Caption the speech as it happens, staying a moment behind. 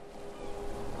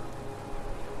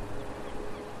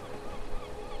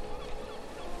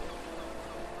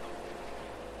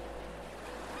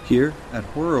Here at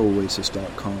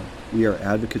HorrorOasis.com, we are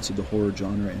advocates of the horror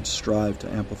genre and strive to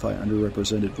amplify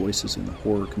underrepresented voices in the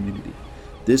horror community.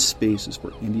 This space is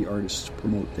for indie artists to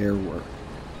promote their work.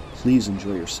 Please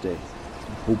enjoy your stay,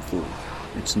 and hopefully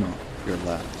it's not your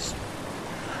last.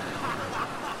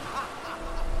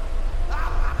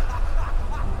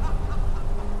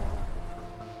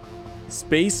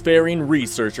 Spacefaring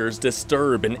researchers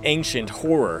disturb an ancient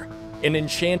horror. An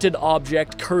enchanted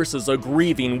object curses a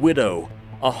grieving widow.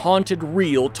 A haunted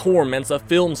reel torments a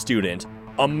film student.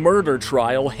 A murder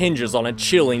trial hinges on a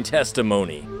chilling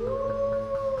testimony.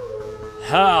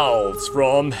 Howls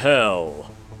from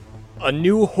Hell. A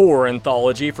new horror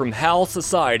anthology from Howl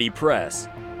Society Press.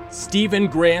 Stephen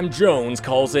Graham Jones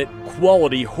calls it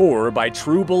quality horror by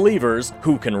true believers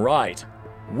who can write.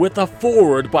 With a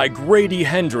foreword by Grady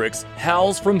Hendrix,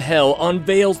 Howls from Hell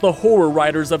unveils the horror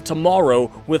writers of tomorrow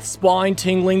with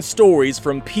spine-tingling stories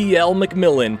from P.L.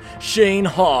 McMillan, Shane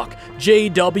Hawk,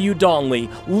 J.W. Donnelly,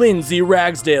 Lindsay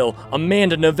Ragsdale,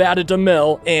 Amanda Nevada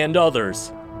DeMille, and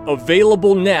others.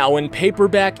 Available now in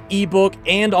paperback, ebook,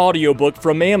 and audiobook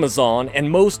from Amazon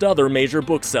and most other major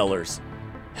booksellers.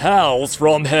 Howls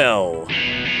from Hell.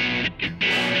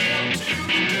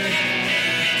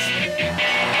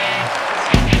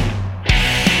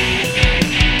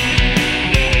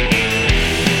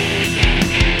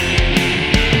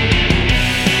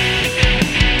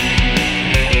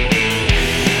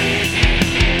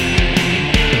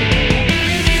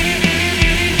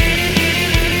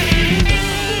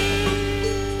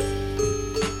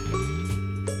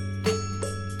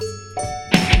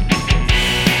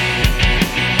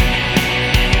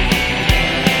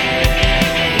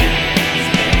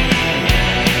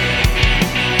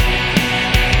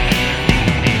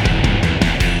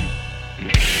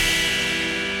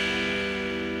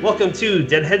 Welcome to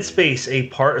Dead Headspace, a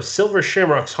part of Silver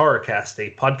Shamrock's Horrorcast,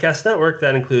 a podcast network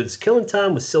that includes Killing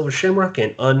Time with Silver Shamrock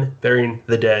and Unburying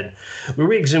the Dead, where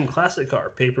we exhume classic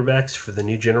horror paperbacks for the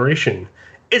new generation.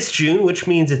 It's June, which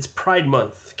means it's Pride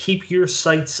Month. Keep your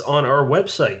sights on our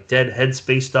website,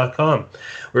 deadheadspace.com.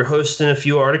 We're hosting a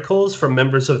few articles from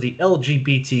members of the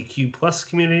LGBTQ plus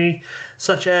community,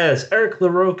 such as Eric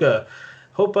LaRocca,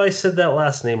 hope I said that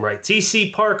last name right,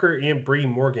 T.C. Parker, and Bree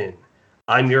Morgan.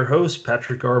 I'm your host,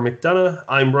 Patrick R. McDonough.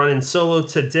 I'm running solo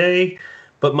today,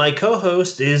 but my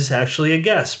co-host is actually a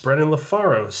guest, Brennan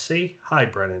LaFaro. Say hi,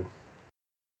 Brennan.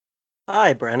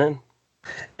 Hi, Brennan.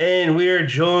 And we are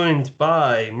joined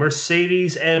by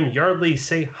Mercedes M. Yardley.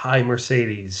 Say hi,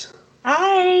 Mercedes.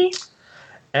 Hi.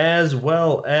 As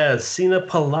well as Cina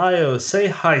Pelayo. Say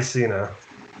hi, Cina.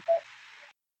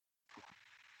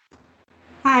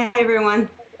 Hi, everyone.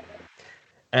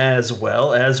 As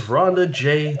well as Rhonda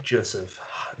J. Joseph.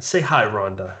 Say hi,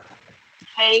 Rhonda.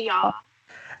 Hey, y'all.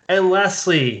 And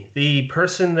lastly, the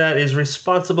person that is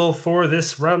responsible for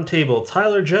this roundtable,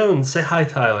 Tyler Jones. Say hi,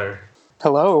 Tyler.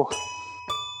 Hello.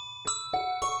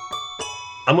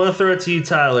 I'm going to throw it to you,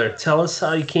 Tyler. Tell us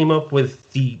how you came up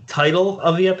with the title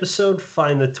of the episode,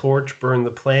 Find the Torch, Burn the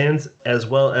Plans, as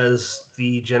well as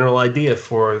the general idea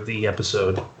for the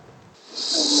episode.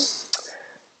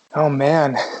 Oh,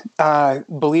 man.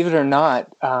 Believe it or not,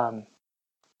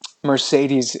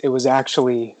 Mercedes, it was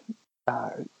actually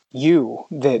you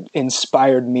that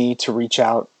inspired me to reach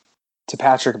out to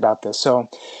Patrick about this. So,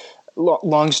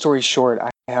 long story short, I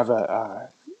have an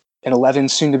 11,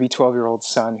 soon-to-be 12-year-old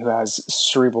son who has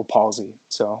cerebral palsy.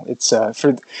 So it's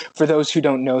for those who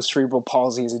don't know, cerebral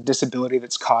palsy is a disability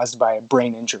that's caused by a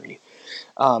brain injury,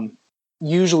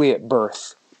 usually at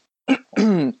birth.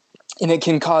 And it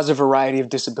can cause a variety of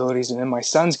disabilities. And in my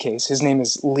son's case, his name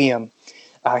is Liam.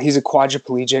 He's a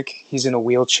quadriplegic. He's in a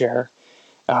wheelchair.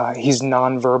 He's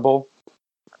nonverbal.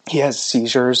 He has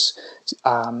seizures.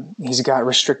 He's got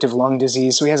restrictive lung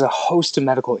disease. So he has a host of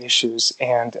medical issues.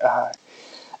 And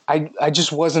I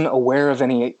just wasn't aware of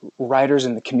any writers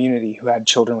in the community who had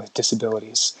children with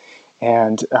disabilities.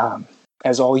 And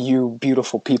as all you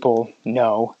beautiful people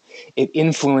know, it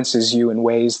influences you in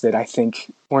ways that I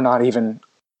think we're not even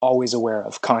always aware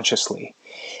of consciously.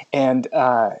 And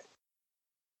I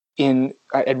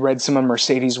had read some of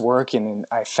Mercedes' work, and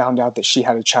I found out that she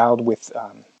had a child with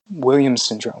Williams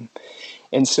syndrome.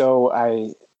 And so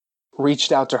I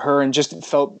reached out to her and just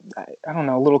felt, I don't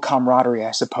know, a little camaraderie, I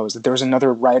suppose, that there was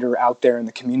another writer out there in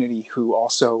the community who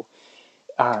also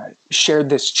shared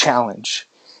this challenge.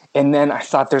 And then I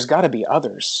thought there's got to be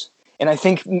others. And I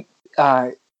think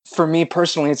for me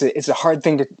personally, it's a hard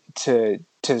thing to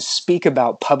speak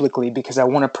about publicly because I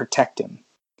want to protect him.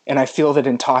 And I feel that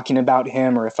in talking about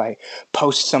him, or if I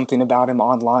post something about him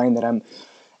online, that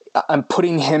I'm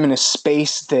putting him in a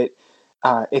space that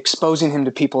exposing him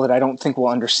to people that I don't think will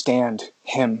understand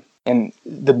him and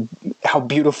how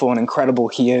beautiful and incredible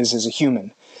he is as a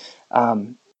human.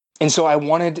 And so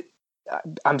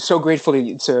I'm so grateful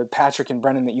to Patrick and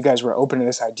Brennan that you guys were open to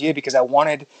this idea, because I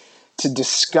wanted to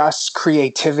discuss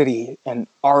creativity and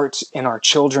art in our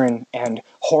children and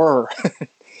horror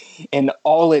and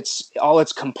all its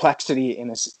complexity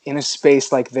in a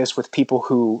space like this with people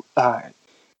who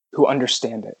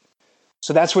understand it.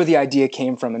 So that's where the idea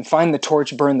came from. And Find the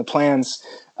Torch, Burn the Plans.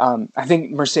 I think,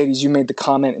 Mercedes, you made the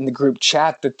comment in the group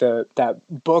chat that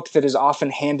that book that is often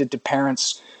handed to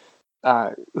parents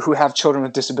who have children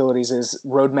with disabilities is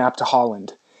Roadmap to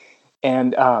Holland.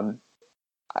 And I'm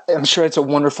sure it's a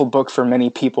wonderful book for many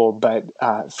people, but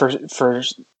for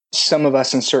some of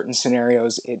us in certain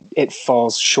scenarios, it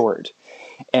falls short.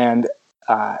 And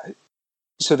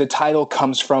so the title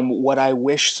comes from what I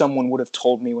wish someone would have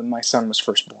told me when my son was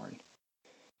first born.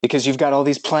 Because you've got all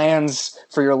these plans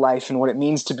for your life and what it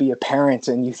means to be a parent,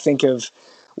 and you think of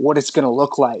what it's going to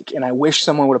look like. And I wish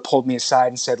someone would have pulled me aside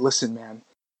and said, listen, man,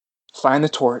 find the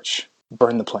torch,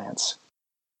 burn the plans.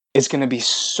 It's going to be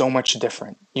so much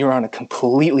different. You're on a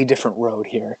completely different road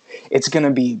here. It's going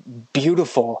to be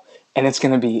beautiful, and it's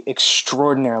going to be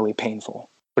extraordinarily painful,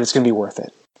 but it's going to be worth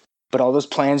it. But all those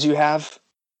plans you have,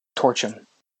 torch them.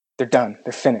 They're done.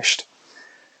 They're finished.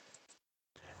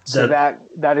 So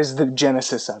that is the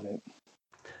genesis of it.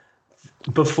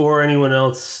 Before anyone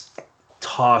else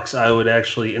talks, I would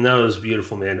actually, and that was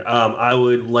beautiful, man. I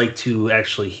would like to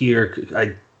actually hear,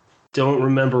 I don't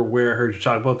remember where I heard you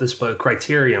talk about this, but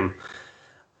Criterium,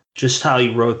 just how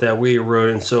you wrote that, where you wrote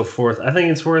it, and so forth. I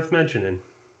think it's worth mentioning.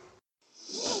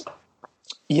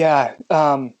 Yeah.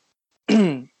 I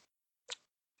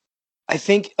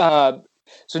think, so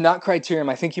not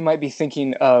Criterium. I think you might be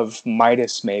thinking of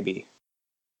Midas, maybe,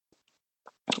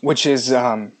 which is,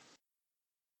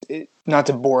 not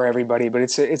to bore everybody, but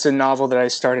it's a novel that I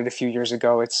started a few years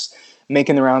ago. It's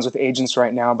making the rounds with agents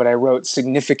right now, but I wrote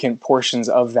significant portions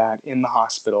of that in the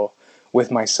hospital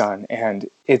with my son. And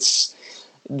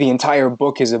the entire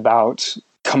book is about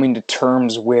coming to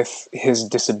terms with his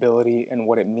disability and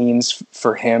what it means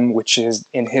for him, which is,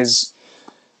 in his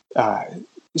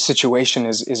situation,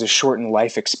 is a shortened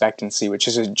life expectancy, which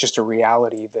is just a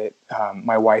reality that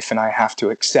my wife and I have to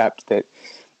accept,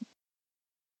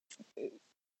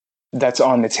 that's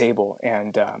on the table.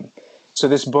 And so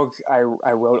this book, I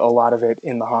wrote a lot of it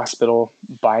in the hospital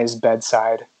by his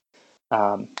bedside.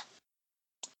 And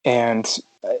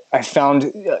I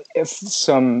found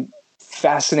some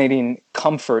fascinating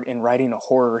comfort in writing a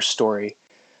horror story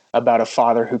about a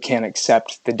father who can't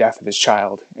accept the death of his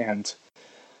child. And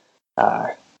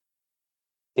but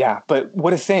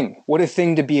what a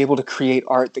thing to be able to create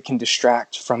art that can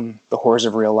distract from the horrors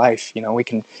of real life. You know, we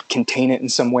can contain it in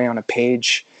some way on a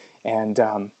page. And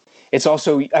it's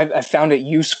also, I found it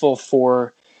useful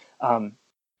for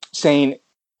saying,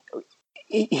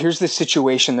 here's the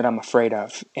situation that I'm afraid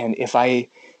of. And if I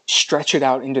stretch it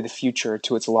out into the future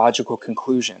to its logical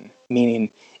conclusion,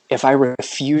 meaning if I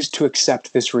refuse to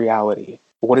accept this reality,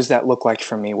 what does that look like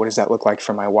for me? What does that look like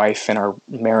for my wife and our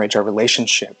marriage, our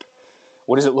relationship?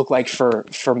 What does it look like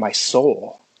for my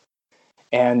soul?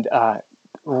 And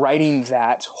writing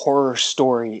that horror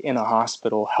story in a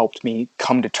hospital helped me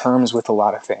come to terms with a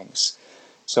lot of things.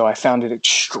 So I found it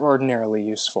extraordinarily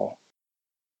useful.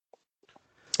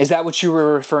 Is that what you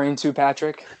were referring to,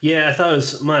 Patrick? Yeah, I thought it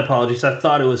was, my apologies, I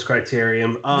thought it was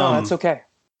Criterium. No, that's okay.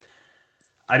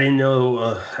 I didn't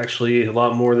know actually a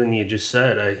lot more than you just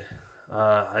said.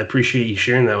 I appreciate you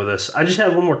sharing that with us. I just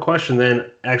have one more question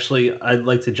then. Actually, I'd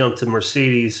like to jump to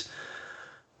Mercedes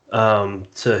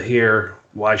to hear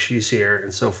why she's here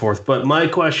and so forth. But my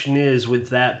question is, with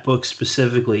that book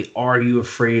specifically, are you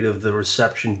afraid of the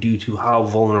reception due to how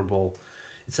vulnerable?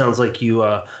 It sounds like you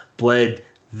bled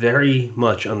very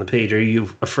much on the page. Are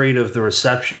you afraid of the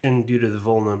reception due to the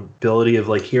vulnerability of,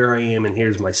 like, here I am and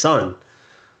here's my son?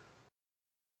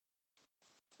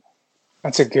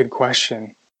 That's a good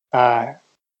question. More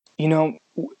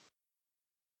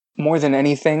than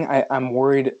anything, I'm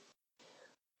worried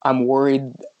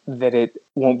that it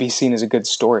won't be seen as a good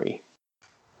story.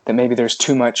 That maybe there's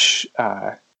too much.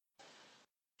 That's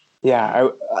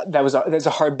a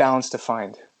hard balance to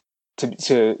find,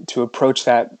 to approach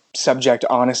that subject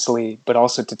honestly, but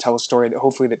also to tell a story that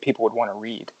hopefully that people would want to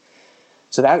read.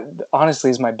 So that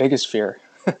honestly is my biggest fear.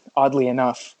 Oddly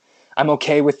enough, I'm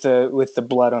okay with the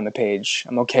blood on the page.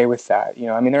 I'm okay with that. You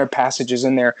know, I mean, there are passages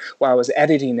in there while I was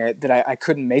editing it that I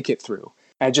couldn't make it through.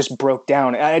 I just broke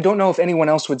down. I don't know if anyone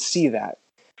else would see that.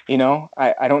 You know,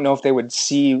 I don't know if they would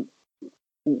see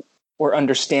or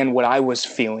understand what I was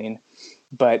feeling,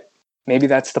 but maybe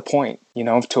that's the point,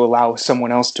 to allow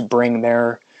someone else to bring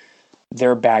their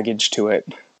baggage to it.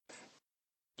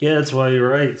 Yeah, that's why you're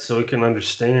right. So we can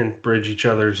understand, bridge each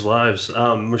other's lives.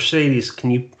 Mercedes,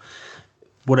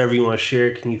 whatever you want to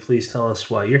share, can you please tell us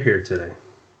why you're here today?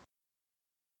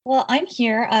 Well, I'm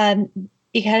here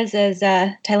because, as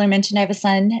Tyler mentioned, I have a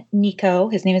son, Nico.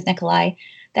 His name is Nikolai,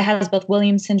 that has both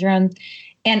Williams syndrome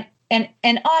and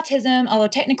autism, although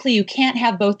technically you can't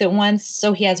have both at once.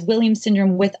 So he has Williams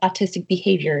syndrome with autistic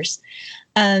behaviors.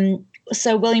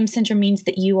 So Williams syndrome means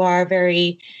that you are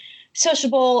very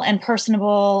sociable and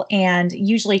personable and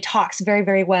usually talks very,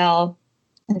 very well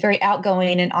and very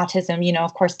outgoing. And autism,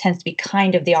 of course, tends to be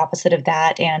kind of the opposite of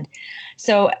that. And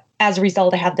so as a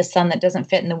result, I have this son that doesn't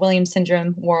fit in the Williams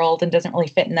syndrome world and doesn't really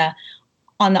fit in the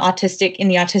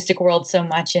autistic world so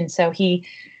much. And so he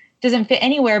doesn't fit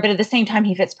anywhere, but at the same time,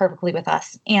 he fits perfectly with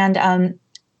us. And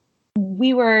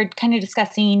we were kind of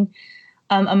discussing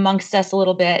amongst us a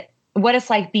little bit what it's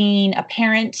like being a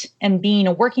parent and being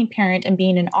a working parent and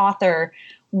being an author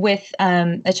with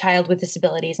a child with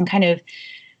disabilities, and kind of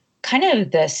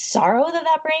the sorrow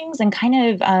that brings, and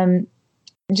kind of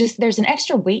just there's an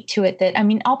extra weight to it that,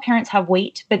 all parents have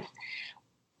weight, but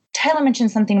Tyler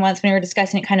mentioned something once when we were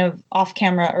discussing it kind of off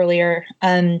camera earlier.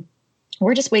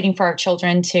 We're just waiting for our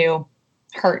children to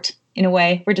hurt in a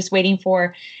way. We're just waiting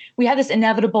we have this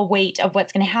inevitable weight of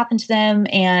what's going to happen to them.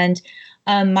 And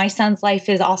my son's life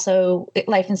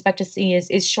expectancy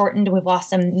is shortened. We've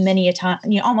lost him many a time,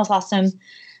 almost lost him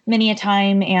many a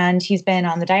time. And he's been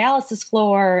on the dialysis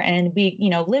floor, and we,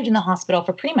 lived in the hospital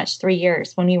for pretty much 3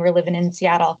 years when we were living in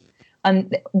Seattle.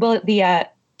 The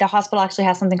hospital actually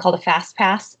has something called a fast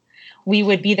pass. We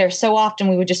would be there so often,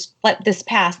 we would just let this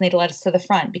pass and they'd let us to the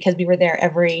front because we were there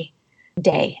every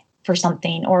day for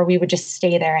something, or we would just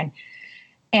stay there.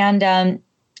 And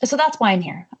so that's why I'm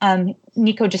here.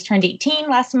 Nico just turned 18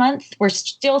 last month. We're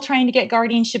still trying to get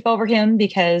guardianship over him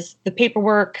because the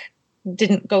paperwork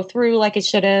didn't go through like it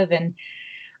should have. And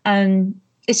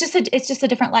it's just a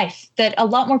different life that a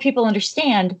lot more people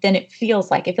understand than it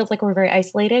feels like. It feels like we're very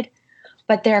isolated.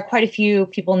 But there are quite a few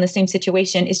people in the same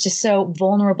situation. It's just so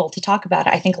vulnerable to talk about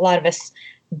it. I think a lot of us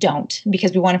don't,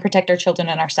 because we want to protect our children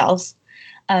and ourselves.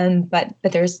 But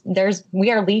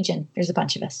we are legion. There's a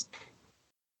bunch of us.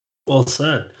 Well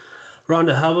said.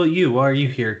 Rhonda, how about you? Why are you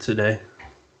here today?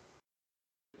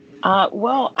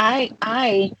 Well,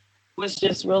 I was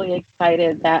just really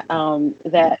excited that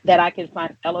I could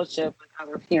find fellowship with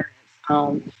other parents.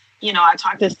 I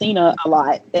talk to Cina a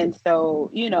lot, and so,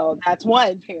 that's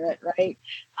one parent, right?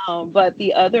 But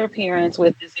the other parents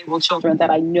with disabled children that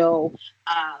I know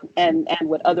and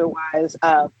would otherwise,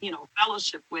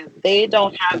 fellowship with, they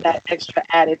don't have that extra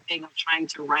added thing of trying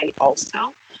to write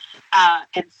also.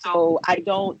 And so I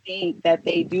don't think that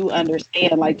they do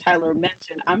understand, like Tyler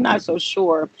mentioned. I'm not so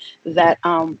sure that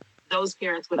those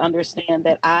parents would understand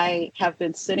that I have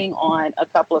been sitting on a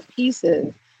couple of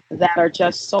pieces that are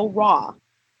just so raw.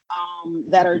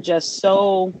 That are just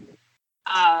so,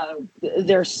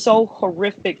 they're so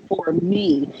horrific for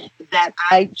me that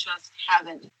I just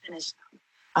haven't finished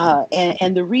them.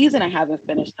 And the reason I haven't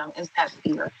finished them is that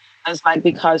fear. It's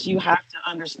because you have to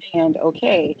understand,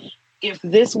 okay, if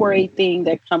this were a thing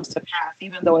that comes to pass,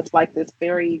 even though it's like this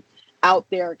very out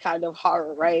there kind of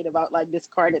horror, right? About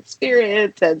discarnate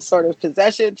spirits and sort of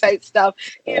possession type stuff.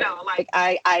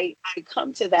 I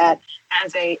come to that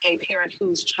as a parent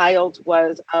whose child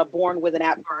was born with an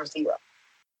APGAR of 0.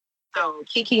 So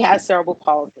Kiki has cerebral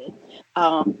palsy.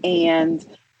 And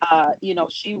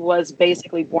she was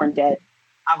basically born dead.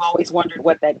 I've always wondered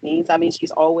what that means.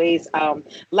 She's always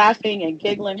laughing and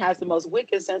giggling, has the most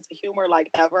wicked sense of humor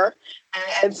ever.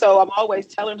 And so I'm always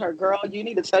telling her, girl, you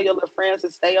need to tell your little friends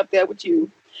to stay up there with you.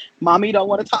 Mommy don't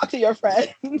want to talk to your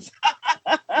friends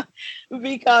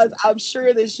because I'm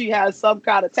sure that she has some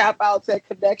kind of tap outs and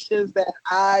connections that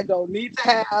I don't need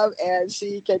to have, and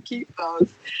she can keep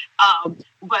those.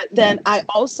 But then I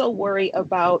also worry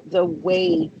about the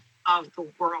way of the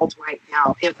world right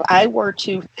now. If I were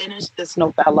to finish this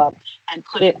novella and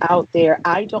put it out there,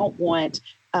 I don't want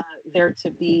there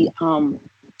to be,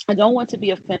 I don't want to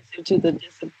be offensive to the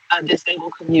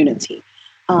disabled community.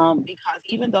 Because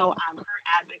even though I'm her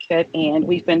advocate and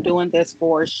we've been doing this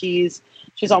she's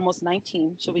almost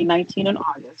 19. She'll be 19 in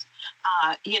August.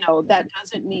 That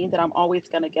doesn't mean that I'm always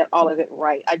going to get all of it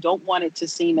right. I don't want it to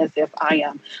seem as if I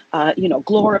am,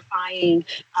 glorifying,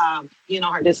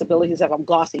 her disabilities, if I'm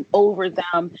glossing over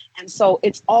them. And so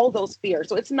it's all those fears.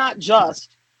 So it's not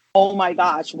just, oh my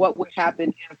gosh, what would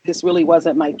happen if this really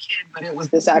wasn't my kid, but it was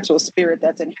this actual spirit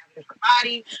that's inhabited her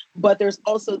body. But there's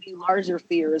also the larger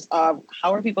fears of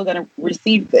how are people going to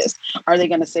receive this? Are they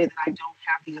going to say that I don't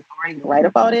have the authority to write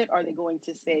about it? Are they going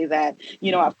to say that,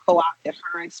 I've co-opted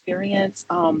her experience?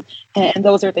 And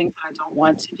those are things that I don't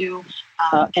want to do.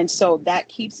 And so that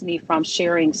keeps me from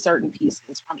sharing certain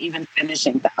pieces, from even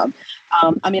finishing them.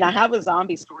 I have a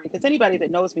zombie story because anybody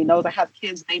that knows me knows I have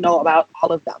kids. They know about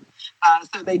all of them.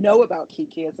 So they know about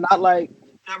Kiki. It's not like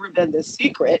never been this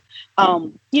secret.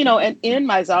 And in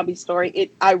my zombie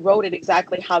story, I wrote it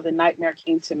exactly how the nightmare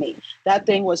came to me. That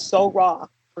thing was so raw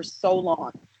for so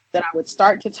long that I would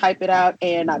start to type it out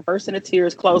and I'd burst into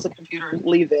tears, close the computer,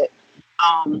 leave it.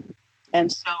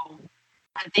 And so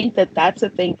I think that that's a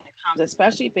thing that comes,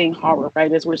 especially being horror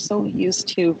writers. We're so used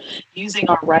to using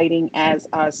our writing as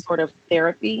a sort of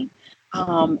therapy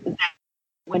that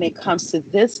when it comes to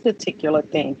this particular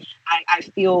thing, I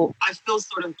feel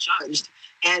sort of judged.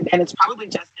 And it's probably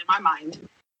just in my mind.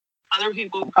 Other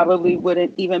people probably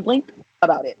wouldn't even blink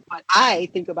about it. But I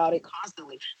think about it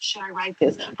constantly. Should I write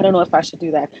this? I don't know if I should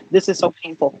do that. This is so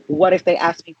painful. What if they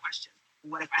ask me questions?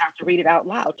 What if I have to read it out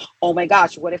loud? Oh my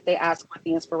gosh, what if they ask what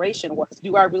the inspiration was?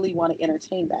 Do I really want to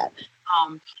entertain that?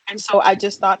 And so I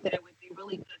just thought that it would be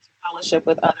really good to fellowship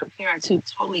with other parents who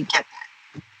totally get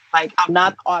that. Like, I'm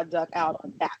not the odd duck out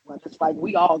on that one. It's like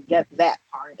we all get that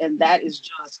part. And that is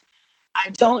just, I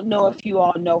don't know if you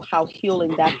all know how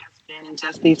healing that has been in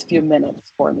just these few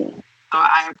minutes for me. So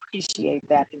I appreciate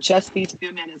that. In just these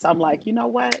few minutes, I'm like, you know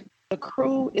what? The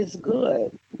crew is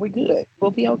good. We're good.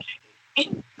 We'll be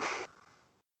okay.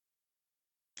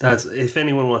 If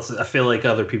anyone wants to, I feel like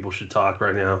other people should talk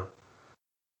right now.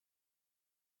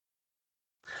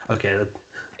 Okay,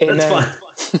 that's fine.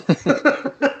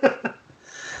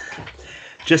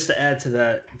 Just to add to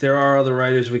that, there are other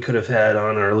writers we could have had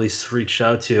on, or at least reached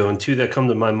out to, and two that come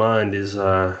to my mind is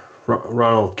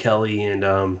Ronald Kelly and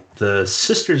the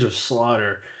Sisters of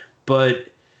Slaughter.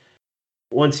 But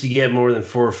once you get more than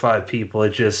 4 or 5 people,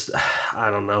 it just, I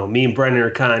don't know. Me and Brennan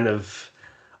are kind of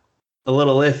a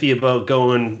little iffy about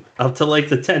going up to like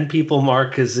the 10 people mark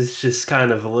because it's just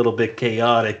kind of a little bit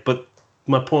chaotic. But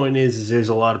my point is there's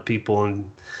a lot of people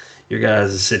in your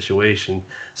guys' situation.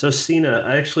 So Cina,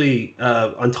 I actually,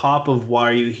 on top of Why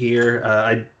Are You Here,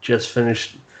 I just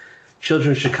finished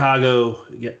Children of Chicago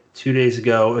 2 days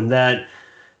ago, and that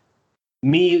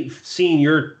me seeing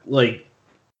your like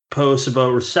posts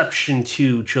about reception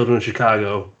to Children of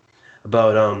Chicago,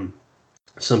 about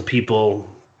some people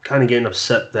kind of getting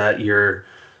upset that you're,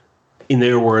 in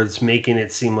their words, making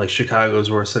it seem like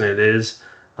Chicago's worse than it is.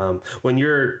 When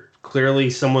you're clearly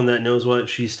someone that knows what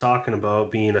she's talking about,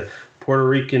 being a Puerto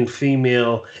Rican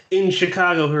female in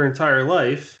Chicago her entire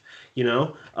life,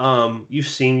 you've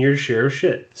seen your share of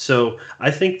shit. So I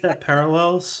think that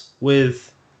parallels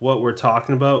with what we're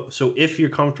talking about. So if you're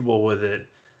comfortable with it,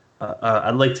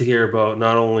 I'd like to hear about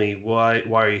not only why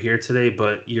are you here today,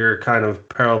 but your kind of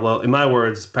parallel, in my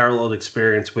words, paralleled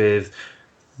experience with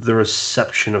the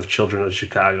reception of Children of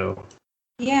Chicago.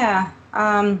 Yeah.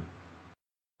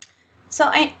 So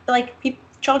I like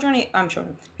children.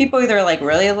 People either like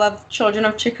really love Children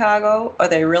of Chicago or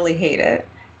they really hate it,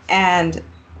 and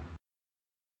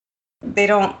they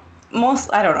don't.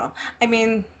 I don't know. I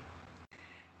mean,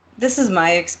 this is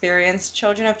my experience.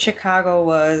 Children of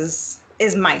Chicago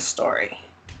is my story,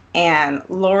 and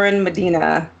Lauren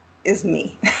Medina is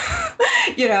me.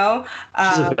 She's a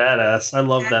badass. I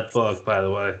love that book, by the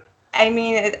way. I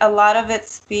mean, a lot of it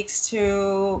speaks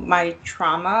to my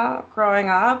trauma growing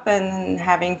up and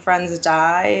having friends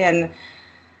die and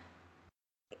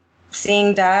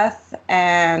seeing death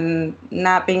and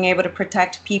not being able to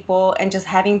protect people and just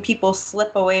having people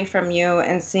slip away from you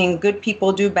and seeing good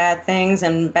people do bad things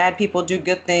and bad people do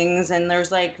good things. And there's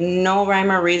like no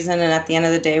rhyme or reason. And at the end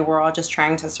of the day, we're all just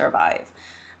trying to survive.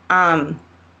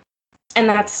 And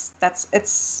it's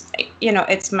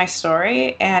my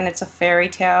story and it's a fairy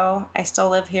tale. I still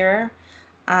live here.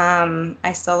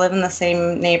 I still live in the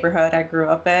same neighborhood I grew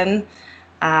up in.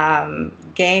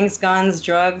 Gangs, guns,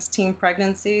 drugs, teen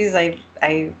pregnancies.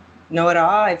 I know it all.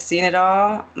 I've seen it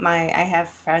all. I have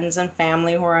friends and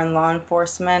family who are in law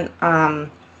enforcement,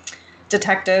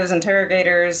 detectives,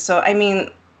 interrogators. So, I mean,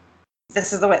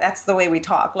 that's the way we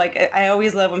talk. Like, I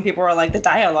always love when people are like, the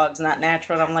dialogue's not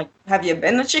natural. And I'm like, have you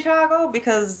been to Chicago?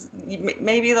 Because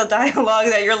maybe the dialogue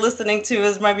that you're listening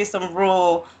to might be some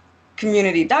rural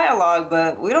community dialogue,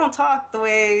 but we don't talk the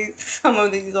way some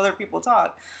of these other people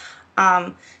talk.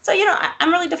 So,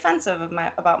 I'm really defensive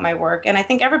about my work, and I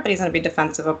think everybody's going to be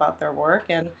defensive about their work.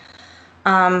 And,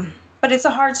 but it's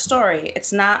a hard story.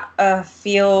 It's not a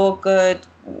feel good,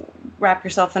 wrap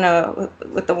yourself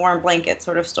with the warm blanket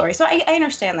sort of story. So I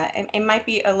understand that. It might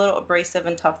be a little abrasive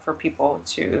and tough for people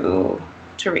to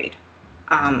read.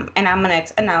 And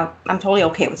I'm totally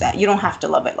okay with that. You don't have to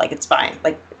love it. Like, it's fine.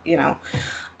 Like,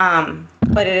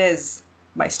 but it is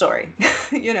my story,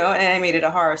 and I made it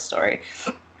a horror story.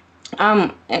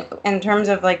 In terms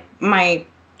of like my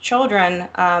children,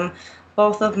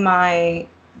 both of my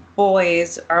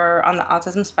boys are on the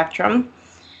autism spectrum,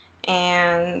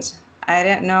 and I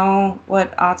didn't know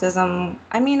what autism.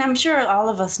 I mean, I'm sure all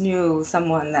of us knew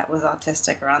someone that was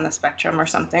autistic or on the spectrum or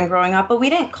something growing up, but we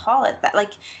didn't call it that.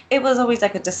 Like, it was always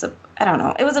like I don't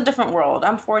know. It was a different world.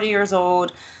 I'm 40 years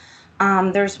old.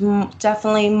 There's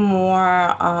definitely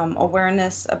more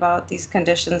awareness about these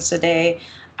conditions today.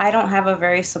 I don't have a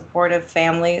very supportive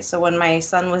family. So when my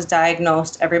son was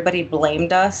diagnosed, everybody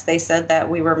blamed us. They said that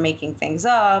we were making things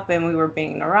up and we were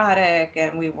being neurotic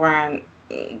and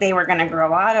they were going to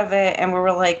grow out of it. And we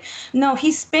were like, no,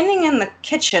 he's spinning in the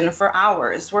kitchen for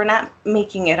hours. We're not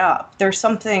making it up. There's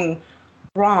something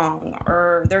wrong,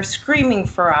 or they're screaming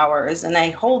for hours and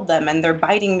I hold them and they're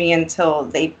biting me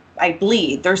until I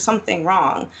bleed. There's something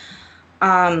wrong.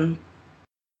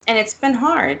 And it's been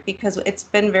hard because it's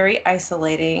been very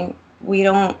isolating. We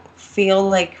don't feel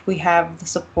like we have the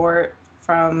support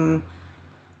from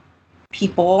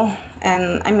people.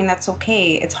 And I mean, that's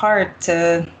okay. It's hard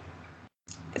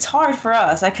for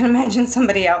us. I can imagine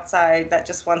somebody outside that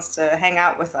just wants to hang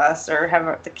out with us or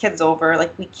have the kids over.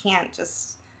 Like, we can't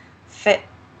just fit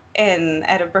in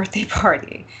at a birthday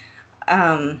party.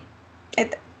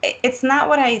 It's not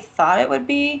what I thought it would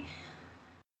be.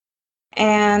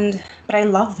 But I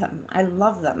love them. I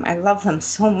love them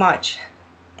so much.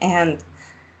 And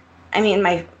I mean,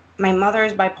 my mother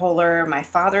is bipolar. My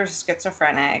father's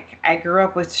schizophrenic. I grew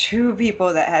up with two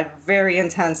people that had very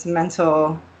intense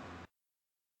mental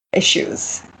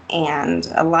issues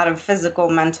and a lot of physical,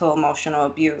 mental, emotional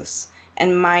abuse.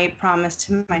 And my promise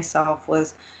to myself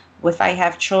was, if I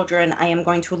have children, I am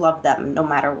going to love them no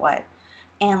matter what.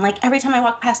 And like, every time I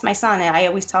walk past my son, I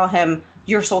always tell him,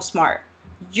 you're so smart.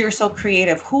 You're so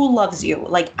creative. Who loves you?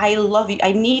 Like, I love you.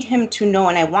 I need him to know,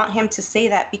 and I want him to say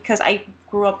that, because I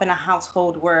grew up in a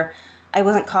household where I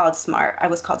wasn't called smart. I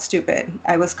was called stupid.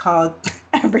 I was called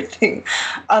everything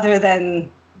other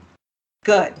than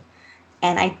good.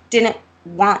 And I didn't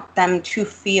want them to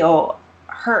feel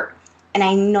hurt. And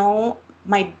I know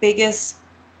my biggest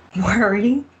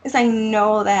worry is, I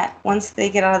know that once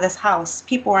they get out of this house,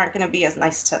 people aren't going to be as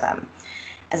nice to them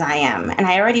as I am. And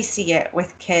I already see it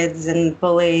with kids and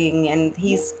bullying. And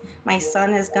my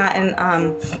son has gotten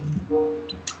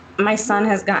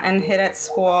hit at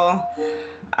school.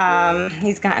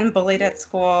 He's gotten bullied at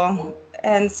school.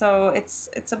 And so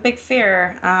it's a big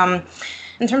fear.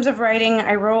 In terms of writing,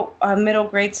 I wrote a middle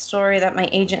grade story that my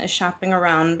agent is shopping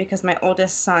around because my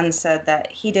oldest son said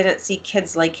that he didn't see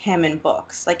kids like him in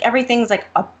books. Like, everything's like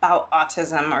about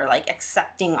autism or like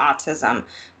accepting autism.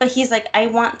 But he's like, I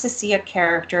want to see a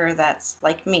character that's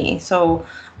like me. So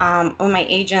when my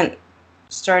agent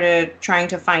started trying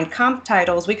to find comp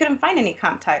titles, we couldn't find any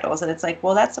comp titles. And it's like,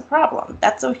 well, that's a problem.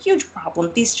 That's a huge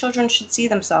problem. These children should see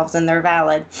themselves and they're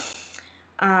valid.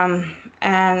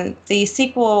 And the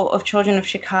sequel of Children of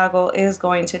Chicago is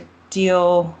going to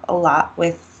deal a lot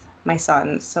with my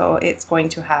son. So it's going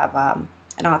to have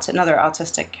another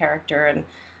autistic character.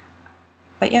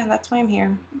 But yeah, that's why I'm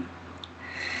here.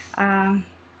 I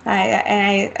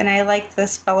like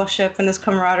this fellowship and this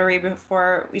camaraderie.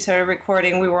 Before we started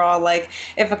recording, we were all like,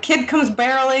 if a kid comes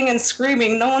barreling and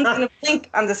screaming, no one's going to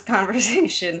blink on this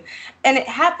conversation. And it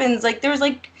happens. Like, there's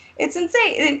like, it's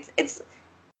insane.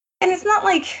 And it's not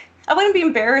like, I wouldn't be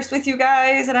embarrassed with you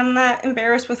guys, and I'm not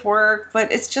embarrassed with work,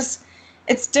 but it's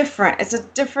different. It's a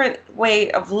different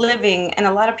way of living, and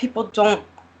a lot of people don't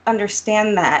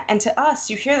understand that. And to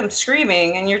us, you hear them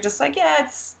screaming, and you're just like, yeah,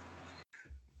 it's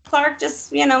Clark,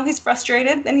 just, he's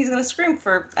frustrated, and he's going to scream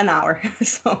for an hour.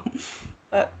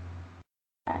 But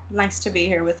nice to be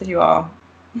here with you all.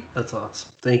 That's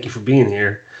awesome. Thank you for being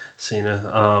here,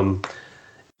 Cina.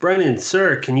 Brennan,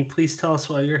 sir, can you please tell us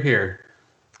why you're here?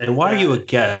 And why are you a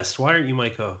guest? Why aren't you my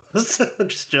co-host? I'm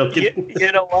just joking.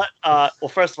 You know what? Well,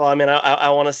 first of all, I mean, I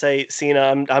want to say,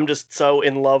 Cina, I'm just so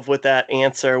in love with that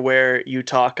answer where you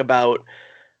talk about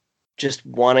just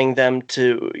wanting them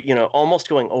to, almost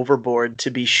going overboard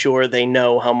to be sure they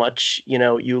know how much,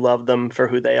 you love them for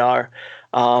who they are.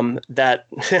 That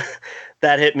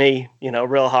hit me,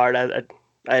 real hard. I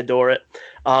adore it.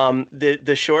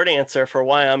 The short answer for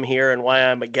why I'm here and why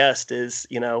I'm a guest is,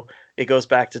 it goes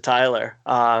back to Tyler.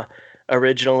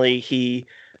 Originally, he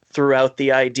threw out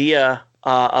the idea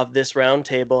of this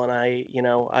roundtable, and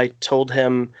I told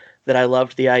him that I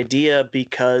loved the idea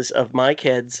because of my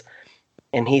kids,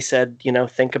 and he said,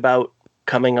 think about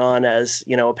coming on as,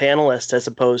 a panelist as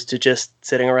opposed to just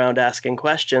sitting around asking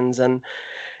questions. And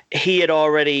he had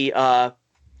already,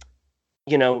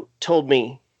 told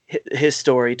me his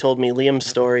story, told me Liam's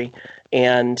story.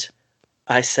 And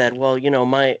I said, well,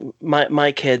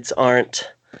 my kids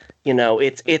aren't,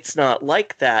 it's not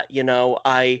like that.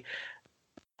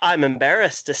 I'm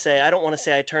embarrassed to say, I don't want to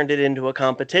say I turned it into a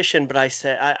competition, but I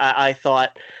said, I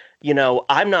thought,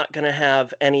 I'm not going to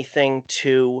have anything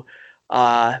to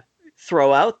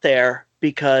throw out there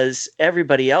because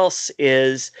everybody else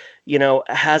is,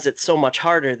 has it so much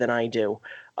harder than I do.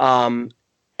 And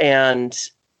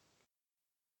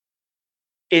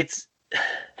it's,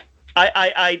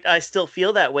 I still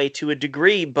feel that way to a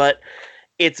degree, but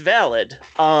it's valid.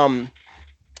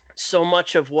 So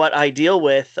much of what I deal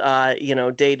with,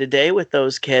 day to day with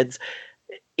those kids,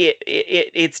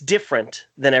 it's different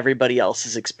than everybody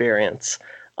else's experience.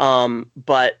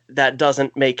 But that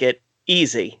doesn't make it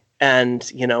easy.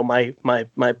 And,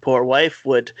 my poor wife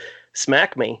would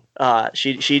smack me.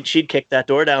 She'd kick that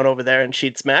door down over there and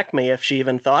she'd smack me if she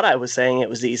even thought I was saying it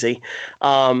was easy.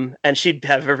 And she'd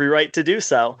have every right to do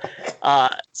so.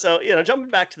 So,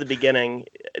 jumping back to the beginning,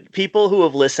 people who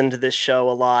have listened to this show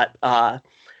a lot,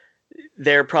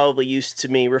 they're probably used to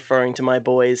me referring to my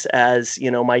boys as,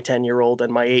 my 10-year-old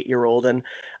and my 8-year-old. And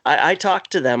I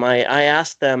talked to them. I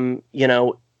asked them,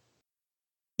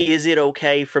 is it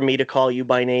okay for me to call you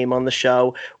by name on the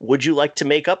show? Would you like to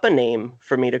make up a name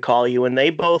for me to call you? And they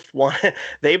both wanted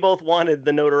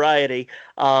the notoriety.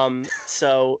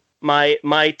 So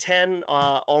my 10,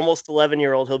 almost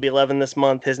 11-year-old, he'll be 11 this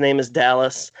month. His name is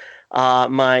Dallas.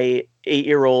 My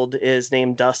 8-year-old is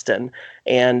named Dustin,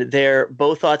 and they're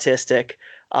both autistic.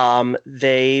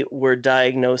 They were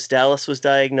diagnosed. Dallas was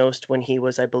diagnosed when he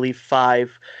was, I believe,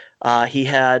 5. He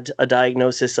had a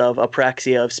diagnosis of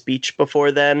apraxia of speech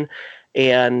before then,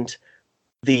 and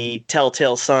the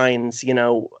telltale signs,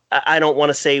 I don't want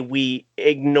to say we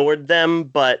ignored them,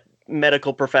 but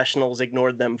medical professionals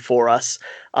ignored them for us.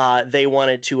 They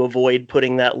wanted to avoid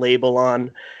putting that label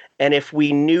on. And if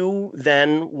we knew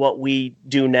then what we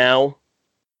do now,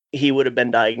 he would have been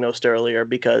diagnosed earlier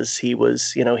because he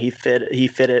was, he fit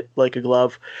it like a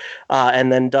glove.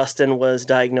 And then Dustin was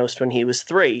diagnosed when he was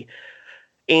 3.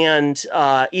 And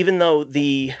even though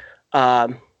the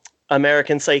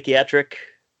American Psychiatric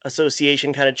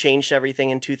Association kind of changed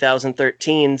everything in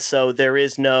 2013, so there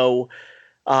is no,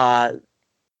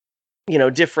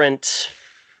 different,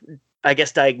 I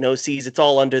guess, diagnoses. It's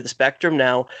all under the spectrum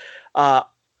now.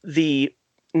 The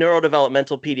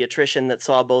neurodevelopmental pediatrician that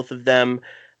saw both of them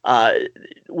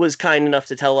was kind enough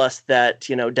to tell us that,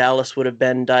 Dallas would have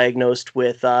been diagnosed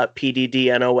with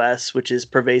PDD-NOS, which is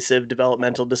pervasive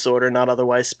developmental disorder, not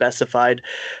otherwise specified.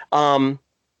 As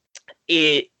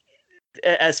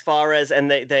far as, and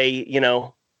they,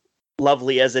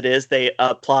 lovely as it is, they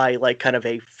apply like kind of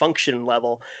a function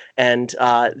level, and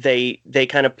they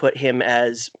kind of put him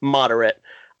as moderate.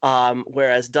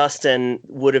 Whereas Dustin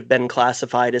would have been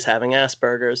classified as having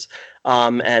Asperger's,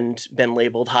 and been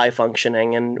labeled high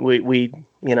functioning. And we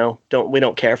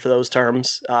don't care for those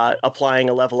terms.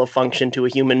 Applying a level of function to a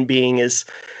human being is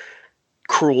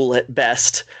cruel at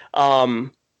best.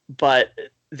 But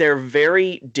they're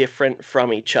very different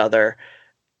from each other,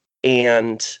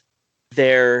 and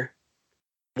they're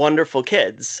wonderful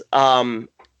kids.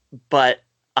 But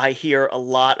I hear a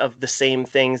lot of the same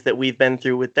things that we've been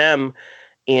through with them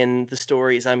in the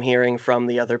stories I'm hearing from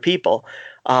the other people.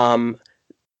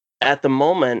 At the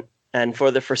moment, and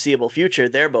for the foreseeable future,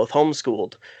 they're both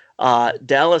homeschooled.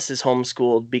 Dallas is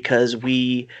homeschooled because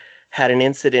we had an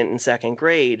incident in 2nd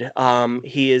grade.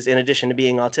 He is, in addition to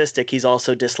being autistic, he's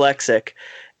also dyslexic.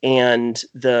 And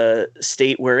the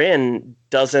state we're in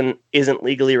isn't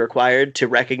legally required to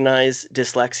recognize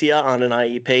dyslexia on an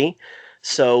IEP.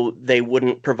 So they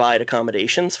wouldn't provide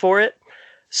accommodations for it.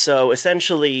 So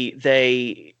essentially,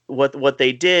 what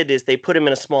they did is they put him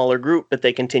in a smaller group, but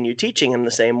they continued teaching him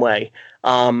the same way.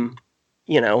 And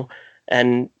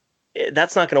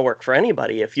that's not going to work for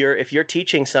anybody. If you're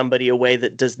teaching somebody a way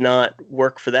that does not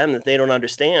work for them, that they don't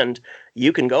understand,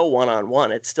 you can go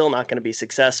one-on-one. It's still not going to be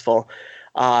successful.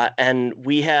 And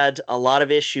we had a lot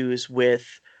of issues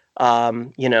with,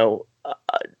 not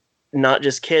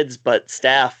just kids, but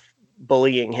staff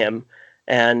bullying him.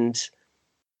 And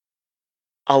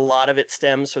a lot of it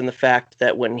stems from the fact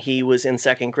that when he was in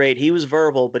 2nd grade, he was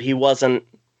verbal, but he wasn't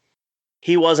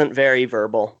very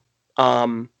verbal.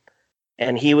 And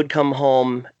he would come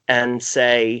home and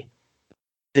say,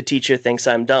 the teacher thinks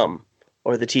I'm dumb,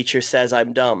 or the teacher says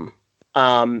I'm dumb.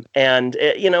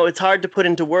 It's hard to put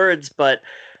into words, but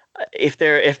if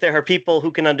there are people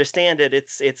who can understand it,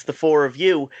 it's the 4 of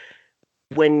you.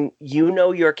 when you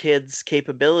know your kid's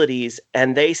capabilities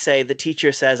and they say, the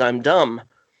teacher says I'm dumb,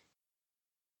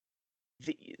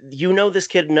 you know this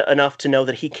kid enough to know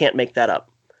that he can't make that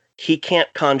up. He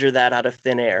can't conjure that out of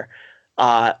thin air.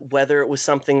 Whether it was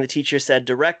something the teacher said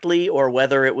directly or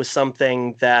whether it was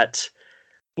something that,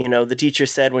 the teacher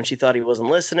said when she thought he wasn't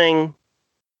listening,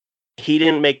 he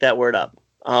didn't make that word up.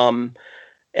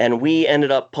 And we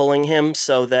ended up pulling him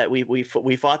so that we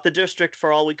fought the district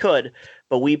for all we could,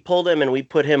 but we pulled him and we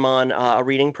put him on a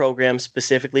reading program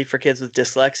specifically for kids with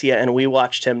dyslexia, and we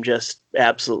watched him just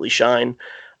absolutely shine.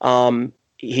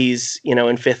 He's,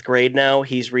 in fifth grade now.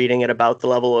 He's reading at about the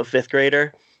level of a fifth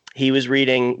grader. He was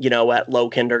reading, at low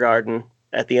kindergarten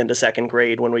at the end of second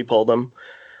grade when we pulled him.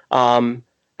 And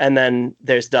then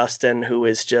there's Dustin, who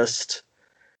is just,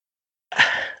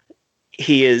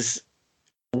 he is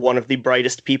one of the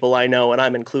brightest people I know, and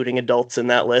I'm including adults in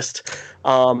that list.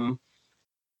 But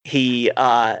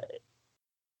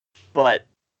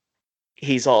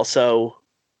he's also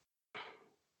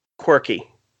quirky.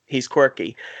 He's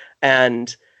quirky.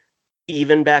 And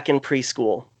even back in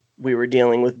preschool, we were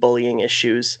dealing with bullying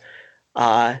issues.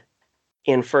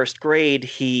 In first grade,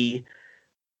 he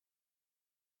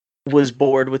was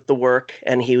bored with the work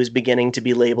and he was beginning to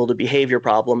be labeled a behavior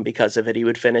problem because of it. He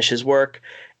would finish his work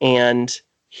and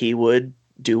he would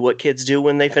do what kids do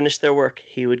when they finish their work.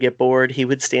 He would get bored. He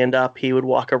would stand up. He would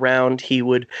walk around. He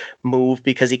would move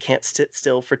because he can't sit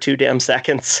still for 2 damn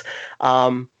seconds.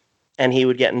 And he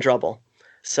would get in trouble.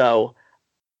 So,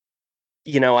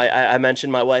 I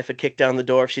mentioned my wife had kicked down the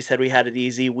door. She said we had it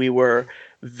easy. We were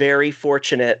very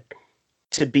fortunate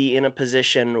to be in a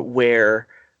position where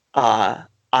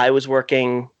I was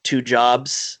working 2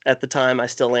 jobs at the time. I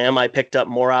still am. I picked up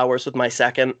more hours with my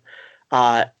second.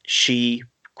 She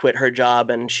quit her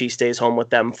job and she stays home with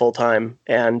them full time.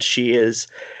 And she is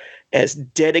as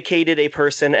dedicated a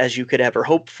person as you could ever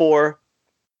hope for.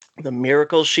 The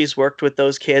miracles she's worked with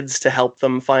those kids to help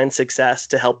them find success,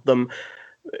 to help them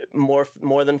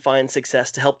more than find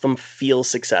success, to help them feel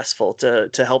successful, to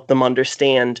help them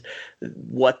understand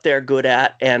what they're good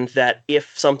at, and that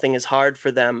if something is hard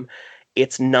for them,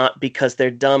 it's not because they're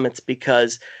dumb, it's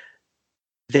because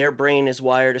their brain is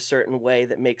wired a certain way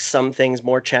that makes some things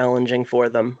more challenging for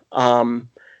them.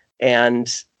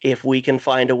 And if we can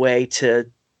find a way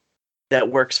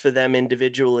that works for them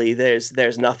individually,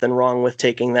 there's nothing wrong with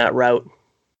taking that route.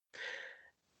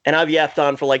 And I've yapped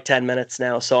on for like 10 minutes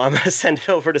now, so I'm going to send it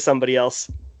over to somebody else.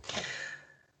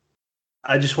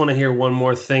 I just want to hear one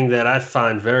more thing that I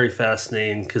find very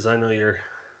fascinating, because I know your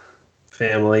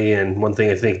family, and one thing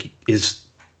I think is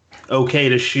okay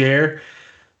to share.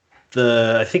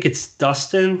 I think it's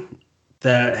Dustin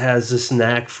that has this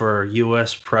knack for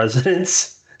U.S.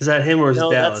 presidents. Is that him or is it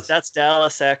Dallas? That's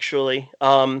Dallas, actually.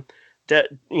 And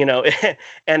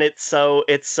it's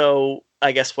so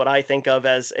I guess what I think of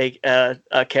as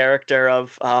a character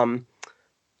of some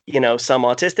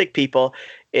autistic people.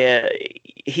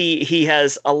 He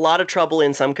has a lot of trouble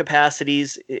in some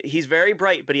capacities. He's very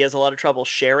bright, but he has a lot of trouble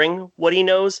sharing what he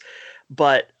knows.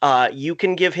 But you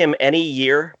can give him any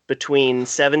year between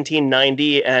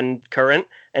 1790 and current,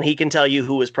 and he can tell you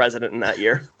who was president in that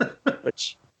year,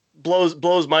 which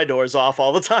blows my doors off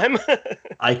all the time.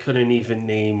 I couldn't even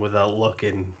name without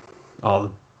looking all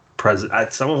the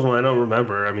president. Some of them I don't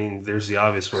remember. I mean, there's the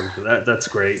obvious one, but that's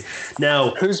great. Now,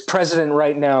 who's president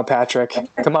right now, Patrick?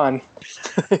 Come on.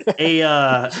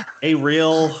 a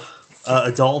real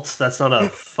adult that's not a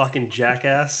fucking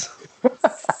jackass.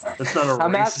 That's not a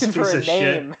I'm racist asking for piece a of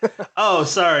name. Shit. Oh,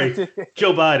 sorry.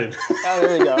 Joe Biden. Oh,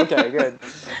 there you go. Okay, good.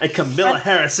 And Kamala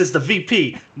Harris is the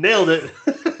VP. Nailed it.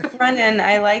 Brennan,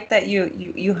 I like that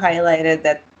you highlighted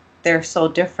that they're so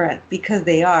different, because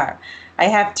they are. I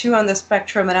have 2 on the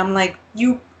spectrum, and I'm like,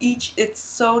 it's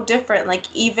so different.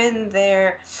 Like, even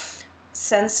their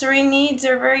sensory needs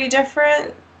are very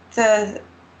different.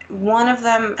 One of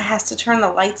them has to turn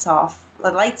the lights off.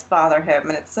 The lights bother him,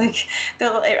 and it's like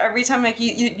every time, like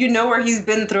you know where he's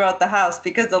been throughout the house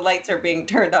because the lights are being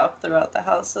turned off throughout the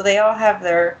house. So they all have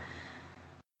their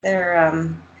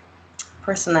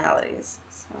personalities.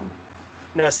 So.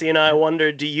 Now, Cina, I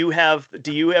wonder, do you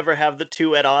ever have the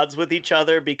 2 at odds with each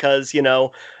other because,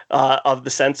 of the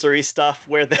sensory stuff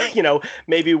where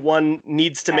maybe one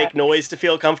needs to make noise to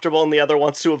feel comfortable and the other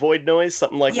wants to avoid noise,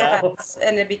 something like that? Yes,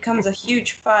 and it becomes a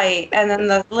huge fight. And then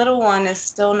the little one is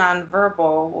still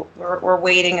nonverbal. We're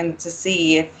waiting to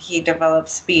see if he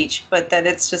develops speech, but that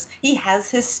it's just, he has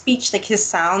his speech, like his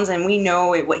sounds, and we know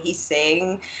what he's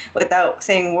saying without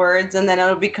saying words. And then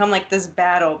it'll become like this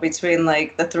battle between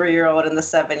like the 3-year-old and the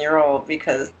 7-year-old,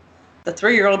 because the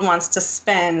 3-year-old wants to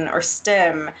spin or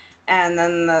stim, and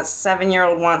then the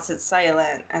 7-year-old wants it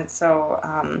silent. And so,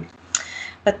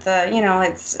 but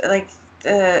it's like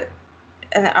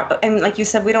and like you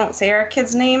said, we don't say our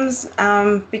kids' names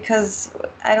because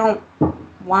I don't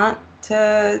want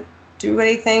to do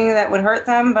anything that would hurt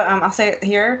them. But I'll say it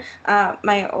here.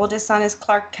 My oldest son is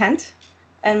Clark Kent,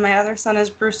 and my other son is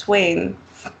Bruce Wayne.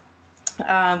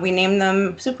 We named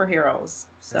them superheroes.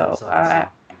 So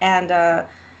awesome.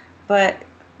 But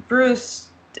Bruce,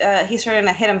 he's starting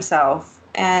to hit himself,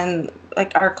 and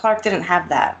like our Clark didn't have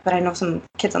that, but I know some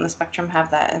kids on the spectrum have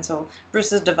that, and so Bruce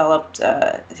has developed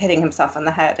hitting himself in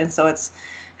the head, and so it's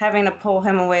having to pull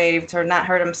him away to not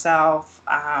hurt himself.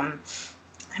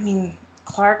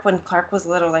 Clark, when Clark was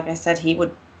little, like I said, he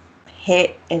would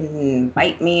hit and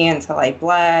bite me until I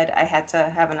bled. I had to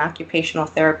have an occupational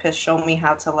therapist show me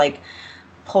how to like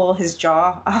pull his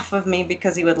jaw off of me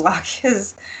because he would lock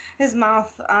his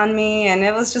mouth on me, and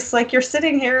it was just like, you're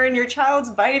sitting here and your child's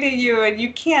biting you and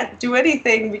you can't do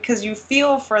anything because you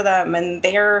feel for them and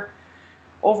they're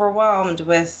overwhelmed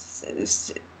with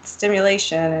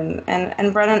stimulation.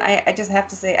 And Brennan, I just have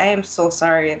to say, I am so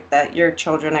sorry that your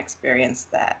children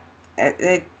experienced that.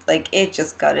 It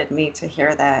just gutted me to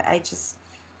hear that.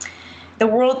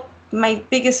 My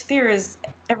biggest fear is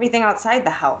everything outside the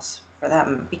house for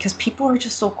them, because people are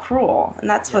just so cruel, and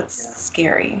that's what's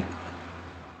scary.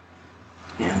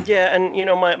 Yeah, and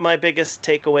my biggest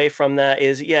takeaway from that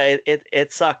is,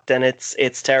 it sucked, and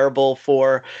it's terrible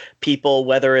for people,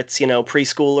 whether it's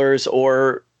preschoolers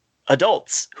or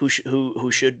adults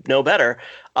who should know better.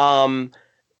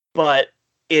 But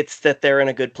it's that they're in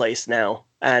a good place now,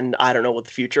 and I don't know what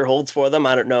the future holds for them.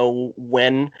 I don't know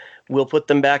when we'll put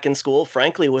them back in school.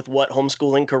 Frankly, with what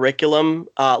homeschooling curriculum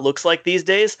looks like these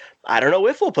days, I don't know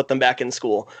if we'll put them back in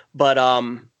school. But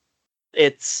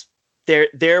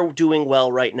they're doing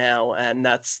well right now, and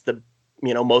that's the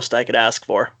most I could ask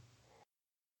for.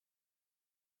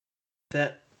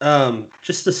 That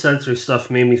just the sensory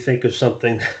stuff made me think of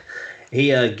something.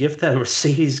 A gift that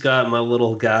Mercedes got my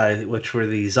little guy, which were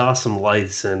these awesome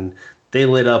lights, and they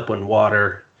lit up when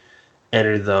water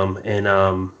entered them,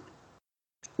 and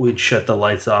we'd shut the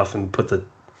lights off and put them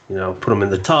in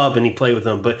the tub, and he'd play with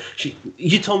them. But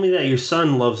you told me that your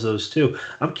son loves those too.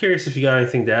 I'm curious if you got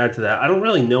anything to add to that. I don't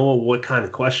really know what kind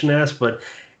of question to ask, but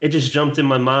it just jumped in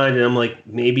my mind, and I'm like,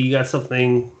 maybe you got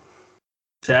something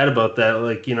to add about that,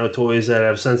 like toys that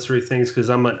have sensory things, because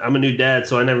I'm a new dad,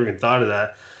 so I never even thought of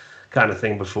that kind of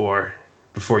thing before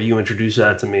you introduced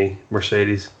that to me,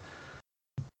 Mercedes.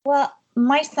 Well,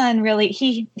 my son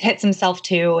he hits himself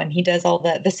too, and he does all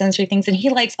the sensory things, and he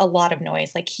likes a lot of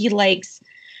noise. Like he likes,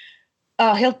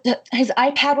 his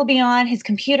iPad will be on, his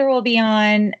computer will be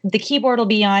on, the keyboard will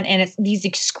be on, and it's these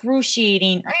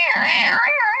excruciating,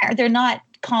 they're not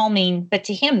calming, but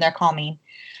to him they're calming.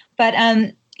 But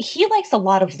he likes a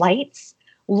lot of lights.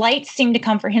 Lights seem to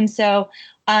comfort him. So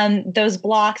those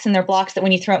blocks, and they're blocks that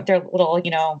when you throw, they're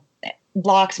little,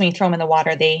 blocks, when you throw them in the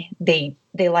water, they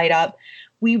light up.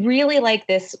 We really like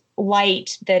this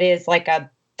light that is like a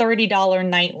 $30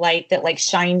 night light that like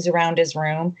shines around his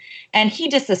room, and he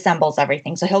disassembles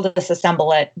everything. So he'll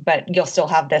disassemble it, but you'll still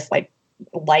have this like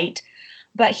light.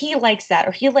 But he likes that,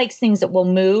 or he likes things that will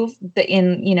move, but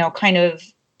in, kind of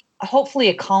hopefully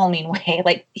a calming way.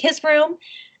 Like his room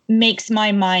makes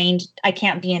my mind, I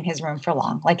can't be in his room for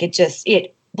long. Like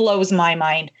it blows my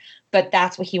mind, but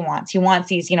that's what he wants. He wants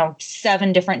these,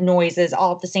 7 different noises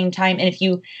all at the same time. And if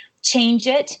you change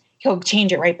it, he'll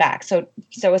change it right back. So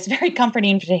it's very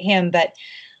comforting to him, but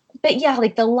yeah,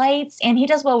 like the lights, and he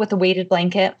does well with the weighted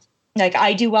blanket. Like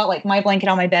I do well, like my blanket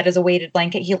on my bed is a weighted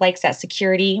blanket. He likes that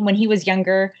security. When he was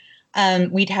younger,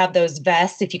 we'd have those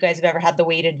vests. If you guys have ever had the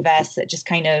weighted vests that just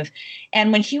kind of,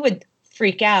 and when he would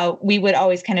freak out, we would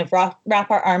always kind of wrap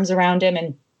our arms around him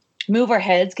and move our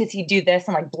heads, because he'd do this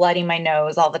and like bloody my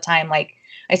nose all the time. Like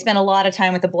I spent a lot of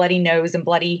time with a bloody nose and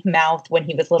bloody mouth when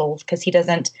he was little, because he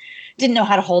didn't know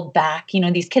how to hold back.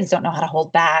 These kids don't know how to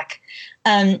hold back.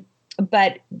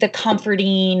 But the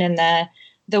comforting and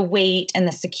the weight and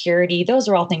the security, those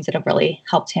are all things that have really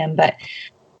helped him. But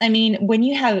I mean, when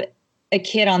you have a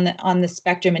kid on the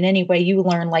spectrum in any way, you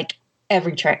learn like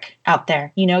every trick out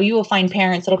there. You will find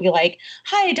parents that'll be like,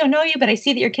 hi, I don't know you, but I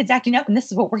see that your kid's acting up and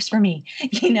this is what works for me,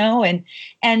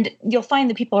 and you'll find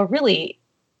that people are really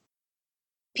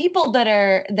people that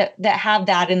have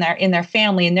that in their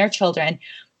family and their children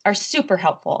are super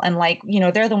helpful. And like,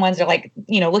 they're the ones that are like,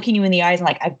 looking you in the eyes and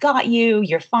like, I've got you,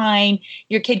 you're fine.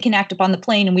 Your kid can act up on the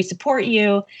plane and we support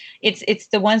you. It's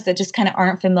the ones that just kind of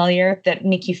aren't familiar that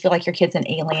make you feel like your kid's an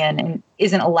alien and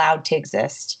isn't allowed to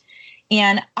exist.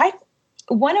 And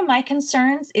one of my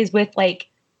concerns is with like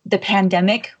the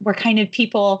pandemic, where kind of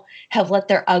people have let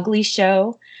their ugly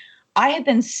show. I have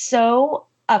been so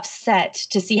upset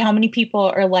to see how many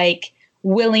people are like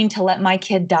willing to let my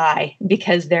kid die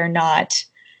because they're not,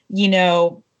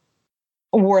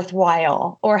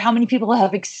 worthwhile, or how many people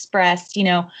have expressed,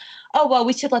 oh, well,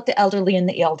 we should let the elderly and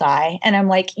the ill die. And I'm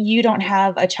like, you don't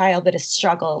have a child that has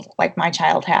struggled like my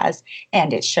child has,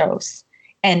 and it shows,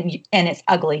 and it's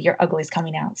ugly. Your ugly is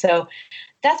coming out. So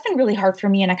that's been really hard for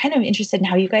me. And I'm kind of interested in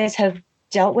how you guys have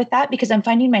dealt with that, because I'm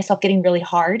finding myself getting really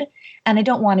hard, and I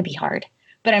don't want to be hard,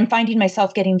 but I'm finding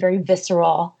myself getting very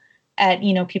visceral at,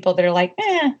 people that are like,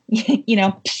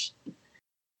 psh.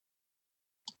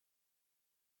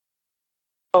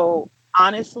 So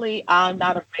honestly, I'm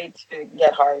not afraid to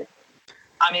get hard.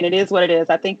 I mean, it is what it is.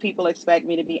 I think people expect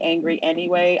me to be angry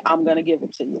anyway. I'm going to give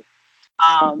it to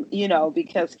you.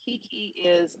 Because Kiki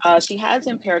is, she has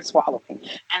impaired swallowing.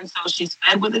 And so she's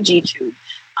fed with a G tube.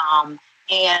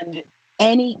 And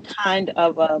any kind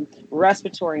of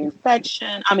respiratory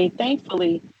infection. I mean,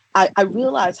 thankfully, I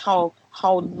realize how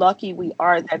lucky we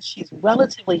are that she's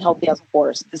relatively healthy as a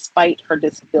horse, despite her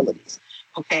disabilities.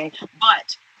 Okay.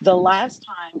 But the last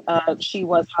time she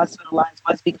was hospitalized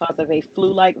was because of a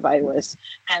flu-like virus.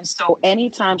 And so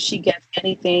anytime she gets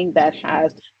anything that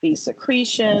has these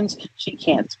secretions, she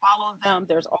can't swallow them.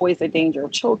 There's always a danger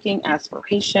of choking,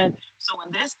 aspiration. So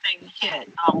when this thing hit,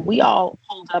 we all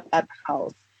pulled up at the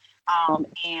house.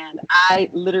 And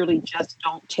I literally just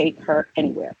don't take her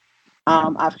anywhere.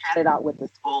 I've had it out with the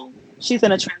school. She's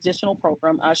in a transitional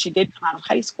program. She did come out of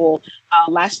high school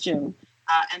last June.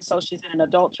 And so she's in an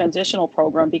adult transitional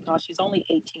program because she's only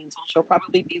 18. So she'll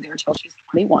probably be there until she's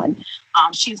 21.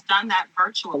 She's done that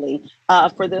virtually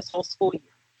for this whole school year.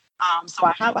 So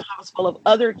I have a house full of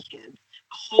other kids,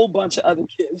 a whole bunch of other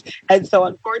kids. And so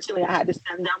unfortunately, I had to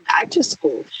send them back to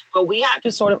school. But we had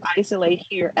to sort of isolate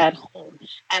here at home.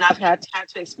 And I've had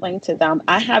to explain to them,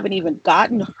 I haven't even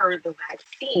gotten her the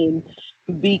vaccine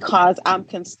because I'm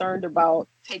concerned about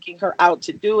taking her out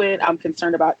to do it. I'm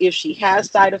concerned about if she has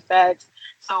side effects.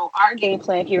 So our game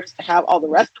plan here is to have all the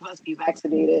rest of us be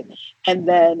vaccinated and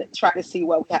then try to see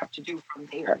what we have to do from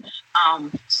there.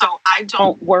 So I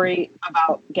don't worry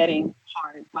about getting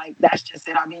hard. Like, that's just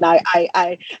it. I mean,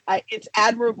 I it's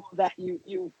admirable that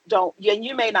you don't, and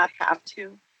you may not have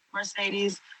to,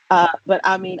 Mercedes, but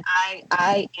I mean,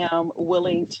 I am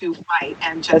willing to fight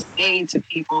and just say to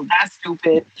people, that's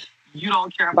stupid. You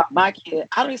don't care about my kid.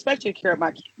 I don't expect you to care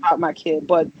about my kid,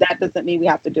 but that doesn't mean we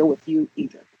have to deal with you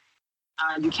either.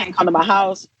 You can't come to my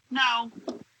house. No.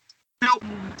 Nope.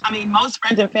 I mean, most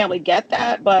friends and family get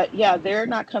that, but yeah, they're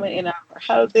not coming in and out of our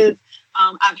houses.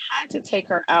 I've had to take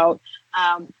her out,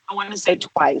 I want to say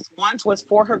twice. Once was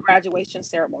for her graduation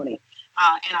ceremony,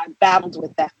 and I battled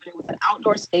with that, but it was an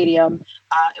outdoor stadium.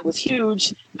 It was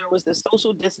huge. There was the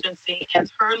social distancing,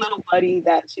 and her little buddy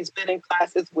that she's been in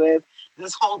classes with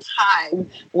this whole time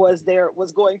was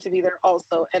going to be there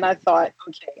also. And I thought,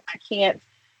 okay, I can't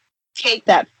take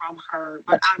that from her.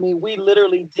 But I mean, we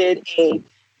literally they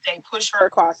push her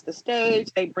across the stage.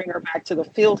 They bring her back to the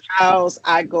field house.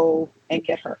 I go and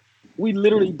get her. We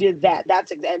literally did that.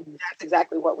 That's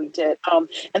exactly what we did.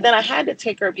 And then I had to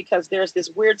take her because there's this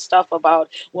weird stuff about,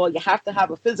 well, you have to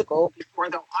have a physical before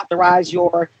they'll authorize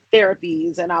your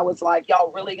therapies. And I was like,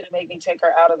 y'all really going to make me take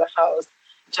her out of the house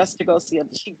just to go see her?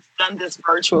 She's done this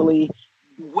virtually.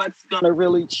 What's going to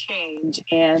really change?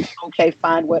 And okay,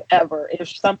 fine, whatever. If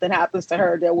something happens to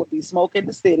her, there will be smoke in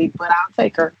the city, but I'll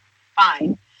take her.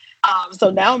 Fine. So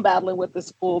now I'm battling with the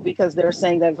school because they're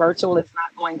saying that virtual is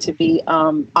not going to be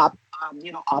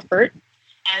offered.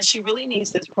 And she really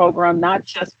needs this program, not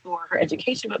just for her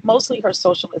education, but mostly her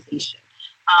socialization.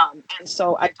 And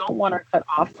so I don't want her cut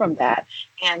off from that.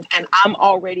 And I'm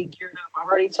already geared up. I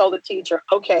already told the teacher,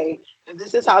 okay, if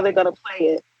this is how they're going to play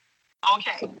it.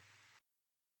 Okay.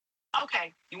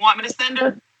 You want me to send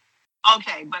her?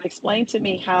 Okay. But explain to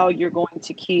me how you're going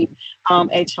to keep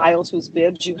a child whose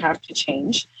bibs you have to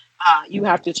change. You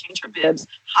have to change her bibs.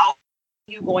 How are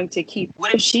you going to keep,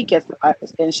 what if she gets the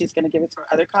virus and she's going to give it to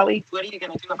her other colleagues? What are you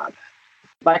going to do about that?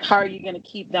 Like, how are you going to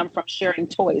keep them from sharing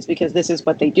toys? Because this is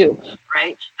what they do,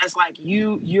 right? It's like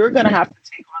you're going to have to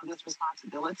take on this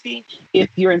responsibility if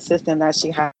you're insisting that she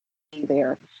has to be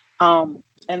there.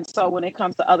 And so when it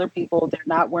comes to other people, they're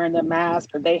not wearing their mask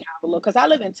or they have a look. Because I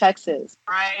live in Texas,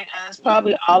 right? And that's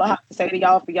probably all I have to say to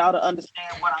y'all for y'all to understand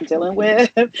what I'm dealing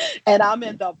with. And I'm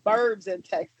in the burbs in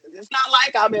Texas. It's not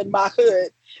like I'm in my hood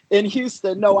in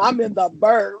Houston. No, I'm in the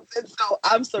burbs. And so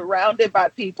I'm surrounded by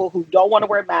people who don't want to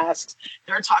wear masks.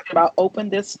 They're talking about open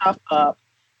this stuff up.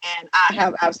 And I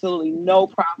have absolutely no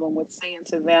problem with saying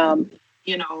to them,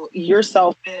 you're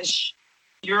selfish.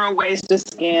 you're a waste of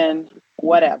skin,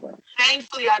 whatever.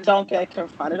 Thankfully, I don't get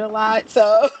confronted a lot.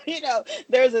 So,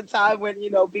 there's a time when,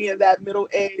 being that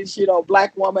middle-aged,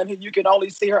 Black woman who you can only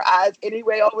see her eyes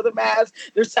anyway over the mask,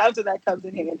 there's times when that comes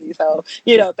in handy. So,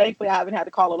 thankfully, I haven't had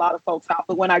to call a lot of folks out.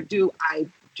 But when I do, I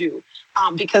do.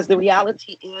 Because the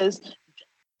reality is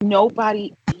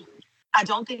I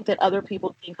don't think that other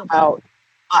people think about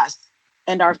us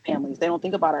and our families. They don't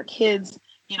think about our kids.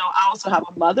 I also have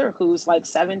a mother who's like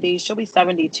 70. She'll be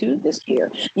 72 this year,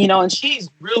 and she's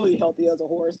really healthy as a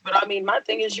horse. But I mean, my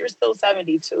thing is, you're still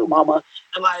 72, mama.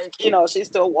 And she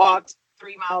still walks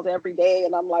 3 miles every day.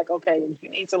 And I'm like, okay, you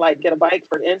need to get a bike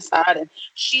for the inside. And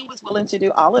she was willing to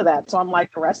do all of that. So I'm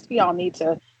like, the rest of y'all need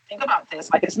to think about this.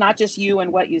 It's not just you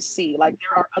and what you see.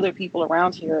 There are other people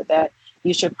around here that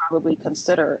you should probably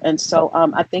consider. And so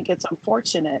I think it's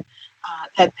unfortunate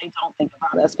that they don't think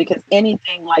about us, because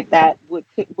anything like that would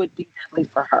be deadly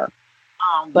for her.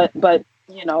 But I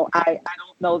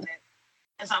don't know that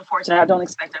it's unfortunate. I don't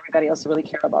expect everybody else to really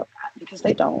care about that, because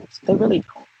they don't. They really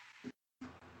don't.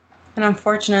 And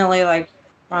unfortunately, like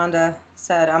Rhonda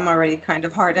said, I'm already kind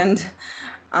of hardened.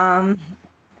 And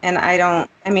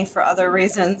for other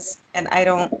reasons, and I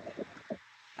don't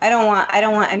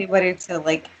want anybody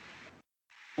to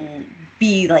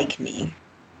be like me.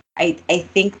 I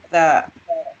think the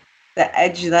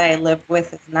edge that I live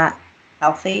with is not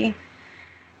healthy.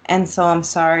 And so I'm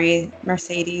sorry,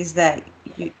 Mercedes, that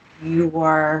you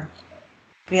are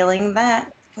feeling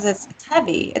that, because it's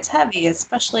heavy. It's heavy,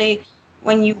 especially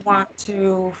when you want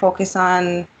to focus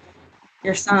on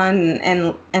your son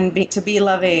and to be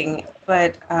loving.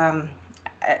 But I'm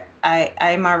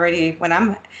already,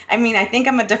 I think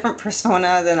I'm a different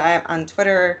persona than I'm on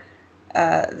Twitter,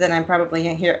 than I'm probably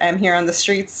I'm here on the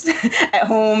streets at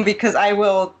home, because I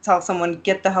will tell someone,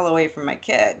 get the hell away from my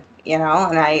kid, and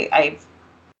I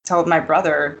told my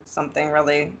brother something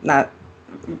really not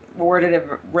worded it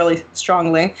really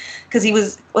strongly, because he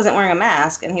wasn't wearing a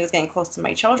mask and he was getting close to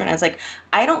my children. It's like,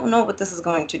 I don't know what this is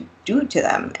going to do to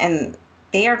them, and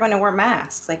they are going to wear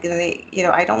masks. I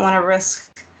don't want to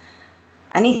risk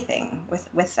anything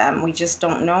with them. We just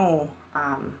don't know.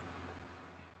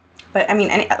 But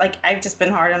I've just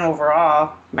been hardened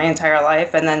overall my entire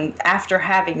life. And then after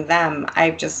having them,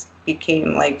 I just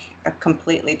became a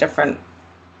completely different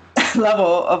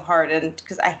level of hardened,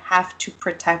 because I have to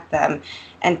protect them.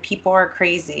 And people are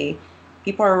crazy.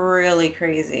 People are really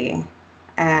crazy.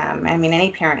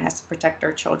 Any parent has to protect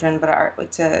their children, but our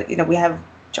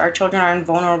children are in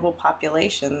vulnerable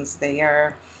populations. They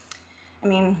are,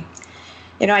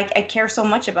 I care so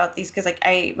much about these, because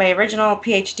my original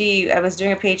PhD, I was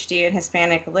doing a PhD in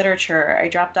Hispanic literature. I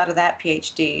dropped out of that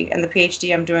PhD, and the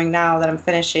PhD I'm doing now that I'm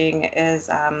finishing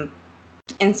is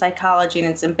in psychology, and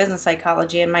it's in business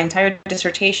psychology. And my entire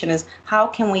dissertation is, how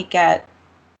can we get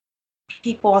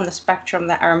people on the spectrum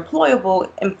that are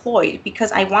employed,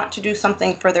 because I want to do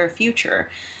something for their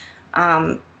future.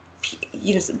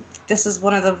 This is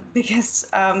one of the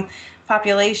biggest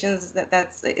populations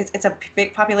it's a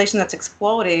big population that's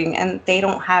exploding, and they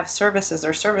don't have services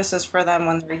for them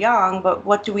when they're young. But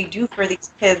what do we do for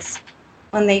these kids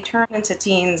when they turn into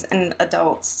teens and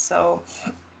adults? So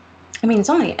so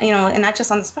many, and not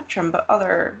just on the spectrum, but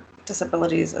other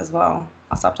disabilities as well.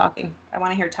 I'll stop talking. I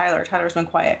want to hear Tyler. Tyler's been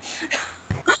quiet.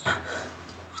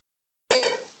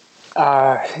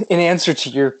 In answer to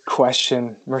your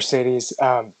question, Mercedes,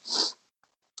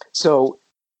 so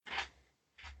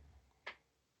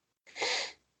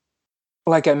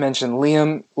like I mentioned,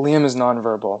 Liam is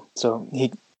nonverbal, so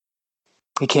he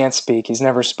can't speak. He's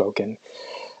never spoken,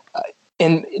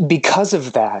 and because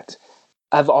of that,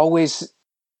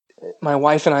 my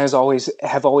wife and I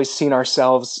have always seen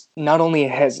ourselves not only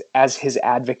as his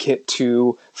advocate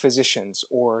to physicians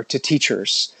or to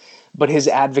teachers, but his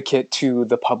advocate to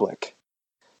the public,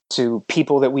 to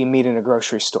people that we meet in a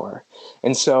grocery store.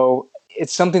 And so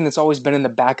it's something that's always been in the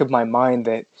back of my mind,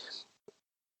 that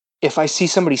if I see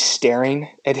somebody staring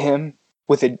at him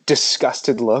with a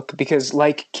disgusted look, because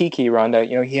like Kiki, Rhonda,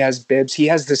 he has bibs, he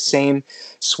has the same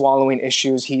swallowing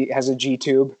issues, he has a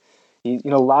G-tube, a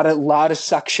lot of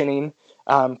suctioning,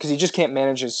 because he just can't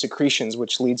manage his secretions,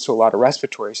 which leads to a lot of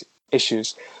respiratory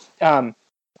issues. But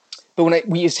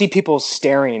when you see people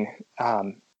staring,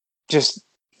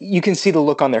 you can see the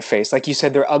look on their face. Like you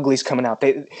said, their uglies coming out.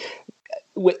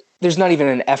 There's not even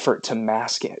an effort to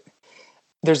mask it.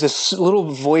 There's this little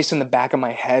voice in the back of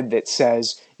my head that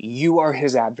says, you are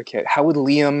his advocate. How would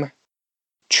Liam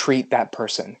treat that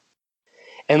person?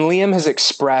 And Liam has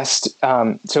expressed,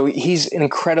 so he's an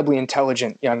incredibly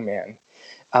intelligent young man.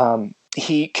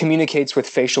 he communicates with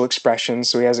facial expressions,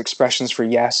 so he has expressions for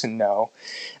yes and no.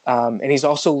 And he's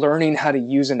also learning how to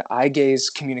use an eye gaze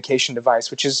communication device,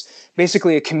 which is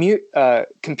basically a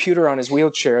computer on his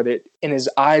wheelchair that in his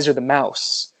eyes are the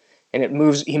mouse, and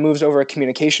he moves over a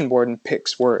communication board and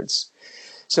picks words.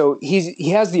 So he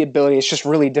has the ability. It's just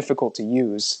really difficult to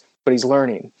use, but he's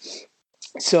learning.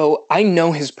 So I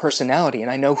know his personality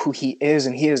and I know who he is,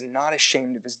 and he is not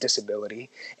ashamed of his disability,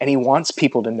 and he wants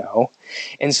people to know.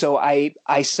 And so I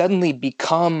suddenly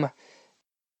become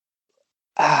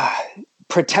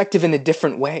protective in a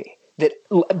different way. That,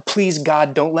 please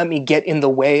God, don't let me get in the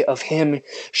way of him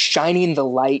shining the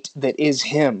light that is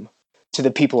him to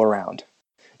the people around.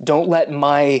 Don't let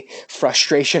my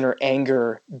frustration or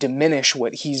anger diminish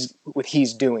what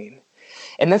he's doing.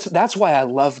 And that's why I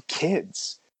love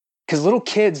kids. Because little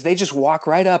kids, they just walk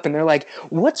right up and they're like,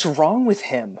 what's wrong with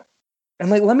him? I'm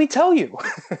like, let me tell you.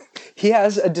 He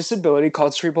has a disability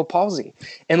called cerebral palsy.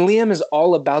 And Liam is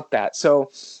all about that.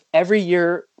 So every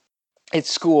year at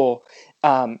school,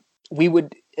 we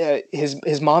would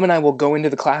his mom and I will go into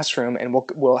the classroom, and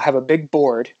we'll have a big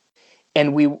board,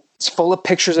 and it's full of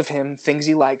pictures of him, things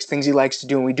he likes to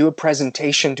do, and we do a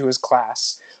presentation to his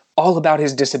class all about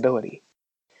his disability.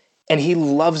 And he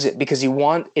loves it because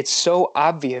it's so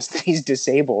obvious that he's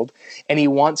disabled, and he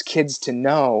wants kids to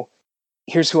know,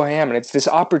 here's who I am. And it's this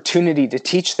opportunity to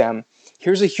teach them,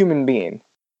 here's a human being.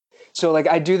 So like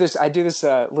I do this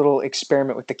little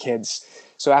experiment with the kids.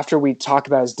 So after we talk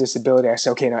about his disability, I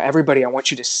say, okay, now everybody, I want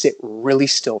you to sit really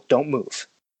still. Don't move.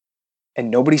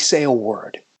 And nobody say a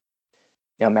word.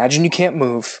 Now imagine you can't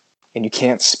move and you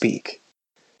can't speak.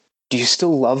 Do you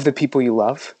still love the people you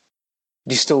love?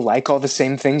 Do you still like all the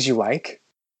same things you like?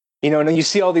 And you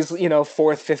see all these, 4th,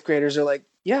 5th graders are like,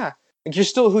 yeah, like you're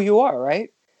still who you are,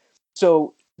 right?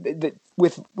 So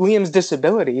with Liam's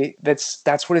disability,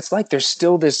 that's what it's like. There's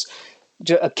still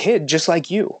a kid just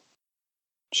like you.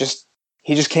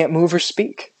 He just can't move or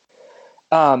speak.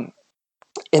 And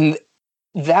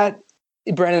that,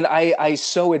 Brennan, I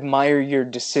so admire your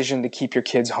decision to keep your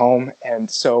kids home.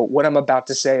 And so what I'm about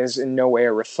to say is in no way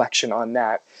a reflection on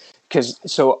that.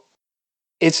 So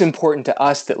it's important to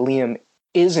us that Liam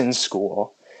is in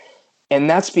school. And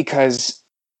that's because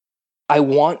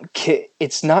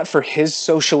it's not for his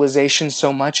socialization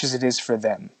so much as it is for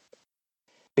them.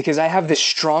 Because I have this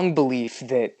strong belief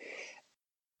that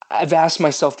I've asked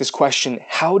myself this question: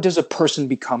 how does a person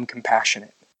become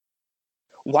compassionate?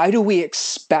 Why do we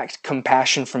expect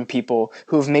compassion from people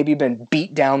who have maybe been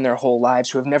beat down their whole lives,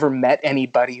 who have never met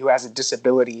anybody who has a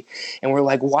disability? And we're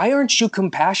like, why aren't you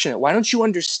compassionate? Why don't you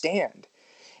understand?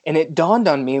 And it dawned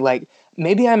on me, like,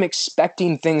 maybe I'm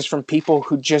expecting things from people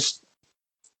who just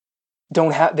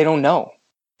they don't know.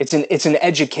 It's an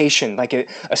education, like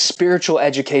a spiritual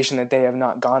education that they have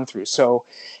not gone through. So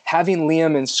having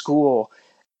Liam in school,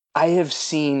 I have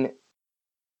seen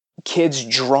kids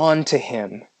drawn to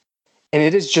him, and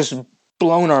it has just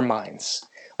blown our minds.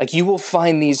 Like, you will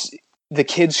find the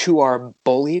kids who are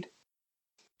bullied,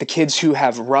 the kids who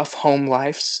have rough home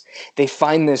lives, they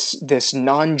find this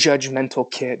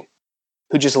non-judgmental kid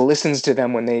who just listens to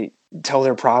them when they tell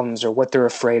their problems or what they're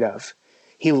afraid of.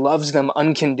 He loves them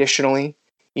unconditionally.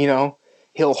 He'll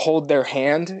hold their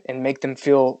hand and make them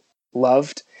feel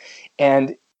loved.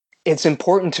 And it's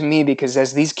important to me because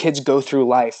as these kids go through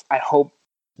life, I hope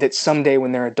that someday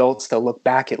when they're adults, they'll look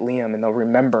back at Liam and they'll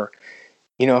remember,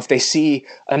 if they see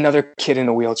another kid in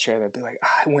a wheelchair, they'll be like,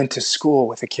 I went to school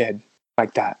with a kid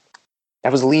like that.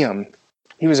 That was Liam.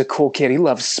 He was a cool kid. He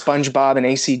loved SpongeBob and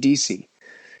AC/DC,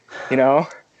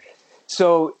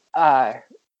 So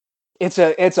it's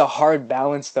a hard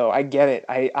balance, though. I get it.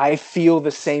 I feel the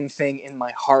same thing in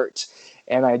my heart,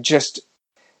 and I just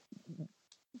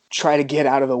try to get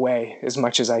out of the way as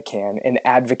much as I can and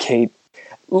advocate.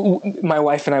 My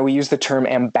wife and I, we use the term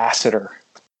ambassador,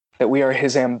 that we are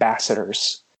his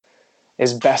ambassadors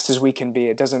as best as we can be.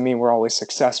 It doesn't mean we're always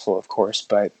successful, of course,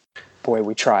 but boy,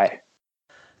 we try.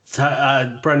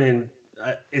 Brennan,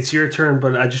 it's your turn,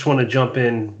 but I just want to jump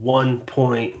in one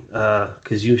point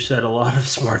because you said a lot of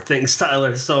smart things,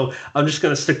 Tyler. So I'm just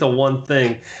going to stick to one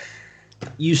thing.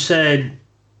 You said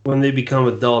when they become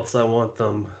adults, I want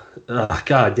them.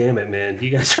 God damn it, man. You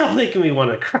guys are making me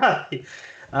want to cry.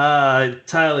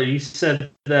 Tyler, you said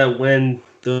that when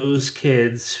those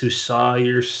kids who saw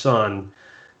your son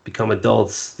become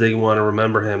adults, they want to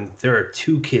remember him. There are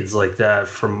 2 kids like that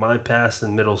from my past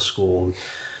in middle school.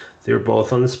 They were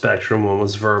both on the spectrum. One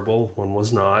was verbal, one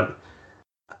was not.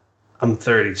 I'm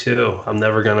 32. I'm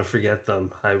never going to forget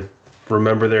them. I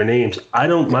remember their names. My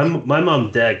mom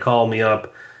and dad called me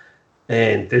up,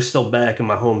 and they're still back in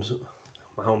my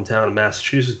my hometown in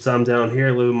Massachusetts. I'm down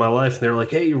here living my life, and they're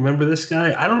like, "Hey, you remember this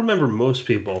guy?" I don't remember most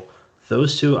people.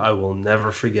 Those two I will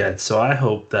never forget. So I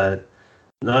hope that,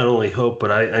 not only hope,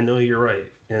 but I know you're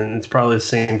right, and it's probably the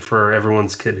same for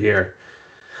everyone's kid here.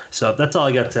 So that's all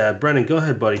I got to add. Brennan, go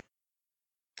ahead, buddy.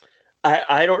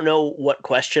 I don't know what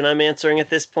question I'm answering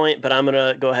at this point, but I'm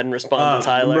gonna go ahead and respond to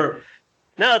Tyler.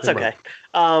 No, it's okay.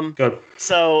 Go.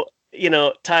 So,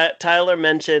 Tyler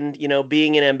mentioned,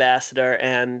 being an ambassador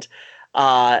and,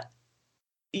 the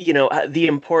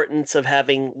importance of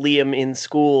having Liam in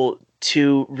school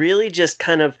to really just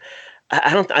kind of,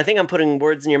 I think I'm putting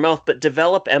words in your mouth, but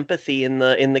develop empathy in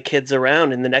the kids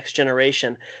around, in the next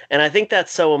generation. And I think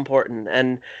that's so important.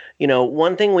 And,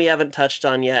 one thing we haven't touched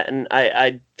on yet, and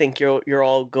I think you're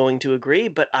all going to agree,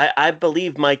 but I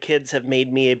believe my kids have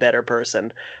made me a better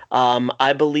person.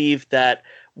 I believe that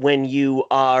when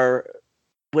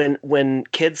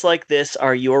kids like this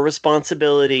are your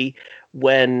responsibility,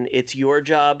 when it's your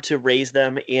job to raise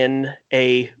them in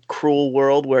a cruel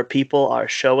world where people are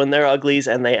showing their uglies,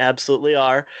 and they absolutely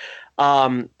are,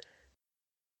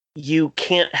 you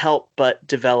can't help but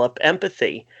develop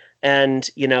empathy. And,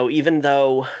 even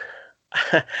though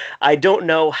I don't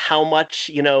know how much,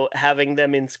 having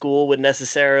them in school would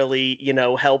necessarily,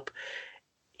 help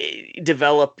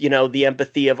develop, the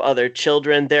empathy of other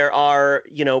children. There are,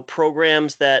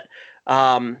 programs that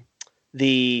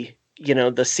the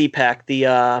CPAC,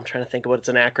 I'm trying to think of what it's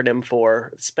an acronym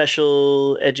for,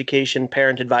 Special Education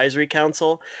Parent Advisory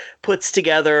Council, puts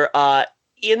together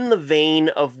in the vein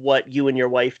of what you and your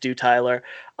wife do, Tyler,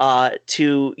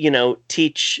 to,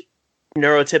 teach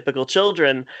neurotypical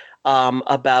children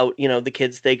about, the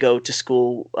kids they go to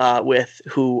school with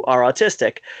who are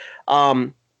autistic.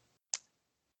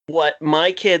 What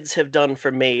my kids have done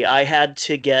for me, I had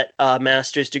to get a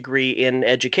master's degree in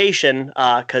education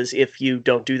because if you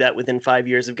don't do that within 5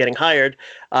 years of getting hired,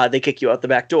 they kick you out the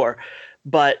back door.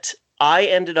 But I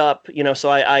ended up,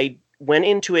 so I went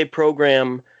into a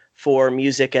program for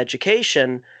music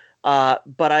education,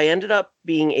 but I ended up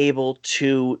being able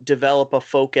to develop a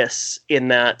focus in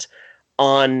that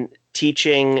on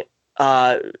teaching.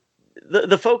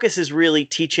 The focus is really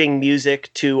teaching music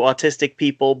to autistic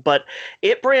people, but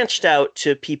it branched out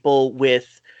to people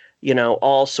with,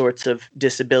 all sorts of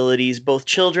disabilities, both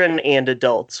children and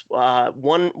adults.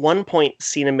 One point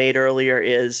Cina made earlier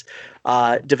is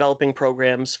developing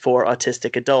programs for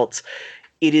autistic adults.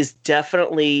 It is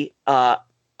definitely a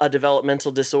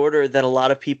developmental disorder that a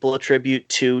lot of people attribute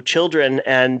to children,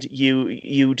 and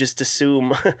you just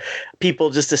assume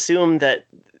people just assume that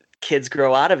kids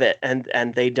grow out of it, and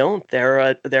they don't. There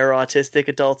are autistic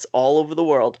adults all over the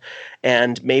world,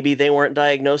 and maybe they weren't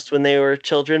diagnosed when they were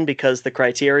children because the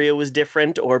criteria was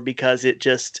different, or because it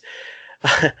just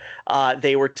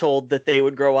they were told that they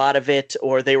would grow out of it,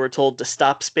 or they were told to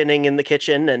stop spinning in the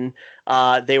kitchen, and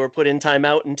they were put in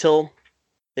timeout until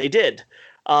they did.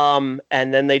 And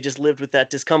then they just lived with that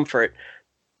discomfort.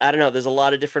 I don't know. There's a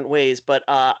lot of different ways, but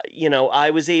I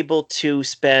was able to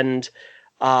spend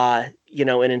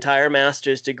an entire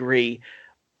master's degree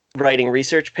writing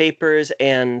research papers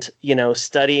and,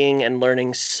 studying and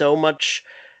learning so much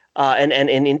and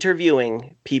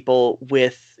interviewing people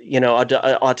with,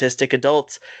 autistic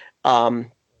adults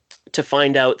to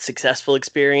find out successful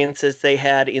experiences they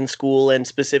had in school and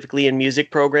specifically in music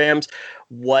programs,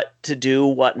 what to do,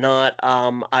 what not.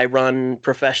 I run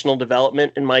professional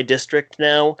development in my district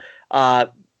now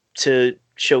to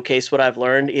showcase what I've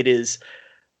learned. It is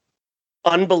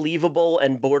unbelievable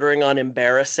and bordering on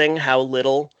embarrassing how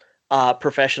little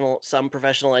some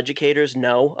professional educators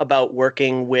know about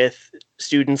working with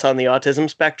students on the autism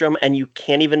spectrum, and you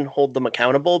can't even hold them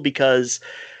accountable because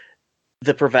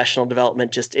the professional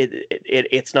development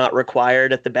it's not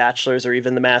required at the bachelor's or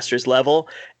even the master's level,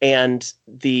 and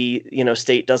the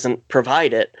state doesn't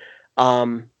provide it.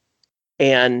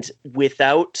 And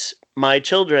without my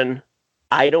children,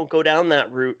 I don't go down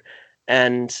that route,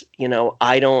 and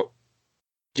I don't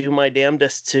do my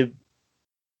damnedest to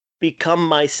become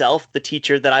myself the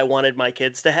teacher that I wanted my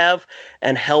kids to have,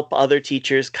 and help other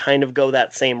teachers kind of go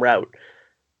that same route.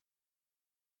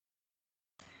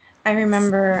 I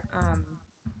remember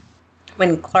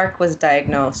when Clark was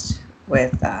diagnosed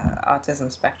with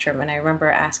autism spectrum, and I remember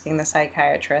asking the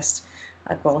psychiatrist,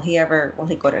 like, will he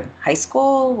go to high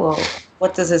school?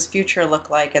 What does his future look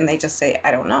like? And they just say,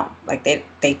 I don't know. Like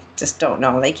they just don't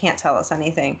know. They can't tell us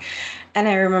anything. And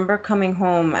I remember coming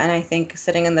home and I think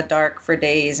sitting in the dark for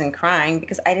days and crying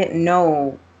because I didn't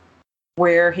know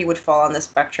where he would fall on the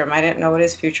spectrum. I didn't know what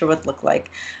his future would look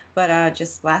like. But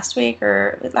just last week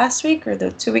or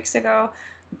the 2 weeks ago,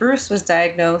 Bruce was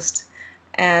diagnosed,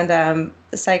 and the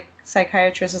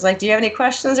psychiatrist was like, "Do you have any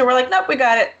questions?" And we're like, "Nope, we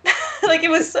got it." Like, it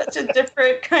was such a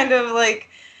different kind of like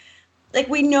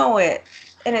we know it,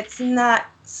 and it's not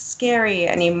scary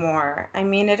anymore. I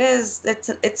mean,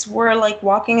 it's we're like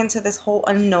walking into this whole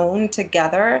unknown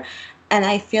together, and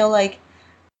I feel like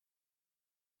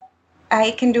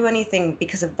I can do anything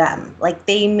because of them. Like,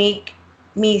 they've made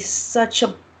me such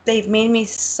a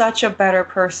better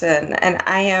person, and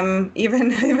I am, even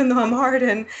though I'm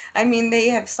hardened, I mean, they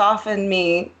have softened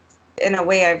me in a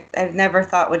way I've never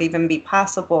thought would even be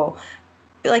possible.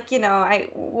 Like, I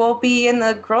will be in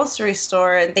the grocery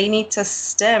store and they need to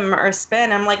stim or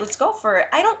spin. I'm like, let's go for it.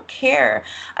 I don't care.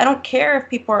 I don't care if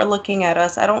people are looking at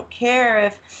us. I don't care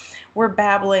if we're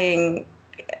babbling,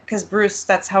 because Bruce,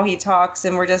 that's how he talks,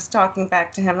 and we're just talking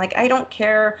back to him. Like, I don't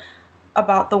care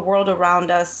about the world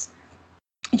around us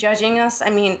judging us. I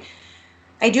mean,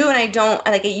 I do and I don't.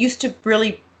 Like, it used to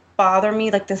really bother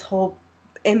me, like this whole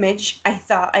image I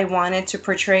thought I wanted to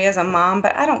portray as a mom,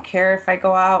 but I don't care if I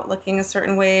go out looking a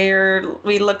certain way or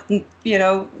we look,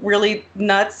 really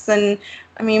nuts. And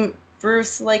I mean,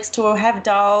 Bruce likes to have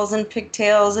dolls and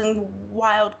pigtails and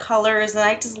wild colors, and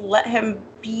I just let him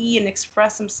be and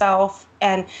express himself,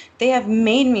 and they have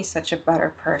made me such a better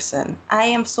person. I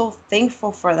am so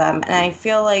thankful for them, and I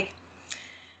feel like,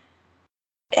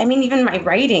 I mean, even my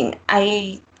writing,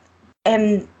 I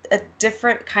am a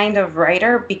different kind of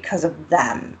writer because of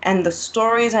them, and the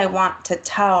stories I want to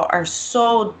tell are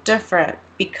so different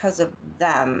because of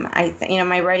them. I think,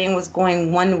 my writing was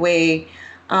going one way.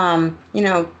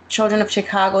 Children of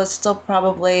Chicago is still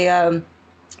probably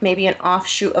maybe an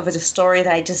offshoot of a story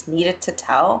that I just needed to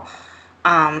tell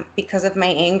because of my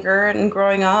anger and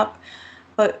growing up.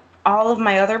 But all of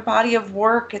my other body of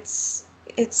work, it's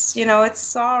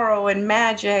sorrow and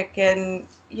magic and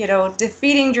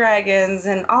defeating dragons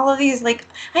and all of these, like,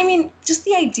 I mean, just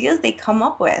the ideas they come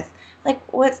up with. Like,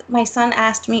 what my son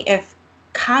asked me if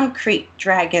concrete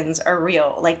dragons are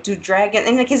real, like, do dragons,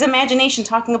 and like his imagination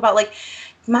talking about, like,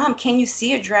 Mom, can you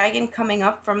see a dragon coming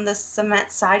up from the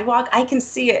cement sidewalk? I can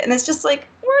see it. And it's just like,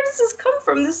 where does this come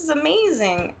from? This is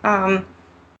amazing. I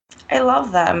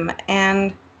love them,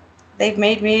 and they've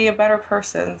made me a better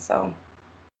person. So,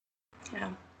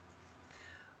 yeah.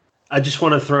 I just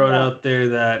want to throw it out there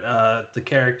that the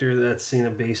character that Cina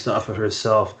based off of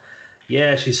herself,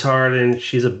 yeah, she's hard and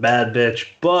she's a bad bitch,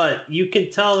 but you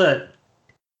can tell that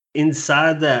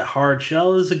inside that hard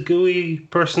shell is a gooey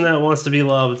person that wants to be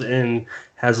loved and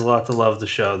has a lot to love to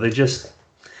show.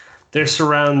 Their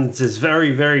surroundings is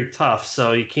very, very tough,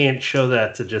 so you can't show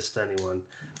that to just anyone.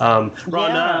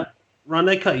 Rhonda,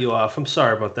 I cut you off. I'm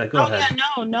sorry about that. Go ahead.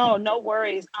 Yeah, no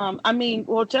worries. I mean,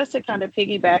 well, just to kind of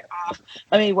piggyback off,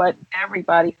 what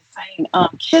everybody is saying,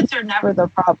 kids are never the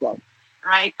problem,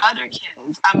 right? Other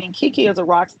kids. I mean, Kiki is a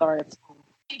rock star at school.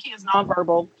 Kiki is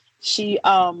nonverbal. She,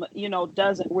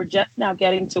 doesn't. We're just now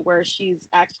getting to where she's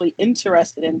actually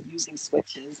interested in using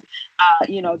switches,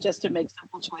 just to make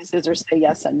simple choices or say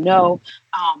yes and no.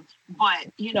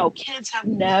 But kids have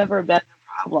never been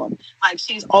the problem. Like,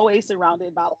 she's always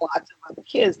surrounded by lots of other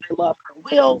kids. They love her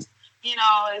wheels.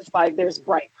 It's like there's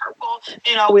bright purple.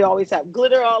 We always have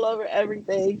glitter all over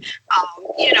everything.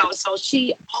 So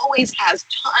she always has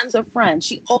tons of friends.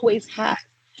 She always has.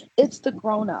 It's the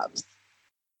grown-ups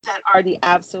that are the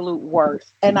absolute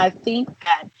worst. And I think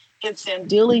that it's in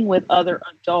dealing with other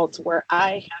adults where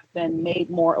I have been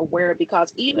made more aware,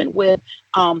 because even with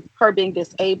her being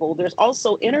disabled, there's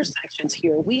also intersections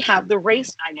here. We have the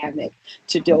race dynamic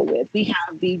to deal with. We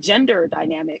have the gender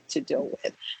dynamic to deal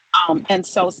with. And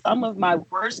so some of my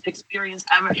worst experience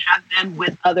ever have been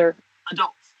with other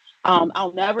adults.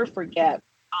 I'll never forget.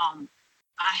 I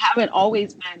haven't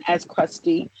always been as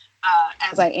crusty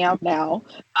as I am now.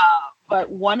 But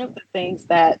one of the things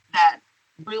that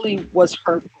really was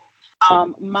hurtful,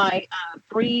 so I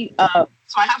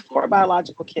have 4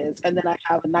 biological kids, and then I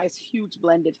have a nice, huge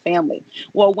blended family.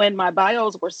 Well, when my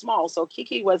bios were small, so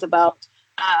Kiki was about,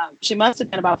 she must have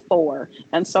been about 4.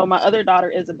 And so my other daughter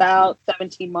is about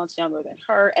 17 months younger than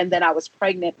her. And then I was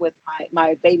pregnant with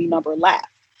my baby number last.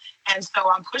 And so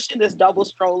I'm pushing this double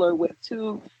stroller with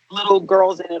 2 little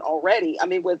girls in it already. I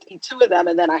mean, with 2 of them,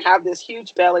 and then I have this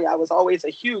huge belly. I was always a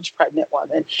huge pregnant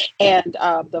woman. And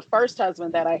the first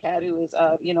husband that I had, who is,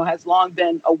 has long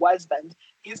been a husband,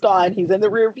 he's gone. He's in the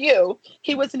rear view.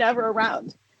 He was never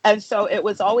around. And so it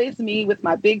was always me with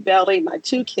my big belly, my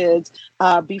 2 kids.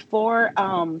 Before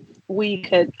we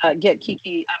could get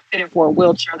Kiki fitted for a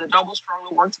wheelchair, the double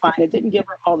stroller worked fine. It didn't give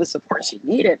her all the support she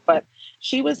needed, but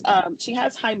she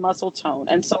has high muscle tone.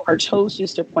 And so her toes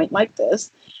used to point like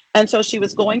this. And so she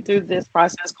was going through this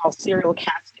process called serial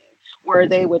casting, where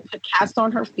they would put casts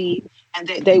on her feet, and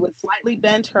they would slightly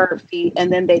bend her feet,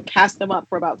 and then they cast them up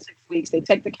for about 6 weeks. They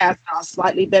take the cast off,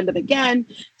 slightly bend it again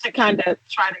to kind of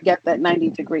try to get that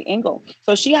 90-degree angle.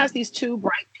 So she has these 2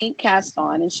 bright pink casts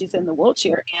on, and she's in the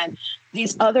wheelchair. And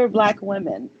these other Black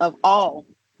women of all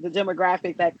the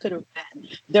demographic that could have been,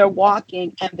 they're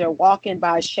walking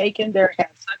by shaking their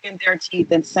heads, sucking their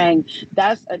teeth, and saying,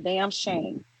 that's a damn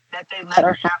shame that they let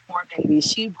her have more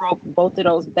babies. She broke both of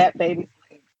those babies'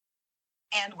 legs.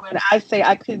 And when I say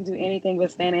I couldn't do anything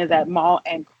but stand in that mall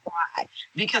and cry,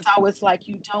 because I was like,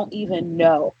 you don't even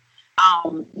know.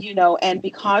 And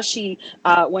because she,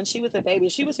 when she was a baby,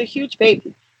 she was a huge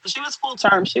baby. She was full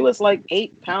term. She was like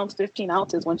 8 pounds, 15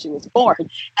 ounces when she was born.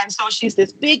 And so she's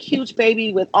this big, huge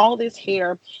baby with all this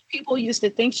hair. People used to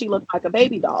think she looked like a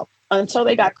baby doll until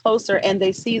they got closer and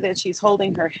they see that she's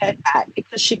holding her head back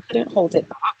because she couldn't hold it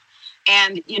up.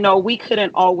 And, we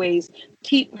couldn't always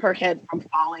keep her head from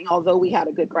falling, although we had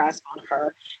a good grasp on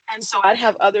her. And so I'd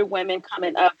have other women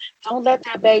coming up, don't let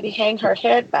that baby hang her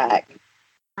head back.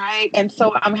 Right. And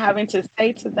so I'm having to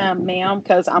say to them, ma'am,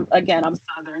 because I'm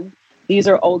Southern. These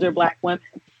are older Black women.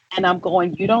 And I'm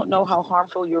going, you don't know how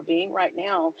harmful you're being right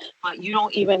now, but you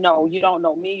don't even know. You don't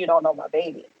know me. You don't know my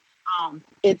baby.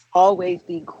 It's always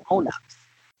the grown-ups,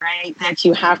 right, that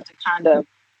you have to kind of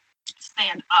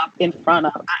stand up in front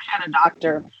of. I had a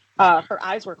doctor, her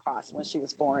eyes were crossed when she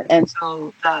was born. And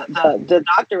so the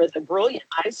doctor is a brilliant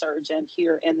eye surgeon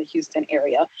here in the Houston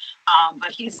area.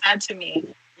 But he said to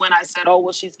me when I said, oh,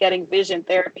 well, she's getting vision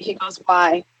therapy. He goes,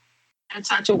 why? It's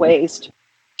such a waste.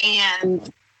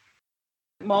 And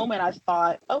the moment I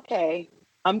thought, okay,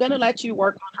 I'm going to let you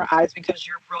work on her eyes because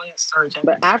you're a brilliant surgeon.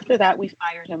 But after that, we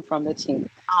fired him from the team.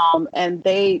 And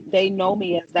they know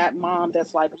me as that mom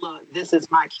that's like, look, this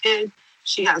is my kid.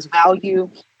 She has value.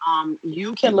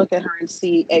 You can look at her and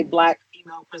see a Black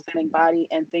female presenting body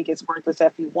and think it's worthless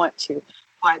if you want to.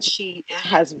 But she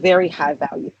has very high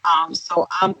value. So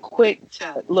I'm quick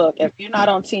to look. If you're not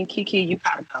on Team Kiki, you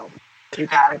got to go. You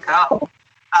got to go.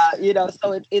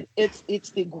 So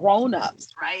it's the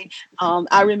grown-ups, right?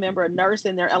 I remember a nurse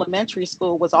in their elementary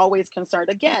school was always concerned,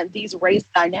 again, these race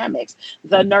dynamics.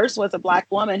 The nurse was a Black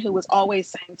woman who was always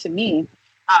saying to me,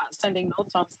 sending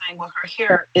notes on saying, well, her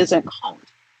hair isn't combed.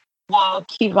 Well,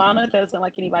 Kivana doesn't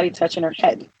like anybody touching her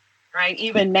head, right?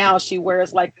 Even now she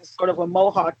wears like this sort of a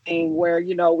mohawk thing where,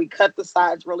 we cut the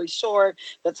sides really short,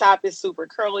 the top is super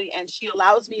curly, and she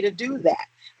allows me to do that.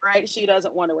 Right? She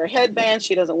doesn't want to wear headbands.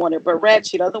 She doesn't want to barrette.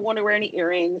 She doesn't want to wear any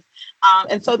earrings.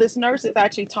 And so this nurse is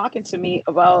actually talking to me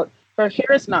about her hair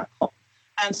is not combed.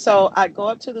 And so I go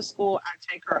up to the school. I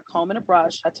take her a comb and a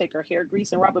brush. I take her hair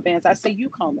grease and rubber bands. I say, you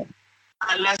comb it.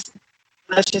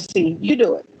 Let's just see. You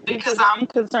do it. Because I'm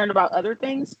concerned about other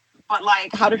things. But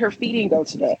like, how did her feeding go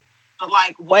today? But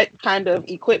like, what kind of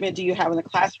equipment do you have in the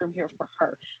classroom here for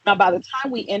her? Now, by the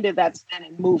time we ended that stint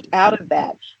and moved out of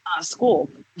that school,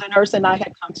 the nurse and I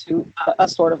had come to a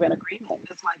sort of an agreement.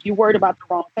 It's like, you worried about the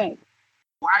wrong thing.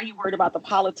 Why are you worried about the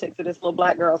politics of this little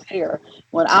Black girl's hair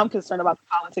when I'm concerned about the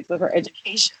politics of her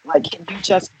education? Like, can you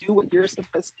just do what you're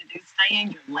supposed to do? Stay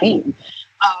in your lane.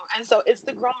 And so it's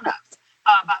the grown-ups.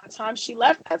 By the time she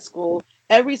left that school,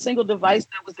 every single device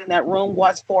that was in that room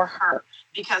was for her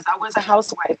because I was a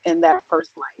housewife in that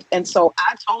first life. And so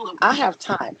I told them, I have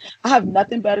time. I have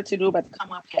nothing better to do but to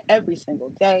come up here every single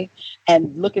day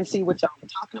and look and see what y'all are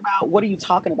talking about. What are you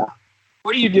talking about?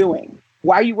 What are you doing?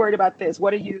 Why are you worried about this?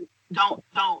 What are you? Don't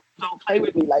play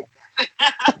with me like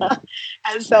that.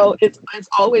 And so it's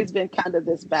always been kind of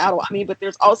this battle. I mean, but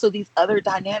there's also these other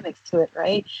dynamics to it,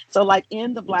 right? So like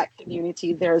in the Black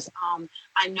community, there's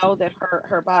I know that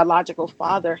her biological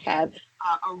father had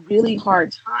a really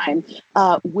hard time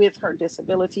with her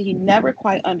disability. He never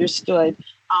quite understood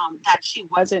that she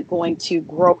wasn't going to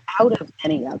grow out of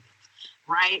any of it.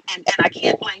 Right. And I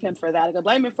can't blame him for that. I can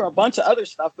blame him for a bunch of other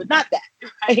stuff, but not that.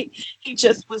 Right. He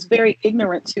just was very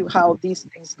ignorant to how these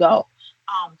things go.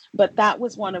 But that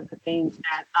was one of the things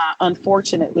that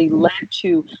unfortunately led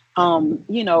to,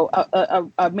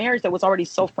 a marriage that was already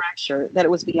so fractured that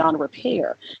it was beyond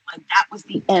repair. Like that was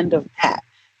the end of that.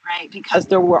 Right. Because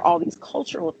there were all these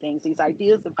cultural things, these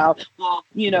ideas about, well,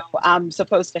 I'm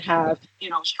supposed to have,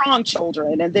 strong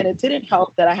children. And then it didn't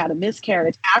help that I had a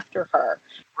miscarriage after her.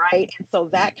 Right. And so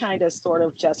that kind of sort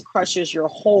of just crushes your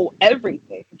whole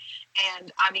everything.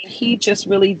 And I mean, he just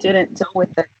really didn't deal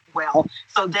with it well.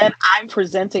 So then I'm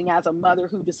presenting as a mother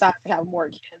who decides to have more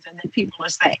kids. And then people are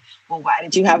saying, well, why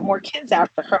did you have more kids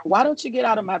after her? Why don't you get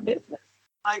out of my business?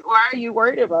 Like, why are you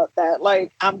worried about that?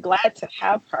 Like, I'm glad to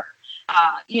have her.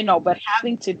 But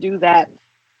having to do that,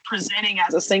 presenting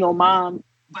as a single mom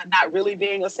but not really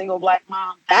being a single Black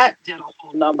mom, that did a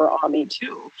whole number on me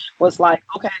too. Was like,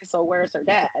 okay, so where's her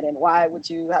dad? And why would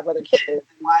you have other kids?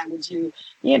 And why would you,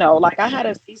 like I had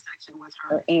a C-section with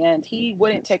her and he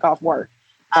wouldn't take off work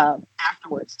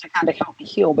afterwards to kind of help me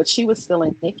heal, but she was still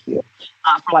in NICU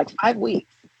for like 5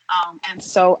 weeks. And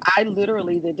so I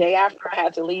literally, the day after I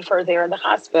had to leave her there in the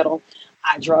hospital,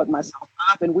 I drug myself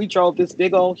up and we drove this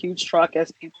big old huge truck,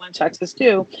 as people in Texas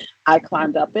do. I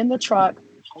climbed up in the truck,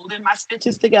 holding my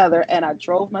stitches together, and I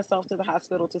drove myself to the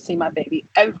hospital to see my baby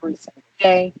every single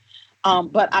day.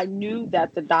 But I knew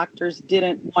that the doctors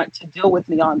didn't want to deal with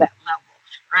me on that level,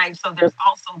 right? So there's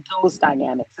also those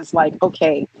dynamics. It's like,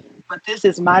 okay, but this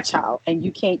is my child and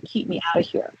you can't keep me out of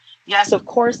here. Yes, of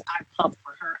course, I pumped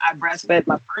for her. I breastfed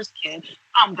my first kid.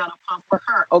 I'm going to pump for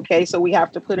her. Okay, so we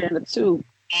have to put it in a tube.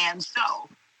 And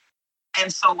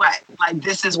so what? Like,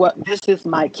 this is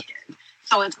my kid.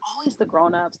 So it's always the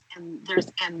grown-ups, and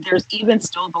there's even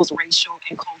still those racial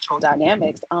and cultural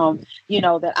dynamics,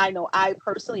 that I know I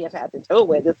personally have had to deal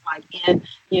with. It's like in,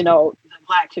 the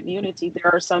Black community, there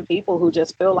are some people who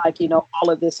just feel like, all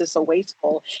of this is so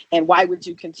wasteful, and why would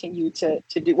you continue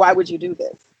why would you do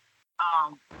this?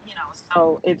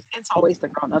 So it's always the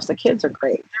grown-ups. The kids are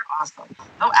great. They're awesome.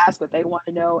 They'll ask what they want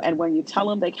to know, and when you tell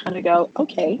them, they kind of go,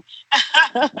 okay.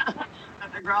 But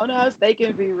the grown-ups, they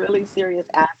can be really serious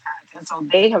asshats. And so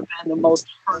they have been the most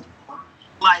hurtful,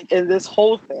 like, in this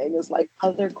whole thing is like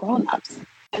other grown-ups.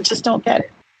 I just don't get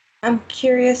it. I'm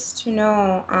curious to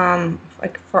know,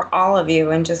 like for all of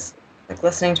you, and just like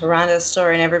listening to Rhonda's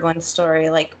story and everyone's story,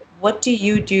 like what do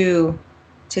you do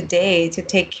today to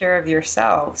take care of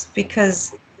yourselves?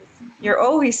 Because we're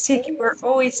always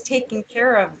taking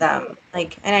care of them.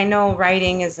 Like, and I know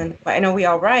I know we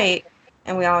all write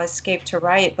and we all escape to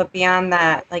write, but beyond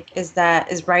that, like, is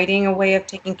writing a way of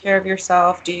taking care of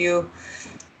yourself?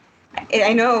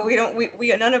 I know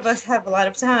we none of us have a lot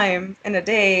of time in a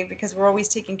day because we're always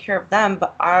taking care of them,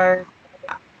 but are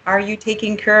you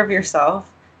taking care of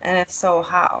yourself? And if so,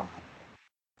 how?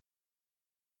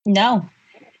 No,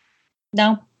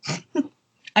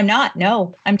 I'm not.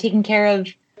 No, I'm taking care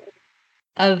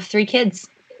of 3 kids,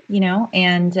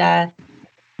 and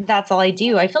that's all I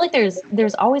do. I feel like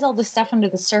there's always all this stuff under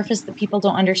the surface that people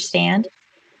don't understand.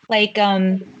 Like,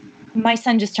 my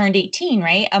son just turned 18,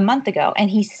 right? A month ago.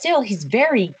 And he's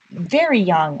very, very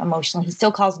young emotionally. He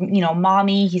still calls,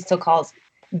 mommy. He still calls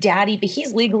daddy, but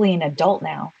he's legally an adult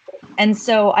now. And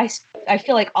so I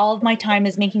feel like all of my time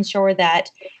is making sure that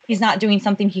he's not doing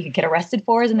something he could get arrested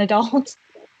for as an adult,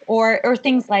 or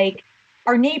things like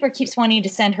our neighbor keeps wanting to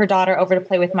send her daughter over to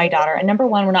play with my daughter. And number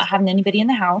one, we're not having anybody in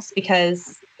the house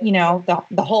because,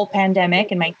 the whole pandemic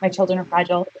and my children are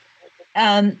fragile.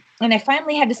 And I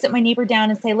finally had to sit my neighbor down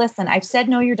and say, listen, I've said,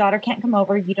 no, your daughter can't come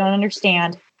over. You don't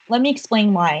understand. Let me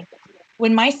explain why.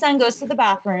 When my son goes to the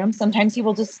bathroom, sometimes he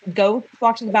will just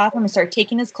walk to the bathroom and start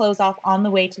taking his clothes off on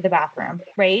the way to the bathroom,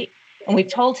 right? And we've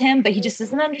told him, but he just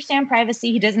doesn't understand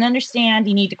privacy. He doesn't understand.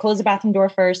 You need to close the bathroom door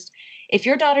first. If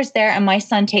your daughter's there and my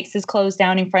son takes his clothes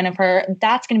down in front of her,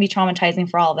 that's going to be traumatizing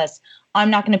for all of us.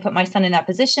 I'm not going to put my son in that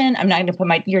position. I'm not going to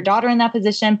put your daughter in that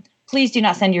position. Please do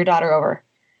not send your daughter over.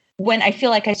 When I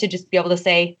feel like I should just be able to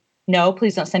say, no,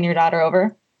 please don't send your daughter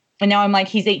over. And now I'm like,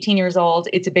 he's 18 years old.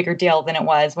 It's a bigger deal than it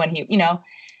was when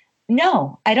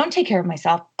no, I don't take care of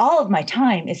myself. All of my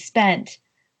time is spent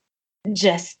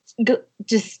just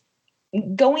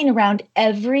going around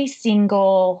every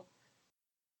single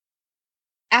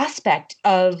aspect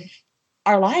of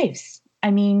our lives.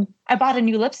 I mean, I bought a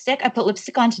new lipstick. I put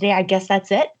lipstick on today. I guess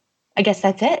that's it.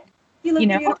 You look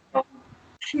beautiful.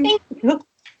 Thank you.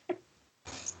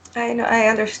 I know. I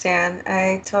understand.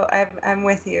 I'm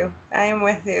with you. I am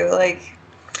with you. Like,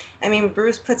 I mean,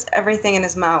 Bruce puts everything in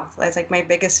his mouth. That's like my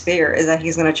biggest fear is that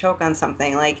he's going to choke on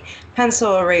something, like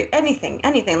pencil eraser, anything,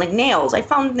 like nails. I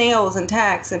found nails and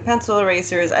tacks and pencil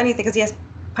erasers, anything, because he has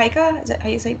pica. Is that how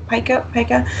you say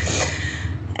pica?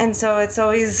 And so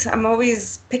I'm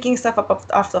always picking stuff up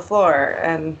off the floor,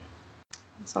 and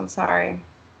so I'm sorry.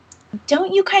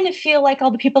 Don't you kind of feel like all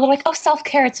the people that are like, oh,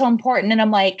 self-care, it's so important. And I'm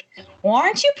like, well,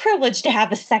 aren't you privileged to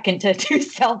have a second to do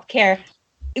self-care?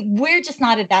 We're just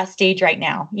not at that stage right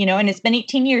now, and it's been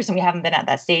 18 years and we haven't been at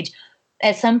that stage.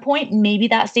 At some point, maybe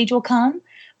that stage will come.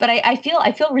 But I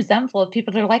feel resentful of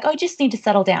people that are like, oh, you just need to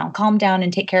settle down, calm down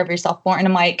and take care of yourself more. And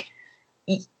I'm like,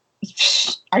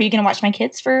 are you going to watch my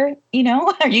kids for,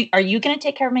 are you going to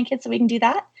take care of my kids so we can do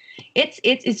that?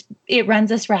 It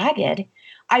runs us ragged.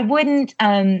 I wouldn't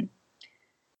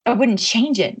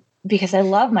change it because I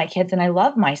love my kids and I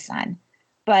love my son,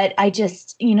 but I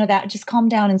just, that just calm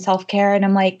down and self-care. And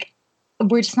I'm like,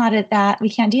 we're just not at that. We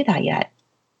can't do that yet.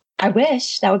 I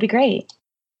wish that would be great.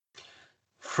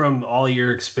 from all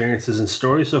your experiences and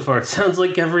stories so far, it sounds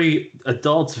like every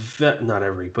adult's not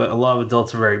every, but a lot of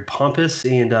adults are very pompous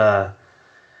and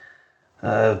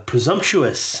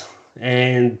presumptuous,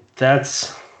 and that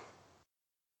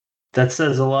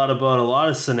says a lot about a lot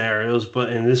of scenarios.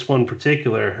 But in this one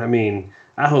particular, I mean,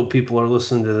 I hope people are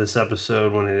listening to this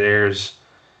episode when it airs,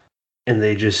 and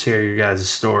they just hear your guys'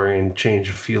 story and change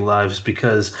a few lives.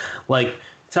 Because, like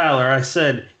Tyler, I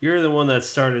said, you're the one that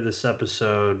started this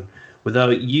episode.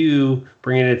 Without you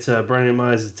bringing it to Brennan and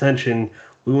Maya's attention,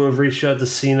 we would have reached out to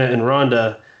Cina and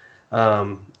Rhonda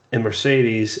and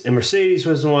Mercedes. And Mercedes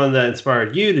was the one that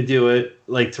inspired you to do it,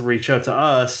 like to reach out to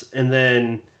us. And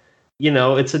then,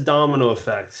 it's a domino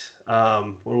effect.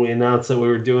 When we announced that we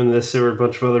were doing this, there were a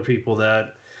bunch of other people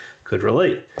that could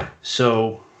relate.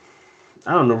 So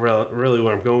I don't know really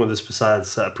where I'm going with this,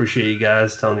 besides I appreciate you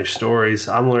guys telling your stories.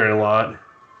 I'm learning a lot.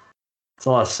 It's a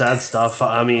lot of sad stuff.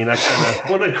 I mean, I kind of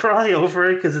want to cry over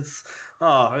it because it's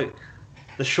the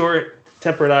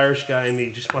short-tempered Irish guy in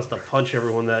me just wants to punch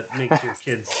everyone that makes your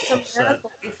kids It's a upset.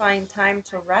 miracle we find time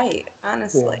to write,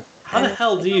 honestly. Yeah. How the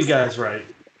hell do you guys write?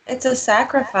 It's a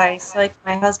sacrifice. Like,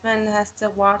 my husband has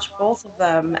to watch both of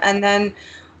them, and then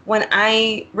when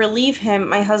I relieve him,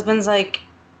 my husband's like,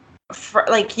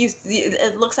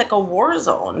 it looks like a war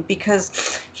zone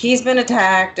because he's been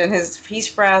attacked and he's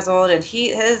frazzled, and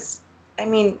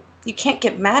you can't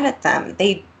get mad at them.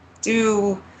 They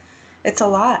do. It's a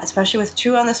lot, especially with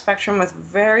two on the spectrum with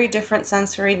very different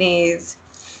sensory needs.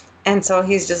 And so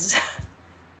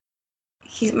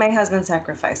my husband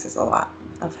sacrifices a lot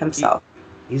of himself.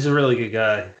 He's a really good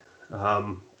guy.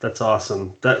 That's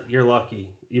awesome. You're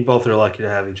lucky. You both are lucky to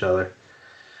have each other.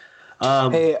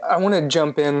 Hey, I want to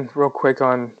jump in real quick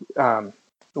on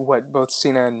what both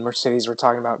Cina and Mercedes were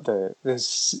talking about,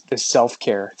 this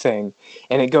self-care thing.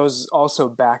 And it goes also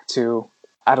back to,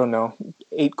 I don't know,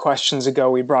 8 questions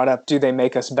ago we brought up, do they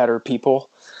make us better people?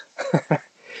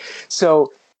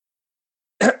 So,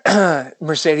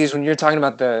 Mercedes, when you're talking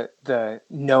about the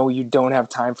no, you don't have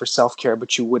time for self-care,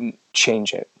 but you wouldn't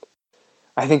change it.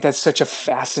 I think that's such a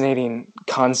fascinating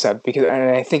concept,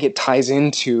 and I think it ties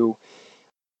into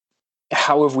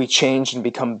how have we changed and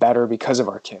become better because of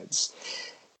our kids.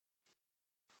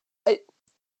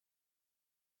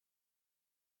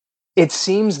 It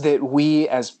seems that we,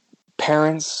 as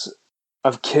parents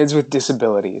of kids with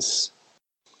disabilities,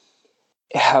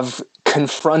 have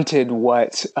confronted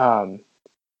what our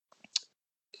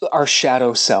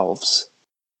shadow selves.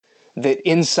 That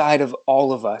inside of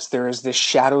all of us, there is this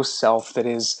shadow self that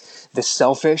is the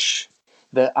selfish,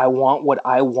 that I want what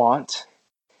I want.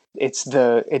 It's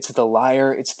the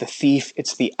liar, it's the thief,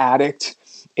 it's the addict.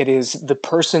 It is the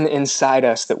person inside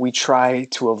us that we try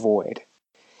to avoid.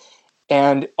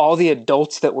 And all the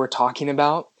adults that we're talking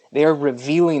about, they are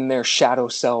revealing their shadow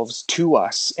selves to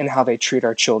us in how they treat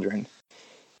our children.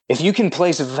 If you can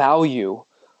place value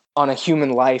on a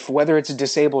human life, whether it's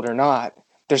disabled or not,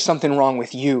 there's something wrong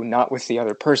with you, not with the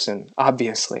other person,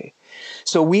 obviously.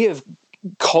 So we have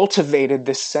cultivated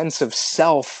this sense of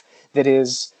self that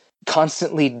is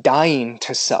constantly dying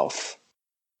to self,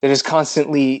 that is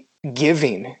constantly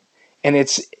giving. And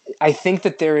I think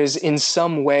that there is, in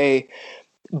some way,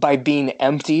 by being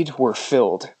emptied, we're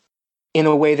filled in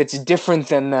a way that's different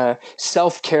than the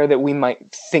self-care that we might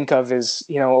think of as,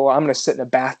 I'm going to sit in a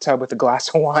bathtub with a glass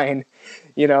of wine,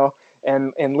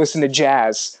 and listen to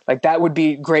jazz. Like, that would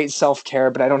be great self-care,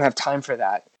 but I don't have time for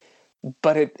that.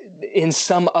 But in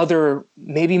some other,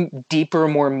 maybe deeper,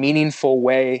 more meaningful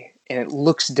way, and it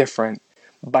looks different,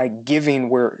 by giving,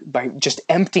 by just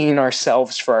emptying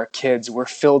ourselves for our kids, we're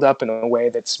filled up in a way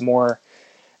that's more,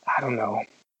 I don't know,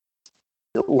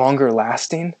 longer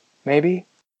lasting, maybe?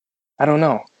 I don't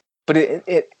know. But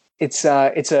it's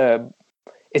a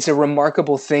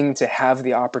remarkable thing to have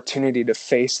the opportunity to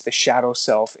face the shadow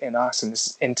self in us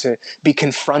and to be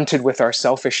confronted with our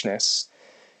selfishness.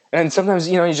 And sometimes,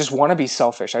 you just want to be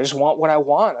selfish. I just want what I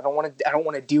want. I don't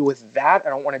want to deal with that. I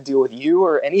don't want to deal with you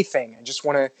or anything. I just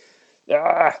want to,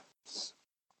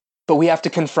 but we have to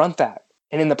confront that.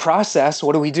 And in the process,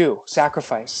 what do?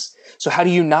 Sacrifice. So how do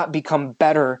you not become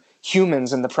better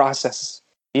humans in the process?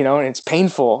 And it's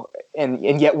painful,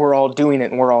 and yet we're all doing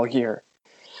it and we're all here.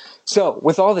 So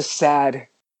with all the sad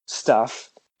stuff,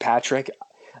 Patrick,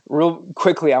 real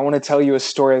quickly, I want to tell you a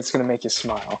story that's going to make you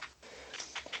smile.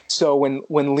 So when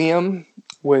Liam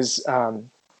was a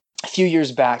few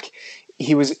years back,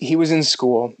 he was in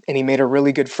school, and he made a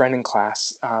really good friend in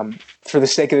class. For the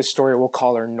sake of the story, we'll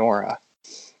call her Nora.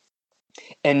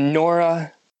 And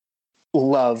Nora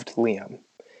loved Liam.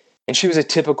 And she was a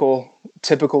typical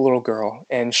little girl,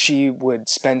 and she would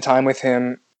spend time with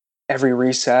him every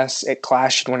recess. At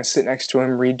class, she'd want to sit next to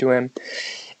him, read to him.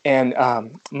 And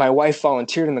my wife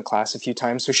volunteered in the class a few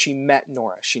times, so she met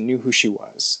Nora. She knew who she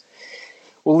was.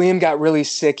 Well, Liam got really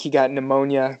sick. He got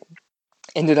pneumonia,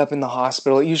 ended up in the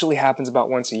hospital. It usually happens about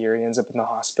once a year. He ends up in the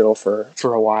hospital for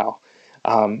a while,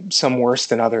 some worse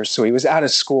than others. So he was out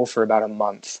of school for about a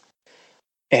month.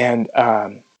 And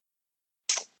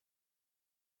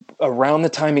around the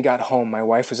time he got home, my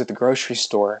wife was at the grocery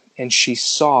store, and she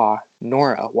saw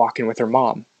Nora walking with her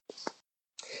mom.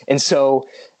 And so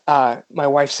my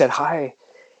wife said hi,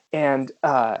 and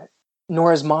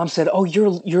Nora's mom said, "Oh,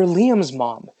 you're Liam's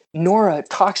mom. Nora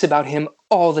talks about him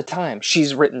all the time.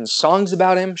 She's written songs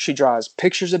about him. She draws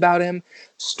pictures about him,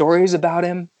 stories about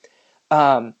him."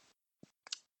 And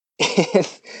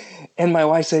my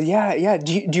wife said, "Yeah.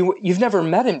 You've never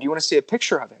met him? Do you want to see a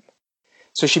picture of him?"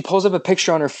 So she pulls up a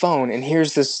picture on her phone, and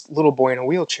here's this little boy in a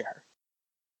wheelchair,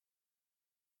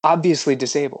 obviously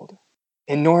disabled.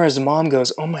 And Nora's mom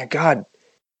goes, "Oh my God,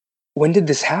 when did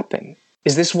this happen?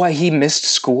 Is this why he missed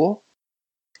school?"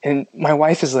 And my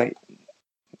wife is like,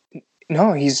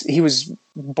 "No, he was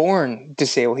born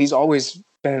disabled. He's always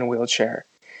been in a wheelchair."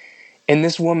 And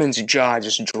this woman's jaw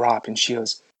just dropped, and she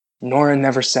goes, "Nora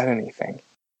never said anything."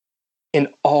 And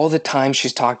all the time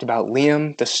she's talked about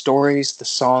Liam, the stories, the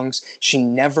songs, she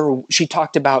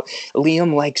talked about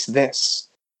Liam likes this.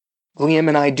 Liam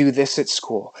and I do this at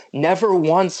school. Never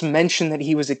once mentioned that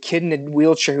he was a kid in a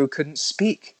wheelchair who couldn't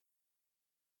speak.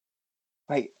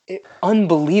 Like,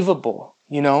 unbelievable,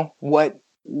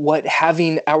 what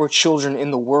having our children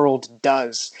in the world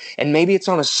does. And maybe it's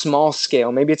on a small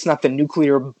scale. Maybe it's not the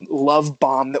nuclear love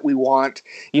bomb that we want,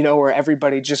 where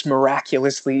everybody just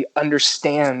miraculously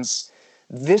understands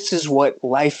this is what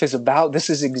life is about. This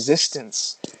is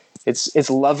existence. It's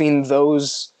loving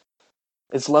those.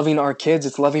 It's loving our kids.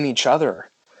 It's loving each other.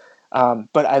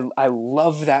 But I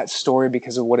love that story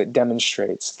because of what it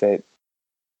demonstrates, that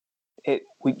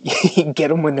we get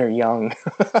them when they're young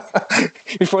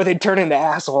before they turn into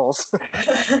assholes.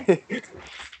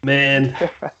 Man,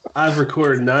 I've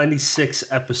recorded 96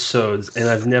 episodes and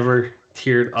I've never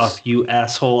teared off, you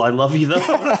asshole. I love you though.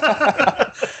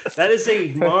 That's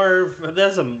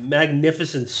a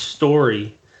magnificent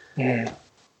story. Yeah.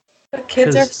 The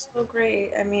kids are so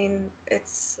great. I mean,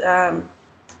 it's they're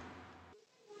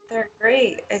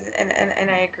great,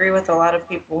 and I agree with a lot of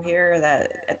people here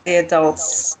that the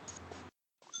adults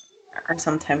are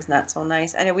sometimes not so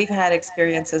nice. I know we've had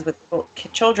experiences with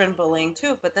children bullying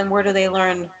too, but then where do they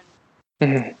learn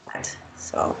that?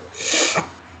 So,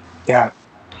 yeah.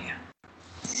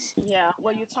 Yeah.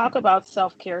 Well, you talk about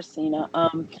self-care, Cina,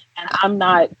 and I'm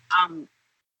not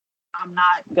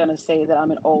gonna say that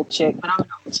I'm an old chick, but I'm an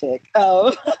old chick.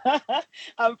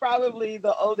 I'm probably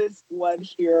the oldest one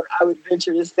here, I would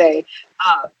venture to say.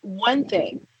 One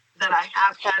thing that I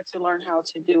have had to learn how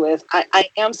to do is I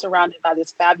am surrounded by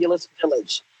this fabulous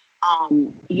village.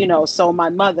 So my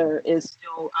mother is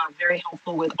still very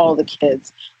helpful with all the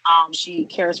kids. She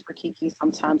cares for Kiki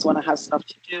sometimes when I have stuff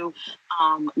to do.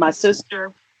 My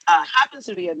sister happens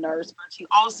to be a nurse, but she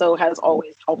also has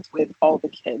always helped with all the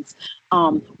kids.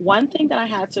 One thing that I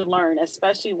had to learn,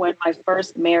 especially when my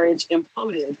first marriage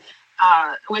imploded,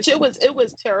 which it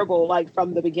was terrible, like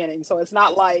from the beginning. So it's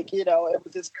not like, it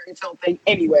was this fairy tale thing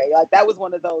anyway. Like that was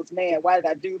one of those, man, why did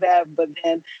I do that? But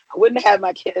then I wouldn't have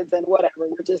my kids and whatever.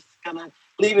 We're just gonna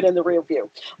leave it in the rear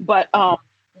view. But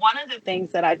one of the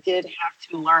things that I did have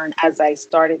to learn as I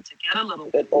started to get a little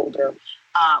bit older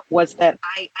was that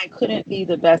I couldn't be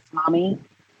the best mommy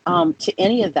to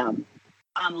any of them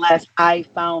unless I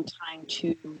found time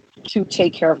to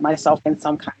take care of myself in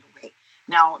some kind of way.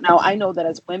 Now I know that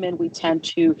as women, we tend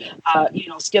to,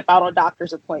 skip out on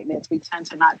doctor's appointments. We tend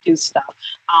to not do stuff.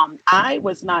 I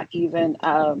was not even,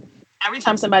 every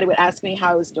time somebody would ask me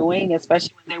how I was doing,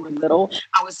 especially when they were little,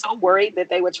 I was so worried that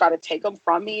they would try to take them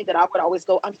from me that I would always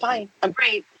go, "I'm fine. I'm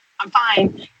great. I'm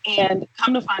fine." And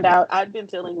come to find out, I'd been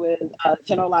dealing with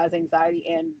generalized anxiety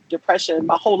and depression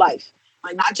my whole life.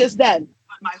 Like not just then,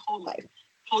 but my whole life.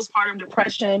 Postpartum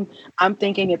depression, I'm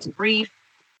thinking it's grief.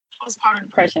 Postpartum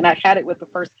depression, I had it with the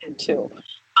first kid too.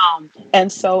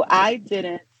 And so I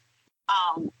didn't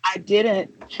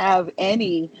have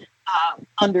any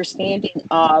understanding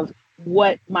of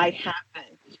what might happen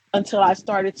until I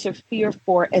started to fear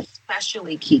for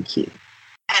especially Kiki.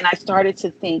 And I started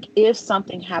to think, if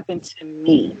something happened to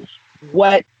me,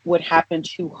 what would happen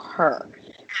to her?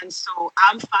 And so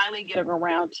I'm finally getting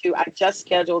around to, I just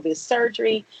scheduled this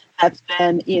surgery. That's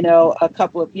been, a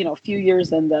couple of, few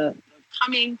years in the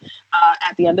coming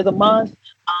at the end of the month.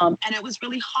 And it was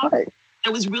really hard.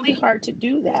 It was really hard to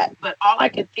do that. But all I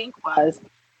could think was,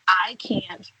 I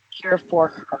can't care for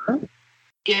her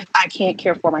if I can't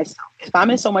care for myself. If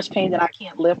I'm in so much pain that I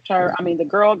can't lift her, I mean, the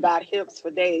girl got hips for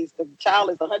days. The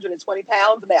child is 120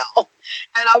 pounds now.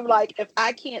 And I'm like, if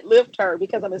I can't lift her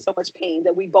because I'm in so much pain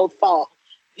that we both fall,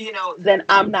 then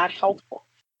I'm not helpful.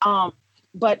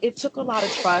 But it took a lot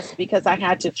of trust because I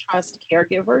had to trust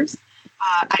caregivers.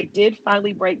 I did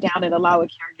finally break down and allow a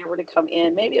caregiver to come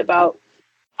in maybe about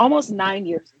almost 9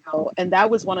 years ago. And that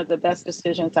was one of the best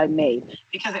decisions I made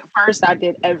because at first I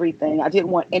did everything. I didn't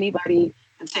want anybody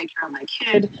to take care of my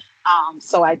kid.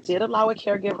 So I did allow a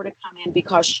caregiver to come in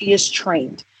because she is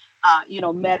trained,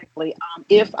 medically.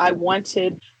 If I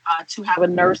wanted to have a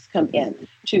nurse come in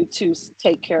to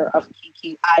take care of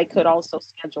Kiki, I could also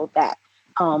schedule that.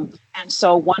 And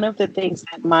so one of the things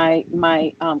that my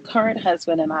current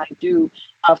husband and I do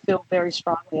feel very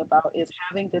strongly about is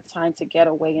having the time to get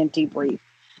away and debrief.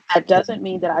 That doesn't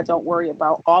mean that I don't worry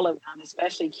about all of them,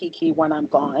 especially Kiki when I'm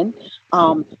gone.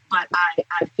 But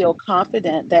I feel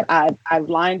confident that I've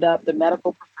lined up the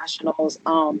medical professionals.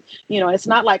 It's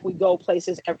not like we go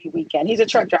places every weekend. He's a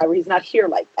truck driver. He's not here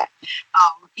like that.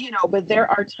 But there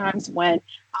are times when,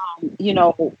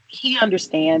 he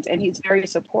understands and he's very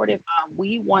supportive.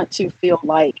 We want to feel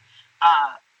like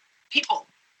people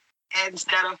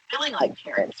instead of feeling like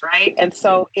parents, right? And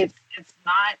so it's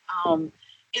not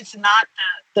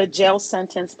the jail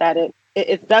sentence that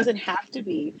it doesn't have to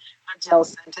be a jail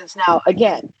sentence. Now,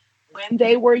 again, when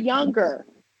they were younger,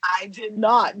 I did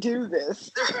not do this,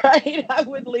 right? I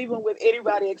wouldn't leave them with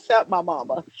anybody except my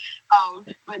mama.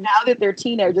 But now that they're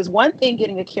teenagers, one thing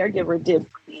getting a caregiver did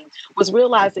for me was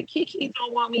realize that Kiki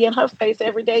don't want me in her face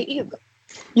every day either.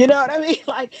 You know what I mean?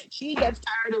 Like, she gets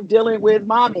tired of dealing with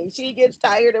mommy. She gets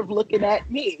tired of looking at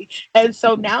me. And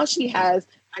so now she has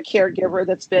a caregiver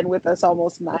that's been with us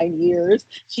almost 9 years.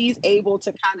 She's able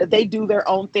to they do their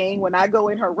own thing. When I go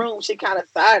in her room, she kind of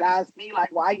side eyes me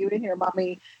like, why are you in here,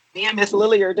 mommy? Me and Miss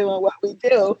Lily are doing what we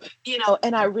do,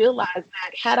 and I realized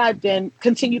that had I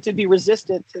continued to be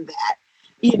resistant to that,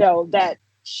 that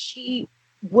she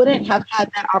wouldn't have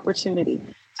had that opportunity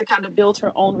to kind of build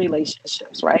her own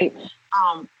relationships, right?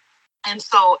 And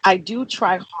so I do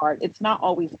try hard. It's not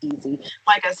always easy.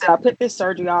 Like I said, I put this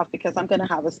surgery off because I'm going to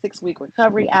have a 6-week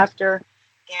recovery after.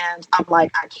 And I'm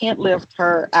like, I can't lift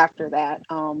her after that.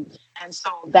 And so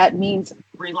that means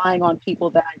relying on people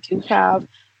that I do have.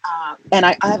 And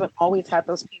I haven't always had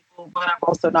those people, but I've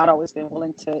also not always been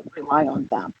willing to rely on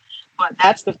them. But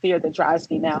that's the fear that drives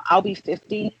me now. I'll be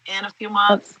 50 in a few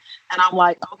months. And I'm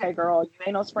like, okay, girl, you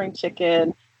ain't no spring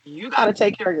chicken. You got to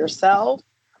take care of yourself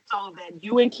so that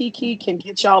you and Kiki can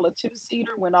get y'all a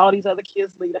 2-seater when all these other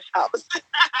kids leave the house.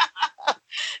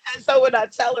 And so when I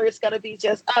tell her it's going to be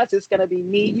just us, it's going to be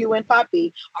me, you, and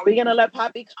Poppy. Are we going to let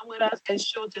Poppy come with us? And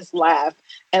she'll just laugh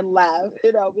and laugh,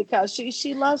 because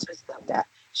she loves her stepdad.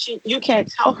 You can't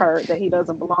tell her that he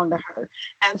doesn't belong to her.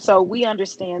 And so we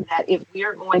understand that if we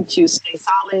are going to stay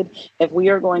solid, if we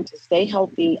are going to stay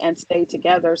healthy and stay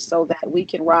together so that we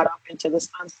can ride off into the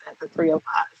sunset, the three of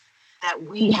us, that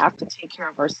we have to take care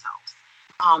of ourselves.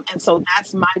 And so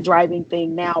that's my driving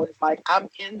thing now. It's like I'm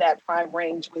in that prime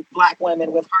range with Black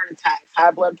women with heart attacks,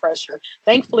 high blood pressure.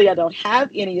 Thankfully, I don't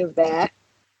have any of that.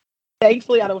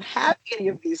 Thankfully, I don't have any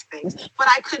of these things, but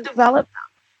I could develop them.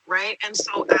 Right. And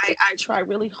so I try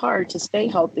really hard to stay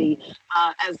healthy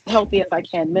as I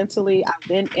can mentally. I've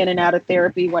been in and out of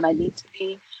therapy when I need to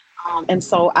be. And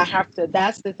so I have to.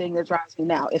 That's the thing that drives me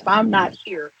now. If I'm not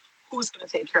here, who's going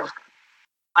to take care of her?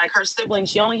 Like her siblings,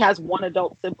 she only has one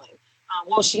adult sibling.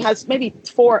 Well, she has maybe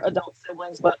 4 adult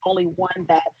siblings, but only one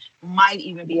that might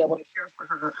even be able to care for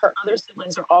her. Her other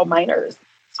siblings are all minors.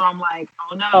 So I'm like,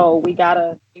 oh no, we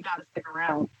gotta stick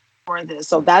around for this.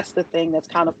 So that's the thing that's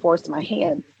kind of forced my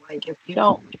hand. Like if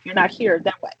you're not here,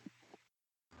 then what?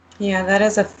 Yeah, that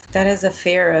is a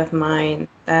fear of mine,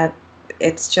 that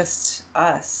it's just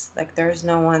us. Like there's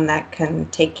no one that can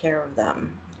take care of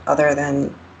them other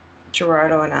than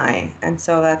Gerardo and I. And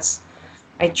so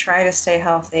I try to stay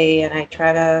healthy, and I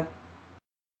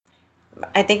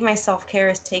think my self-care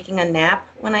is taking a nap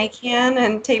when I can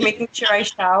and making sure I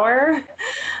shower.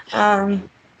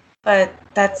 But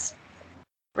that's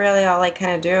really all I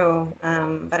kind of do.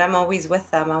 But I'm always with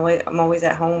them. I'm always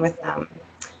at home with them.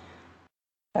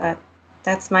 But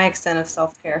that's my extent of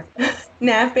self-care.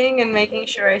 Napping and making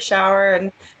sure I shower.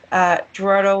 And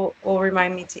Gerardo will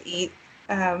remind me to eat.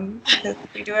 Because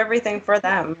we do everything for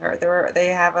them. They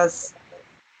have us,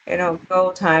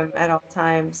 go time at all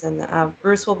times. And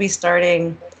Bruce will be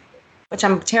starting, which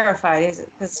I'm terrified,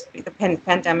 because the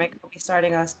pandemic, will be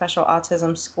starting a special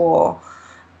autism school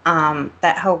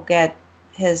that he'll get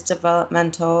his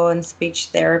developmental and speech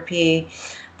therapy.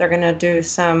 They're going to do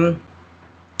some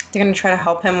they're going to try to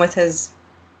help him with his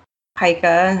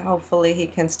pica. Hopefully he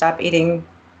can stop eating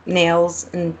nails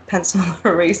and pencil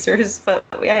erasers. But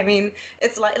I mean,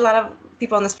 it's like a lot of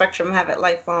people on the spectrum have it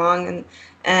lifelong,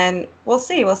 and we'll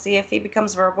see. We'll see if he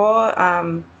becomes verbal.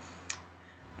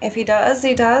 If he does,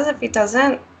 he does. If he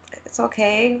doesn't, it's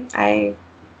okay. I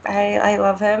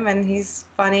love him, and he's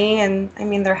funny, and I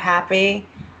mean, they're happy.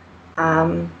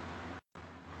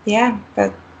 Yeah,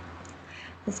 but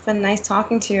it's been nice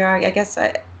talking to you. I guess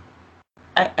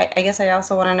I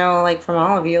also want to know, like, from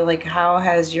all of you, like, how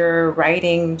has your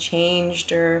writing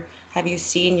changed, or have you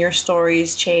seen your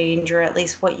stories change, or at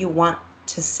least what you want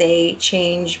to say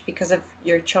change because of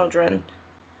your children?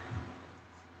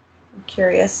 I'm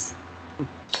curious.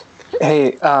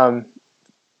 Hey,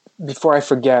 before I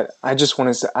forget, I just want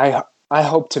to say I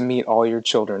hope to meet all your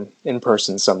children in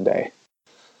person someday.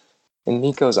 And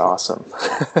Nico's awesome.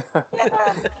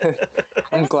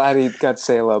 I'm glad he got to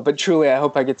say hello. But truly, I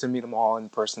hope I get to meet them all in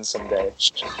person someday.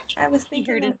 I was He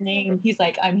thinking heard his name. He's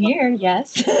like, I'm here,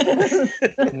 yes.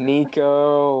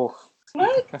 Nico.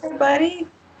 What, everybody?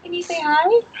 Can you say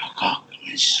hi?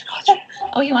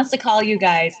 Oh, he wants to call you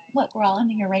guys. Look, we're all in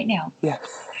here right now. Yeah.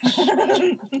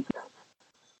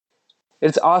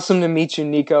 It's awesome to meet you,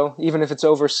 Nico, even if it's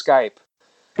over Skype.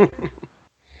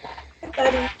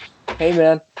 Hey,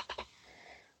 man.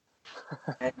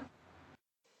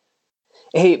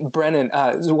 Hey, Brennan,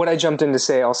 what I jumped in to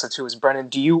say also, too, is, Brennan,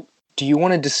 do you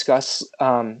want to discuss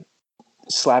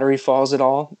Slattery Falls at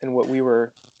all and what we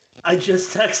were... I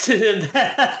just texted him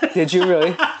that. Did you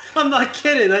really? I'm not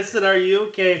kidding. I said, "Are you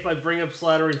okay if I bring up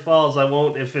Slattery Falls? I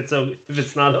won't if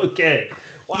it's not okay."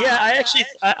 Wow. Yeah,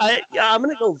 I'm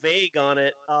gonna go vague on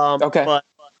it. Okay. But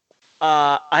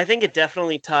I think it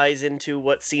definitely ties into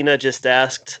what Cina just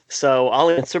asked, so I'll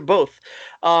answer both.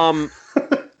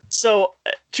 So,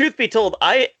 truth be told,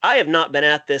 I have not been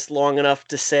at this long enough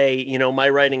to say, my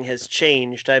writing has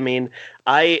changed. I mean,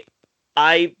 I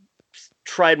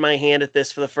tried my hand at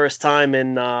this for the first time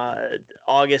in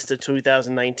August of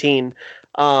 2019.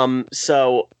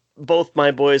 So both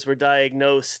my boys were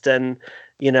diagnosed and,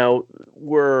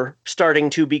 were starting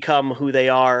to become who they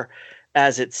are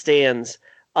as it stands.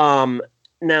 Now,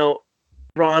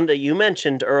 Rhonda, you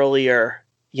mentioned earlier,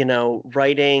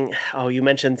 writing. Oh, you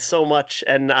mentioned so much,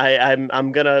 and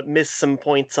I'm gonna miss some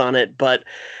points on it, but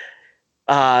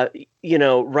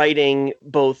writing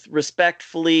both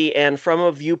respectfully and from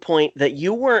a viewpoint that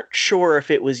you weren't sure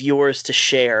if it was yours to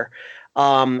share.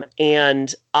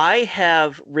 And I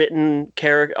have written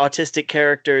autistic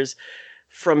characters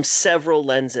from several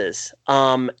lenses.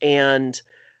 And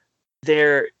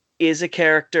there is a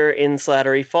character in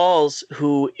Slattery Falls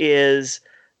who is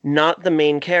not the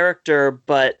main character,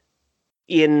 but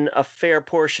in a fair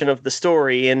portion of the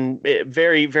story and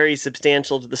very, very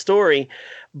substantial to the story,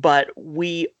 but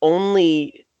we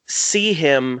only see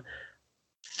him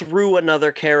through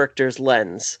another character's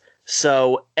lens.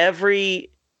 So everything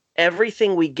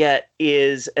we get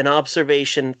is an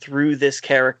observation through this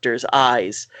character's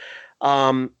eyes.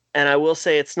 And I will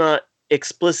say it's not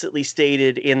explicitly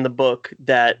stated in the book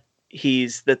that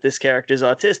this character is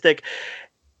autistic.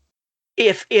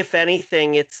 If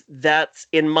anything, that's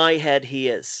in my head he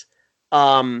is.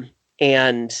 And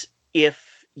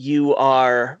if you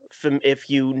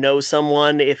know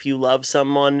someone, if you love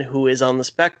someone who is on the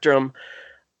spectrum,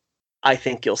 I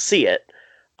think you'll see it.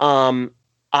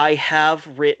 I have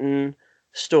written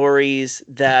stories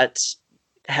that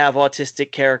have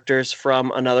autistic characters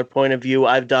from another point of view.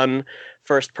 I've done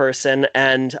first person,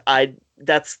 and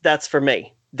that's for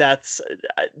me. That's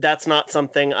not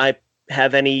something I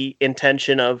have any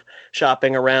intention of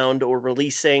shopping around or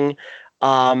releasing.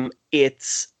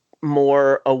 It's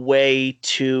more a way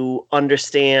to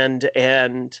understand,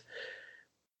 and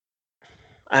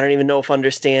I don't even know if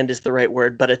understand is the right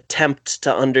word, but attempt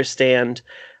to understand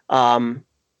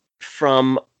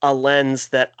from a lens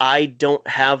that I don't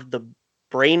have the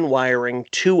brain wiring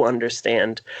to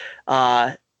understand.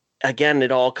 Again,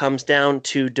 it all comes down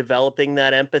to developing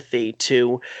that empathy,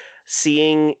 to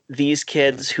seeing these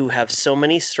kids who have so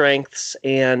many strengths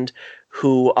and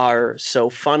who are so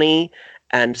funny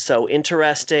and so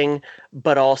interesting,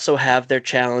 but also have their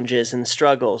challenges and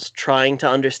struggles, trying to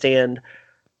understand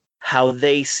how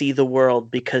they see the world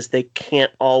because they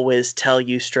can't always tell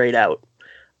you straight out.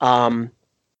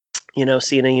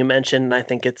 Cina, you mentioned, I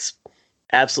think it's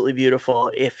absolutely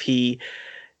beautiful if he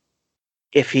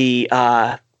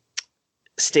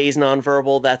stays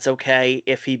nonverbal, that's okay.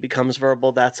 If he becomes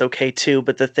verbal, that's okay too.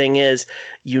 But the thing is,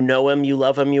 you know him, you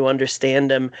love him, you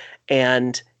understand him,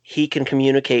 and he can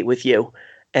communicate with you.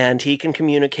 And he can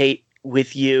communicate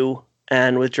with you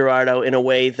and with Gerardo in a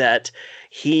way that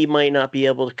he might not be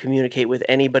able to communicate with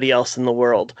anybody else in the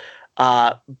world.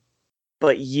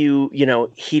 But you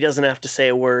know, he doesn't have to say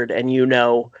a word, and you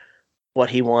know what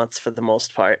he wants for the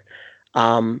most part.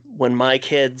 When my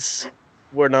kids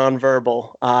were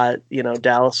nonverbal,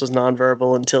 Dallas was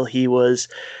nonverbal until he was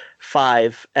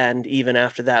 5, and even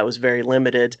after that was very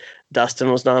limited.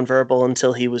 Dustin was nonverbal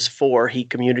until he was 4. He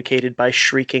communicated by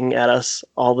shrieking at us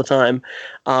all the time.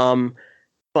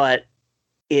 But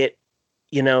it,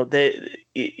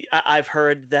 I've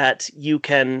heard that you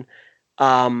can,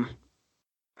 that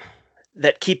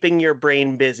keeping your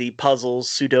brain busy, puzzles,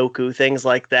 Sudoku, things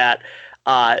like that,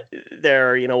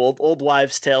 there are, old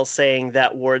wives' tales saying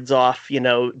that wards off,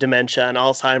 dementia and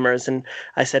Alzheimer's. And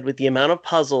I said, with the amount of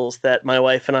puzzles that my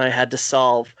wife and I had to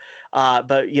solve,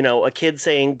 but, a kid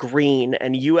saying green,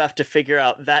 and you have to figure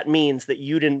out that means that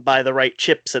you didn't buy the right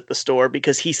chips at the store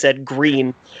because he said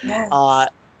green. Yes.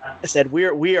 I said,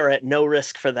 we are at no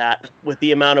risk for that with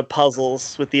the amount of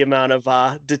puzzles, with the amount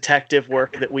of detective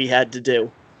work that we had to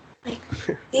do.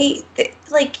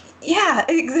 Yeah,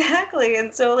 exactly.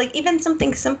 And so, even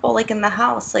something simple, in the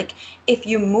house, if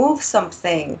you move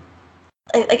something,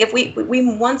 if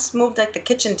we once moved, the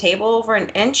kitchen table over an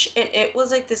inch, it was,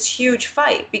 this huge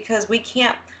fight because we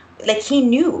can't, he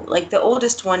knew, the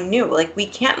oldest one knew, we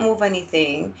can't move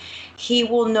anything. He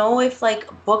will know if,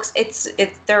 books,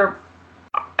 they're,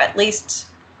 at least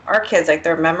our kids,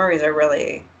 their memories are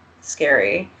really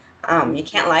scary. You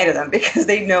can't lie to them because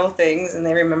they know things and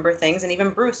they remember things. And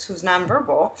even Bruce, who's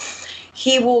nonverbal,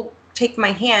 he will take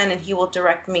my hand and he will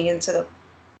direct me into the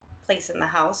place in the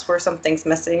house where something's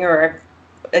missing or I've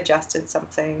adjusted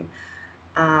something.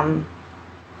 I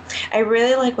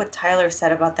really like what Tyler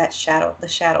said about that the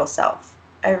shadow self.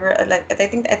 I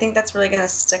think that's really going to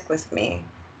stick with me.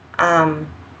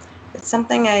 It's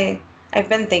something I've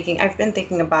been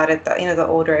thinking about it. The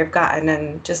older I've gotten,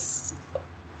 and just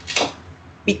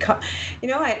become,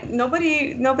 no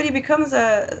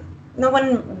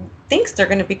one thinks they're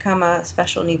going to become a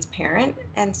special needs parent.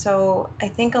 And so I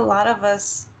think a lot of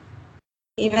us,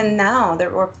 even now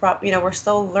that we're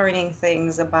still learning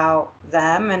things about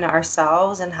them and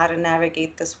ourselves and how to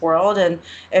navigate this world. And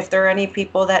if there are any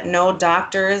people that know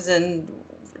doctors and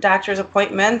doctor's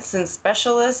appointments and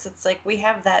specialists, it's we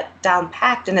have that down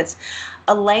packed, and it's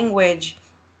a language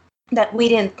that we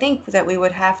didn't think that we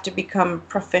would have to become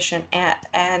proficient at.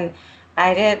 And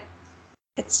I did.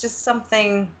 It's just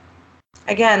something,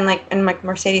 again, and like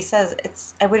Mercedes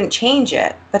says, I wouldn't change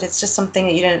it, but it's just something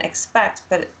that you didn't expect.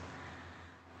 But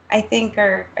I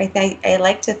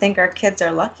like to think our kids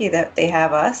are lucky that they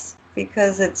have us,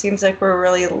 because it seems like we're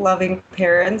really loving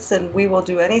parents and we will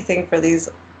do anything for these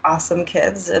awesome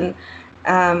kids. And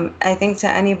I think to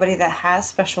anybody that has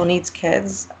special needs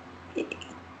kids,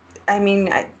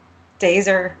 days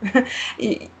are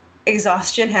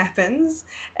exhaustion happens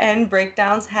and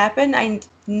breakdowns happen. I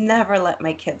never let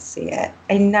my kids see it.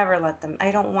 I never let them.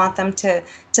 I don't want them to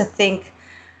think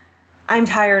I'm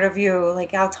tired of you.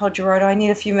 I'll tell Gerardo I need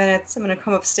a few minutes. I'm going to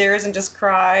come upstairs and just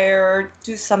cry or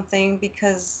do something,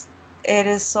 because it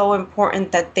is so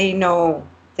important that they know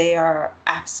they are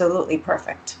absolutely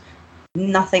perfect.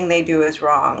 Nothing they do is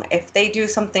wrong. If they do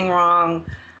something wrong,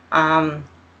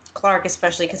 Clark,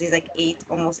 especially because he's 8,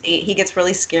 almost 8, he gets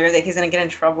really scared that he's going to get in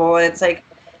trouble. And it's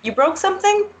you broke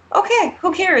something? Okay,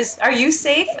 who cares? Are you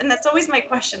safe? And that's always my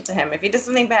question to him. If he does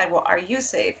something bad, well, are you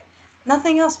safe?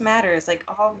 Nothing else matters.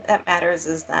 All that matters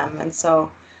is them. And so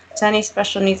to any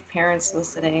special needs parents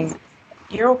listening,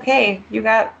 you're okay. You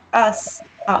got us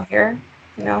out here,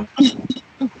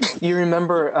 You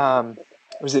remember,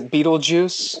 was it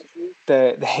Beetlejuice?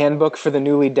 The handbook for the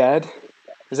newly dead?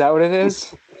 Is that what it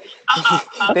is?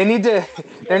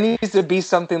 There needs to be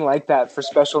something like that for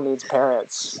special needs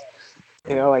parents.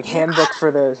 Handbook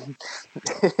for the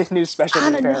new special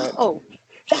needs parent. Oh,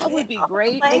 that would be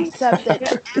great, except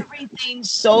that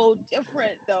everything's so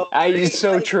different, though. It's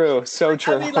so true.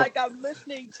 I'm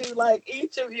listening to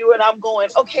each of you, and I'm going,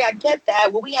 okay, I get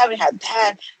that. Well, we haven't had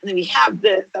that, and then we have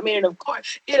this. And of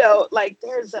course,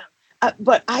 there's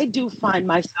but I do find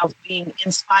myself being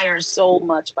inspired so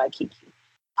much by Kiki.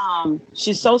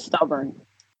 She's so stubborn,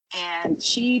 and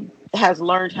she has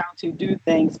learned how to do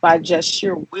things by just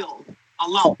sheer will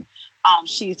alone.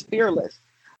 She's fearless.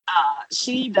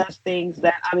 She does things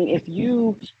that, if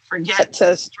you forget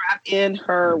to strap in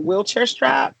her wheelchair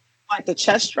strap, the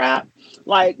chest strap,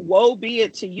 woe be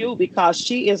it to you, because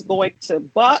she is going to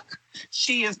buck.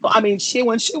 She is, when she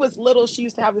was little, she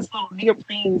used to have this little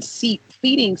neoprene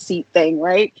feeding seat thing,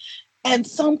 right? And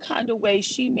some kind of way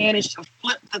she managed to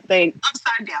flip the thing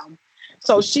upside down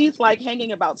So she's like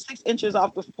hanging about 6 inches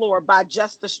off the floor by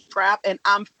just the strap, and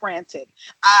I'm frantic.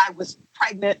 I was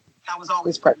pregnant. I was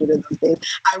always pregnant in those days.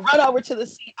 I run over to the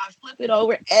seat, I flip it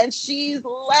over, and she's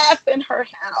laughing her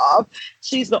head off.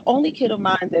 She's the only kid of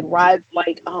mine that rides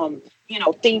like,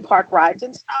 theme park rides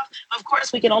and stuff. Of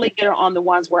course, we can only get her on the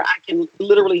ones where I can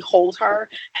literally hold her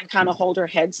and kind of hold her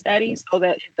head steady so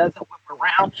that it doesn't whip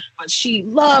around. But she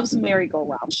loves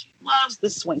merry-go-round. She loves the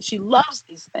swing. She loves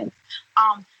these things.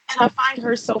 And I find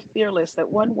her so fearless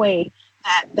that one way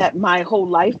that my whole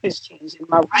life has changed in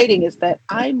my writing is that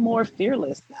I'm more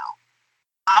fearless now.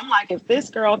 I'm like, if this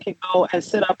girl can go and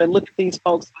sit up and look at these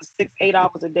folks for 6-8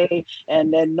 hours a day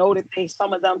and then know that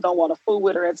some of them don't want to fool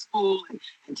with her at school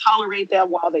and tolerate them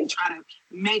while they try to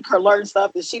make her learn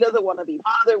stuff that she doesn't want to be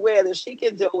bothered with, and she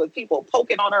can deal with people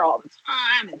poking on her all the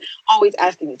time and always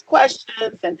asking these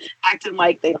questions and acting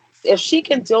like they don't. If she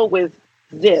can deal with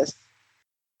this,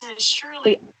 then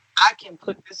surely I can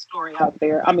put this story out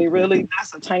there. I mean, really,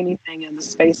 that's a tiny thing in the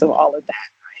space of all of that,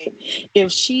 right?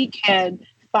 If she can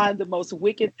find the most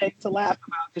wicked thing to laugh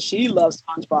about, because she loves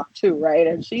SpongeBob too, right?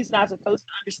 And she's not supposed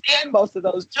to understand most of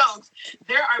those jokes.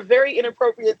 There are very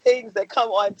inappropriate things that come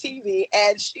on TV,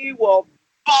 and she will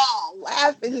bawl,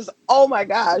 laugh, and just, oh my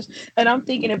gosh. And I'm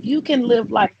thinking, if you can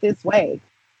live life this way,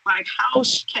 like, how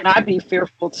can I be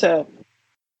fearful to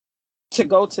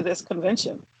go to this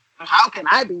convention? How can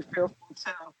I be fearful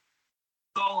to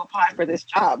go apply for this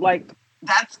job? Like,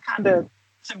 that's kind of,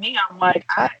 to me, I'm like,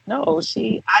 I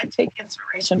take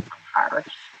inspiration from her.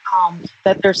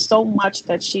 That there's so much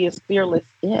that she is fearless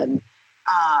in.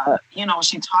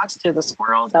 She talks to the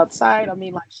squirrels outside. I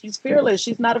mean, like, she's fearless.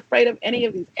 She's not afraid of any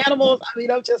of these animals. I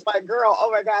mean, I'm just like, girl, oh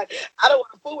my God, I don't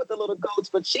want to fool with the little goats,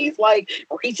 but she's like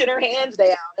reaching her hands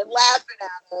down and laughing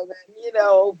at them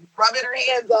and, rubbing her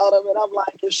hands on them. And I'm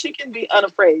like, if she can be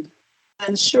unafraid,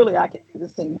 then surely I can do the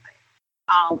same thing.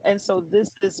 And so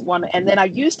this is one. And then I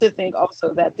used to think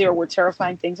also that there were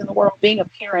terrifying things in the world. Being a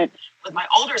parent with my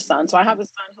older son, so I have a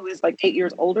son who is like 8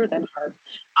 years older than her.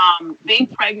 Being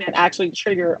pregnant actually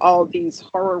triggered all these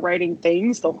horror writing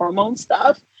things, the hormone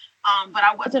stuff. But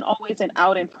I wasn't always an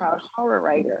out and proud horror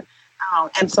writer.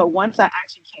 And so once I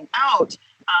actually came out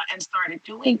and started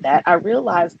doing that, I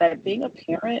realized that being a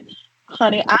parent,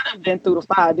 honey, I've been through the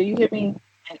fire. Do you hear me?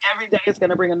 And every day is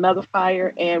going to bring another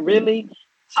fire. And really,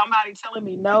 somebody telling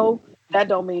me no, that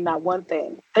don't mean not one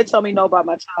thing. They tell me no about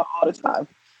my child all the time.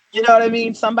 You know what I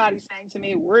mean? Somebody saying to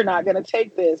me, we're not going to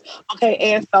take this. Okay,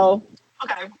 and so,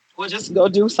 we'll just go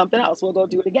do something else. We'll go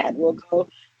do it again. We'll go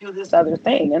do this other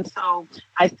thing. And so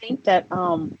I think that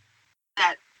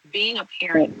that being a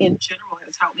parent in general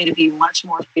has helped me to be much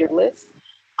more fearless,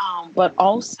 but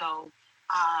also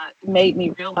made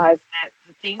me realize that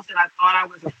the things that I thought I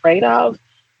was afraid of,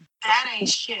 that ain't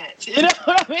shit. You know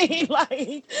what I mean?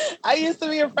 Like, I used to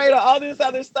be afraid of all this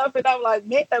other stuff, and I'm like,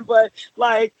 man, but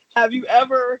like, have you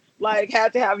ever like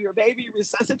had to have your baby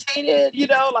resuscitated?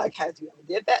 Like, have you ever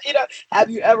did that? Have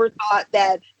you ever thought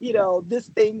that, this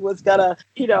thing was gonna,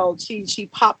 she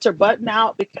popped her button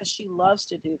out because she loves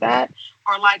to do that?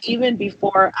 Or like, even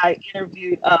before I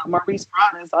interviewed Maurice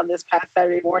Broadus on this past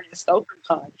Saturday morning at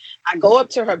StokerCon, I go up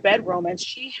to her bedroom and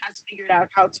she has figured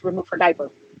out how to remove her diaper.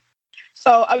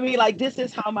 So, I mean, like, this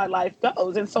is how my life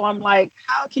goes. And so I'm like,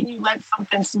 how can you let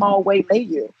something small waylay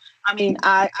you? I mean,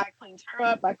 I cleaned her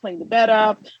up. I cleaned the bed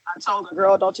up. I told the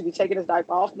girl, don't you be taking this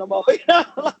diaper off no more,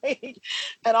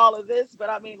 and all of this.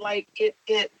 But I mean, like,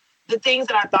 the things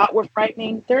that I thought were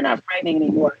frightening, they're not frightening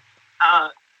anymore.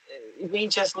 We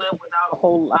just live without a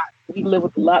whole lot. We live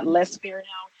with a lot less fear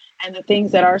now. And the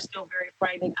things that are still very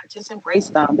frightening, I just embrace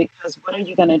them, because what are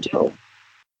you going to do?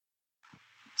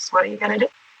 So what are you going to do?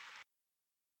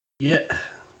 Yeah,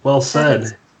 well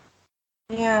said.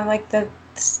 Yeah, like the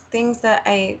things that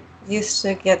I used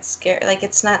to get scared, like,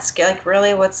 it's not scary, like,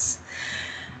 really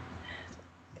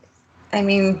I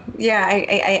mean, yeah,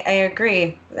 I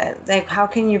agree that, like, how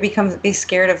can you be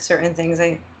scared of certain things?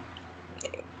 I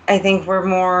think we're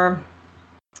more,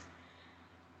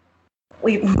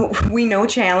 we know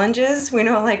challenges, we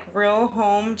know like real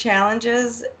home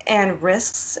challenges and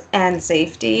risks and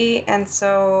safety. And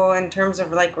so in terms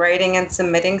of like writing and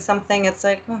submitting something, it's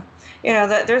like,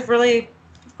 that there's really,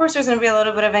 of course, there's going to be a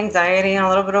little bit of anxiety and a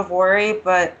little bit of worry,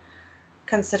 but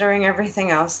considering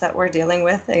everything else that we're dealing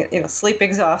with, sleep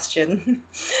exhaustion,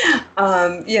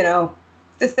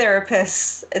 the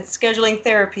therapists and scheduling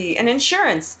therapy and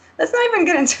insurance, let's not even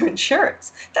get into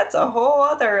insurance. That's a whole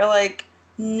other like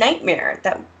nightmare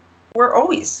that we're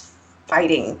always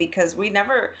fighting, because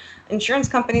insurance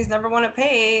companies never want to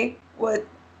pay what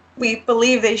we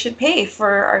believe they should pay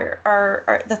for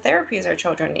the therapies our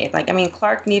children need. Like, I mean,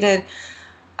 Clark needed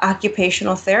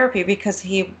occupational therapy because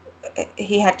he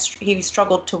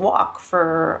struggled to walk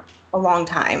for a long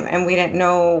time, and we didn't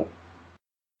know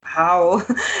how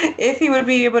if he would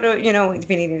be able to, if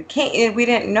he needed a cane, we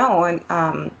didn't know,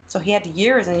 and so he had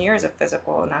years and years of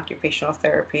physical and occupational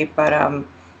therapy, but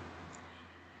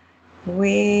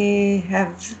we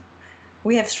have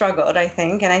struggled, I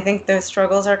think, and I think those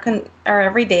struggles are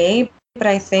every day, but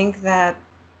I think that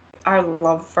our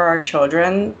love for our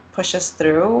children pushes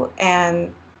through,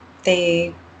 and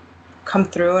they come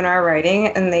through in our writing,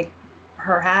 and they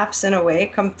perhaps in a way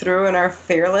come through in our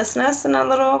fearlessness in a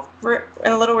little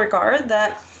regard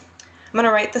that I'm going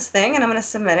to write this thing and I'm going to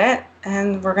submit it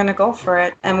and we're going to go for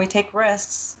it, and we take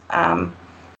risks. And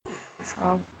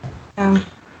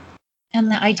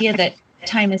the idea that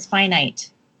time is finite,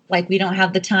 like we don't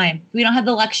have the time, we don't have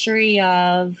the luxury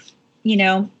of,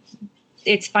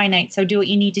 it's finite, so do what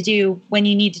you need to do when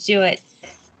you need to do it,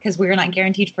 because we're not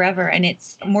guaranteed forever, and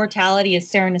it's mortality is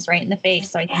staring us right in the face.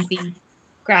 So I think we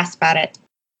grasp at it.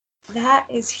 That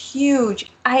is huge.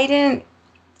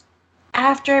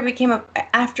 After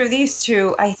these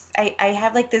two, I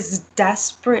have like this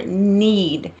desperate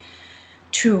need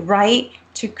to write,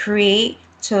 to create,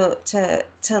 to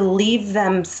leave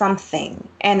them something.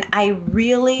 And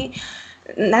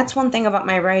that's one thing about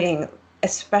my writing,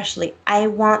 especially, I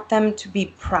want them to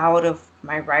be proud of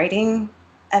my writing.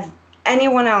 Of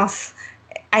anyone else,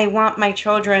 I want my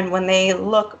children, when they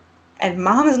look and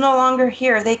Mom is no longer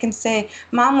here, they can say,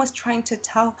 Mom was trying to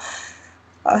tell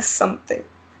us something.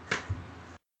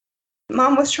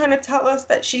 Mom was trying to tell us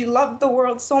that she loved the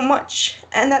world so much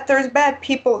and that there's bad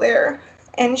people there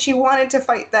and she wanted to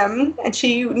fight them and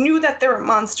she knew that there were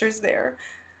monsters there.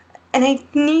 And I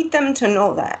need them to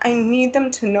know that. I need them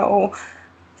to know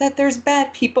that there's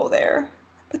bad people there,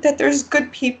 but that there's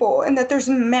good people and that there's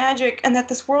magic and that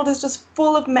this world is just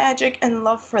full of magic and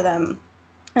love for them.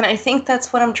 And I think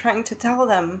that's what I'm trying to tell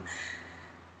them.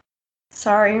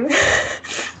 Sorry.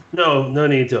 No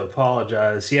need to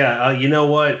apologize. Yeah, you know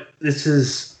what?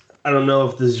 I don't know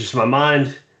if this is just my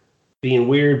mind being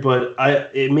weird, but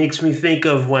it makes me think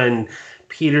of when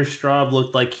Peter Straub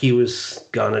looked like he was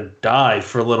gonna die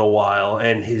for a little while,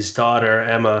 and his daughter,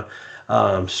 Emma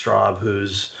Straub,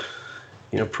 who's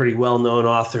pretty well-known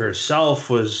author herself,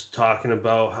 was talking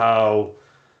about how,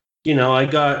 I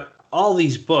got all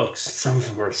these books, some of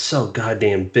them are so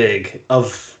goddamn big,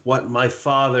 of what my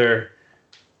father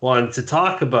wanted to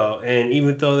talk about. And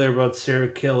even though they're about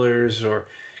serial killers or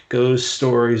ghost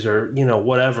stories or,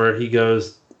 whatever, he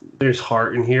goes, there's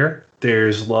heart in here.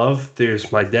 There's love. There's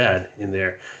my dad in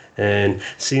there. And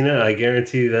Cina, I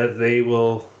guarantee that they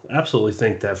will absolutely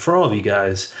think that for all of you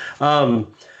guys.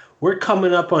 We're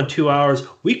coming up on 2 hours.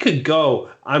 We could go,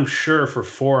 I'm sure, for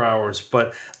 4 hours,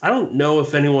 but I don't know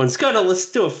if anyone's going to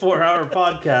listen to a 4-hour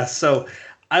podcast. So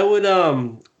I would, I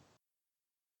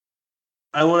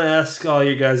want to ask all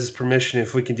you guys' permission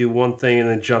if we can do one thing and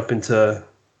then jump into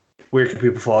where can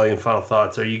people follow you and final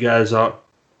thoughts. Are you guys all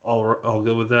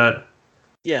good with that?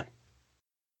 Yeah.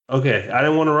 Okay. I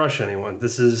didn't want to rush anyone.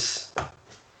 This is,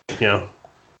 nothing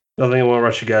I want to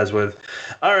rush you guys with.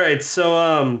 All right.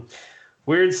 So,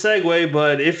 weird segue,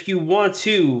 but if you want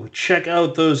to check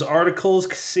out those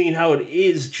articles, seeing how it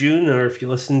is June, or if you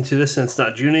listen to this and it's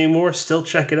not June anymore, still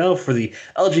check it out for the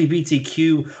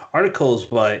LGBTQ articles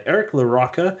by Eric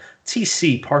LaRocca,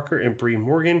 T.C. Parker, and Bree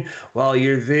Morgan. While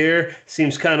you're there,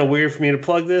 seems kind of weird for me to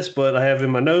plug this, but I have it in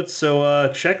my notes,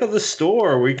 so check out the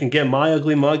store where you can get my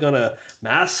ugly mug on a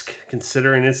mask,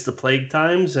 considering it's the plague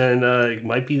times, and it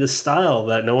might be the style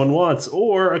that no one wants,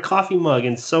 or a coffee mug,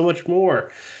 and so much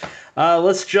more.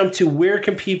 Let's jump to where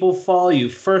can people follow you.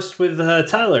 First with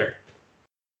Tyler.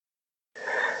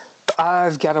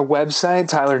 I've got a website,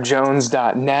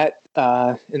 tylerjones.net,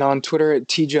 and on Twitter at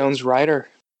tjoneswriter.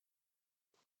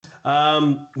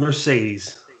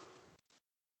 Mercedes.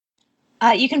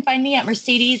 You can find me at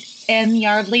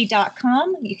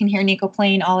mercedesmyardley.com. You can hear Nico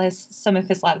playing some of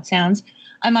his loud sounds.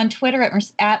 I'm on Twitter at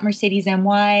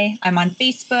MercedesMY. I'm on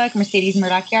Facebook, Mercedes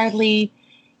Murdoch Yardley.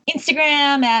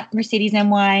 Instagram at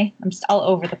MercedesMY. I'm just all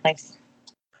over the place.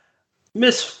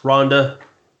 Miss Rhonda.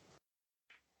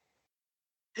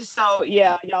 So,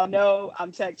 yeah, y'all know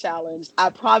I'm tech challenged.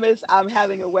 I promise I'm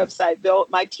having a website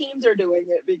built. My teams are doing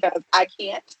it because I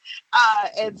can't.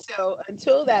 And so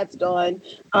until that's done,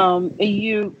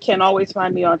 you can always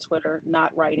find me on Twitter,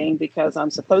 not writing because I'm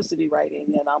supposed to be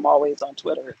writing and I'm always on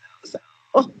Twitter. So.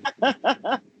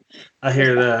 I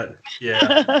hear that.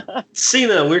 Yeah.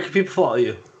 Cina, where can people follow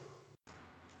you?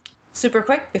 Super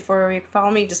quick, before you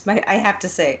follow me, I have to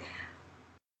say,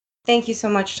 thank you so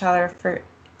much, Tyler, for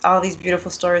all these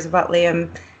beautiful stories about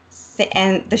Liam.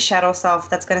 and the shadow self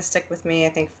that's going to stick with me, I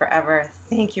think, forever.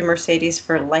 Thank you, Mercedes,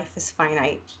 for Life is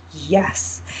Finite.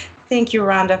 Yes. Thank you,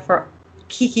 Rhonda, for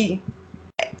Kiki.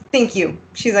 Thank you.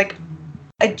 She's like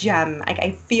a gem.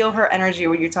 I feel her energy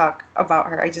when you talk about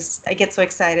her. I get so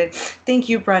excited. Thank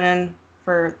you, Brennan,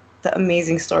 for the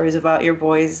amazing stories about your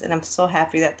boys, and I'm so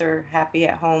happy that they're happy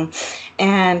at home.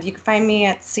 And you can find me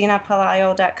at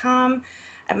cinapelayo.com,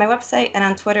 at my website, and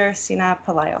on Twitter, Cina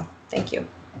Pelayo. Thank you.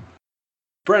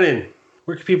 Brennan,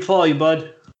 where can people follow you,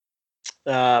 bud?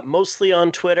 Mostly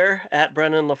on Twitter, at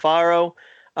Brennan LaFaro.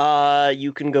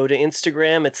 You can go to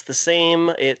Instagram. It's the same.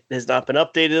 It has not been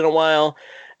updated in a while.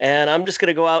 And I'm just going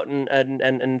to go out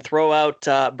and throw out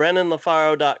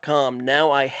BrennanLaFaro.com.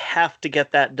 Now I have to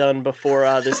get that done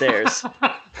before this airs.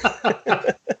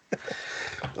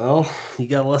 Well, you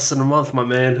got less than a month, my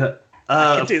man.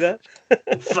 I can do that.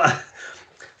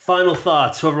 Final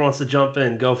thoughts. Whoever wants to jump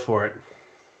in, go for it.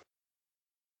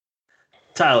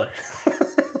 Tyler.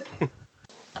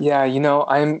 Yeah,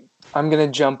 I'm going to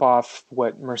jump off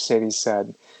what Mercedes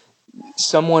said.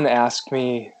 Someone asked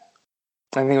me,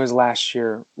 I think it was last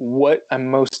year, what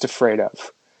I'm most afraid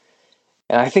of.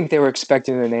 And I think they were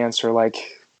expecting an answer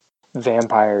like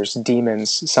vampires,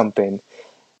 demons, something.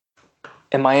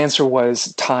 And my answer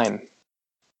was time.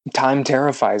 Time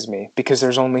terrifies me because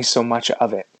there's only so much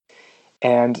of it.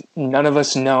 And none of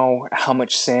us know how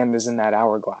much sand is in that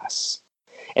hourglass.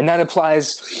 And that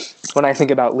applies when I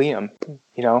think about Liam.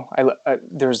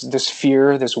 There's this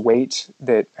fear, this weight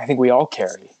that I think we all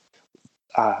carry.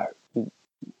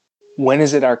 When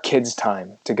is it our kids'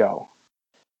 time to go?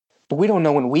 But we don't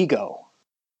know when we go.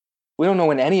 We don't know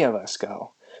when any of us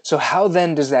go. So how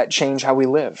then does that change how we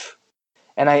live?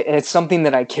 And it's something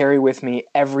that I carry with me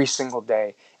every single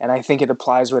day. And I think it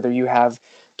applies whether you have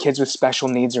kids with special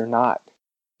needs or not.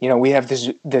 We have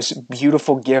this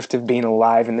beautiful gift of being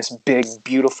alive in this big,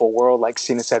 beautiful world, like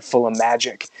Cina said, full of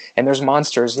magic. And there's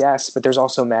monsters, yes, but there's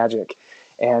also magic.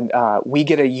 And we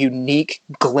get a unique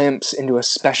glimpse into a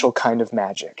special kind of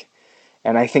magic.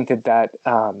 And I think that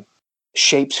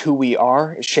shapes who we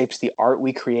are. It shapes the art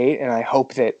we create. And I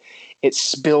hope that it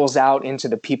spills out into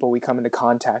the people we come into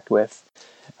contact with.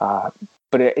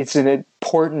 But it's an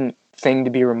important thing to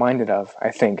be reminded of,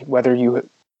 I think, whether you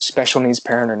special needs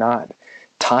parent or not.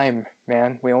 Time,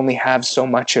 man. We only have so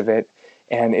much of it.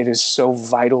 And it is so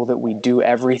vital that we do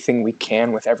everything we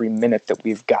can with every minute that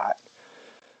we've got.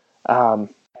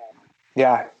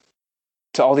 Yeah.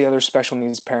 To all the other special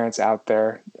needs parents out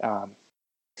there,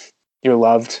 you're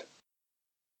loved.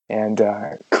 And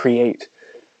create.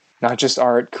 Not just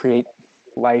art, create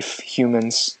life,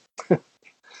 humans.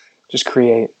 Just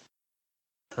create.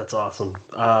 That's awesome.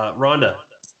 Rhonda.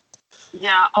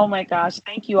 Yeah. Oh my gosh.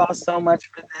 Thank you all so much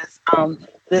for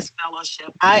this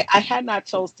fellowship. I had not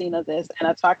told Cina this, and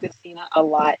I talked to Cina a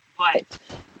lot, but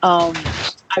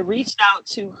I reached out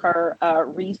to her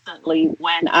recently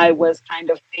when I was kind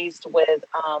of faced with,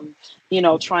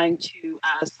 trying to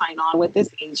sign on with this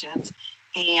agent.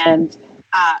 And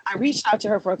I reached out to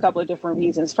her for a couple of different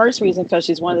reasons. First reason, because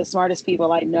she's one of the smartest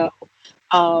people I know.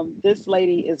 This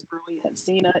lady is brilliant.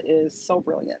 Cina is so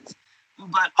brilliant.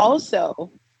 But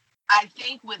also, I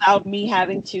think without me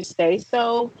having to say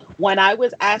so, when I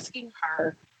was asking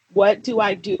her, what do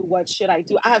I do? What should I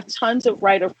do? I have tons of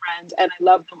writer friends and I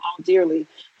love them all dearly.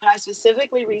 But I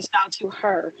specifically reached out to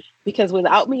her because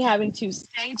without me having to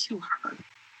say to her,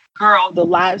 girl, the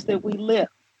lives that we live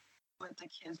with the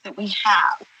kids that we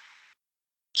have,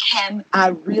 can I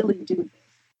really do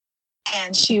this?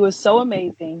 And she was so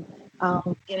amazing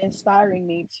in inspiring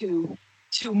me to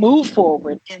move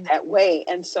forward in that way.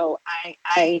 And so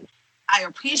I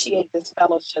appreciate this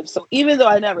fellowship. So even though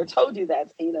I never told you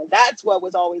that, Cina, that's what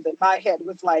was always in my head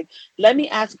was like, let me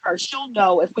ask her. She'll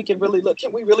know if we can really look.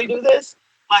 Can we really do this?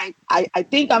 Like, I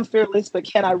think I'm fearless, but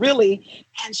can I really?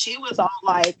 And she was all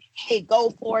like, hey,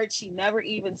 go for it. She never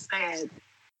even said,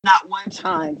 not one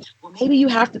time, well, maybe you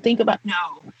have to think about,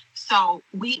 no. So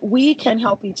we can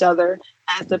help each other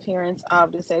as the parents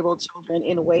of disabled children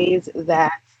in ways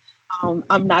that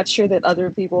I'm not sure that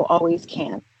other people always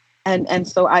can. And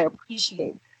so I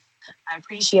appreciate this. I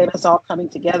appreciate us all coming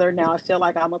together. Now I feel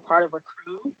like I'm a part of a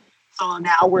crew. So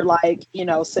now we're like,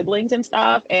 siblings and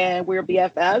stuff, and we're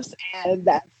BFFs, and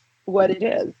that's what it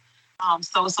is.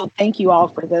 So thank you all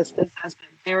for this. This has been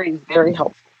very, very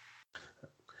helpful.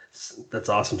 That's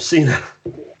awesome. Cina.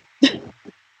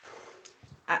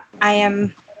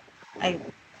 I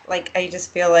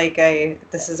just feel like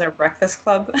this is our breakfast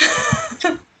club.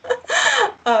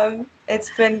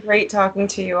 It's been great talking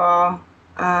to you all.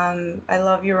 I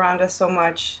love you, Rhonda, so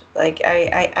much. Like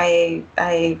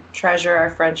I treasure our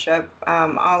friendship.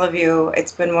 All of you.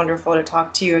 It's been wonderful to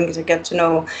talk to you and to get to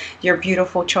know your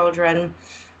beautiful children.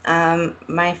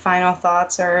 My final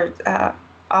thoughts are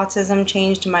autism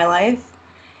changed my life.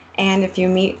 And if you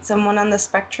meet someone on the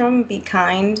spectrum, be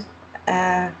kind.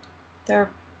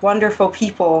 They're wonderful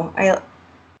people.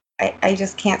 I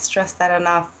just can't stress that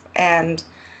enough. And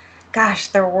gosh,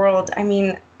 their world. I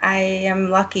mean, I am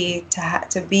lucky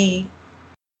to be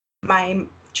my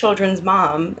children's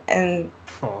mom, and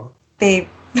they.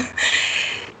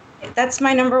 That's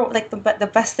my number. Like the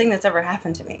best thing that's ever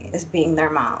happened to me is being their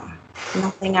mom.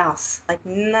 Nothing else. Like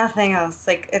nothing else.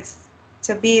 Like it's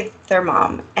to be their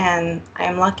mom, and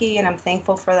I'm lucky, and I'm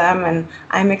thankful for them, and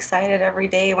I'm excited every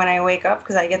day when I wake up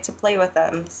because I get to play with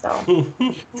them. So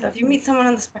if you meet someone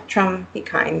on the spectrum, be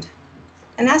kind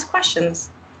and ask questions.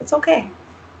 It's okay.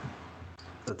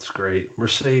 That's great.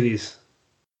 Mercedes,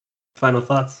 final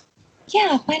thoughts?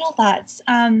 Yeah, final thoughts.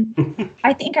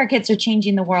 I think our kids are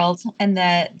changing the world, and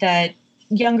the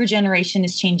younger generation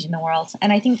is changing the world.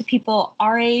 And I think the people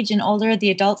our age and older,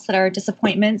 the adults that are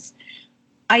disappointments,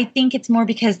 I think it's more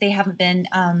because they haven't been,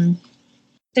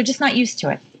 they're just not used to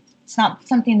it. It's not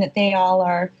something that they all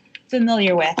are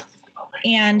familiar with.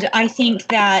 And I think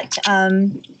that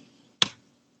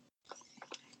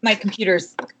my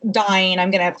computer's dying. I'm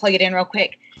going to plug it in real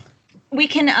quick. We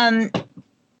can, I'm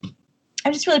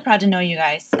just really proud to know you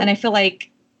guys. And I feel like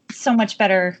so much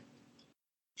better.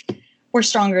 We're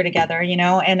stronger together, you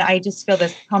know, and I just feel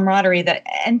this camaraderie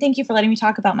and thank you for letting me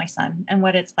talk about my son and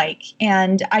what it's like.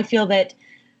 And I feel that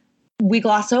we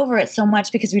gloss over it so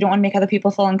much because we don't want to make other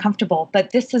people feel uncomfortable, but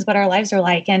this is what our lives are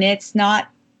like. And it's not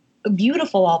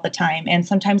beautiful all the time. And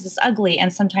sometimes it's ugly.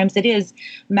 And sometimes it is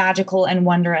magical and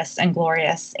wondrous and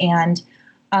glorious. And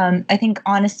I think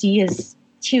honesty is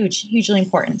hugely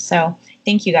important. So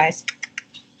thank you guys.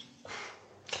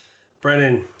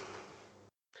 Brennan.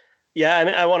 Yeah, I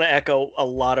mean, I want to echo a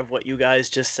lot of what you guys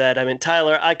just said. I mean,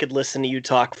 Tyler, I could listen to you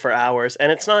talk for hours,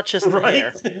 and it's not just the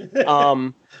hair.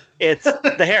 It's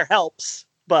the hair helps,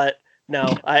 but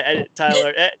no,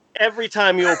 Tyler, every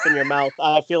time you open your mouth,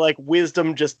 I feel like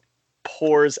wisdom just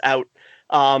pours out.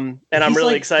 And I'm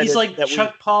really excited. He's like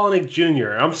Chuck Palahniuk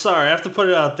Jr. I'm sorry, I have to put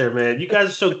it out there, man. You guys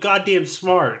are so goddamn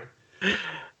smart.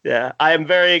 Yeah, I am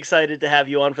very excited to have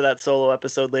you on for that solo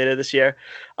episode later this year.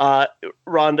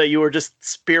 Rhonda, you were just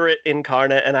spirit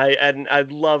incarnate, and I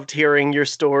loved hearing your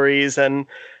stories, and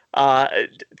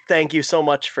thank you so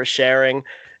much for sharing.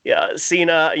 Yeah,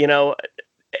 Cina, you know,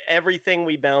 everything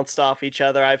we bounced off each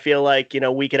other, I feel like, you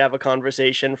know, we could have a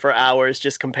conversation for hours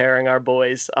just comparing our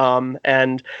boys.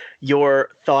 And your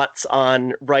thoughts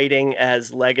on writing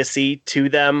as legacy to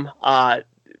them,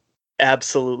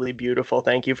 absolutely beautiful.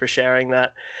 Thank you for sharing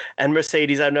that. And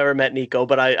Mercedes, I've never met Nico,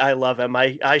 but I love him.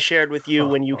 I shared with you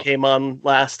when you came on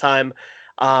last time.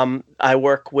 I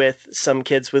work with some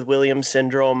kids with Williams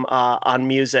syndrome on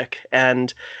music,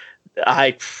 and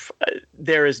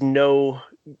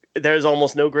there's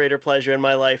almost no greater pleasure in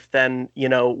my life than, you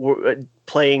know,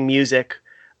 playing music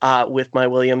with my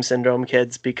Williams syndrome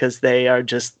kids, because they are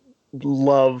just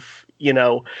love, you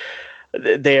know,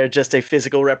 they are just a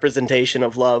physical representation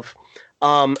of love.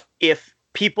 If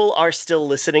people are still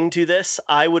listening to this,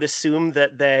 I would assume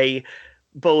that they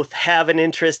both have an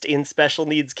interest in special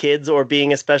needs kids or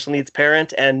being a special needs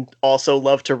parent, and also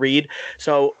love to read.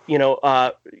 So, you know,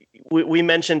 we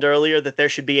mentioned earlier that there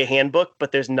should be a handbook,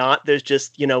 but there's not. There's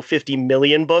just, you know, 50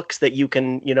 million books that you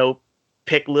can, you know,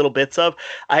 pick little bits of.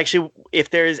 If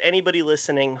there is anybody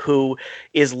listening who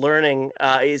is learning,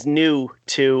 is new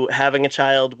to having a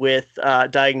child with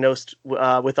diagnosed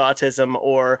with autism,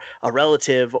 or a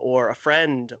relative or a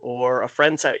friend or a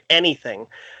friend's anything,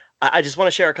 I just want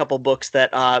to share a couple books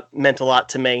that meant a lot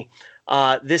to me.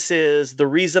 This is The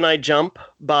Reason I Jump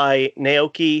by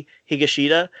Naoki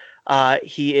Higashida.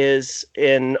 He is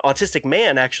an autistic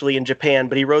man, actually, in Japan,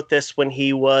 but he wrote this when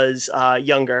he was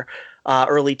younger,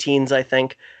 early teens, I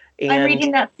think. And I'm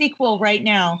reading that sequel right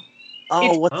now.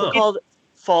 What's it called?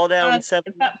 Fall Down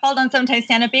 7? Fall Down Sometimes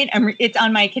Stand Up 8. It's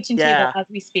on my kitchen table as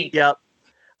we speak. Yep.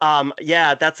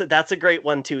 Yeah, that's a great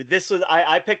one too.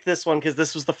 I picked this one because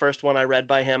this was the first one I read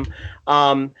by him.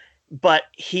 But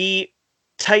he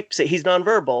types it. He's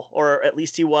nonverbal, or at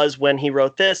least he was when he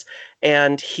wrote this,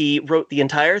 and he wrote the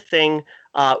entire thing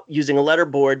using a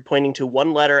letterboard, pointing to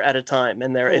one letter at a time.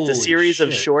 And it's a series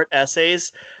of short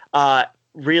essays,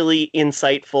 really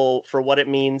insightful for what it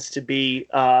means to be,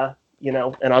 you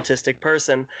know, an autistic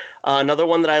person. Another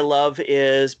one that I love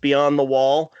is Beyond the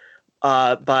Wall,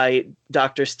 by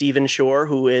Dr. Stephen Shore,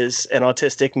 who is an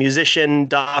autistic musician,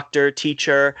 doctor,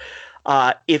 teacher.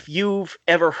 If you've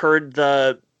ever heard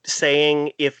the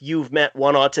saying, if you've met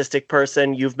one autistic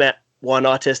person, you've met one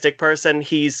autistic person,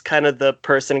 he's kind of the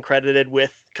person credited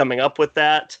with coming up with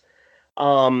that.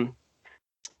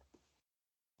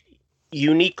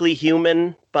 Uniquely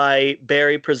Human by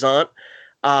Barry Prezant.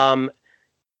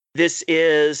 This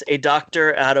is a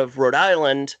doctor out of Rhode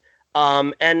Island,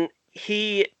 and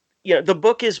he, the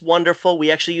book is wonderful.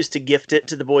 We actually used to gift it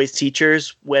to the boys'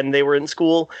 teachers when they were in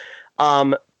school,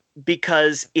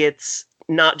 because it's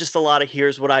not just a lot of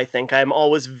here's what I think. I'm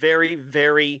always very,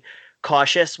 very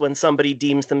cautious when somebody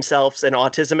deems themselves an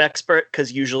autism expert,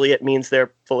 because usually it means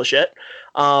they're full of shit.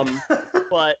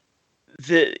 But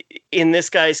in this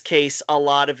guy's case, a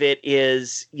lot of it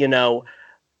is,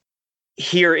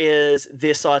 here is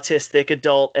this autistic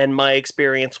adult and my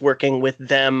experience working with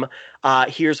them.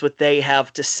 Here's what they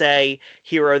have to say.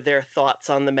 Here are their thoughts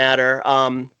on the matter.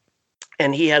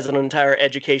 And he has an entire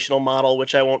educational model,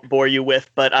 which I won't bore you with,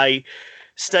 but I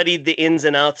studied the ins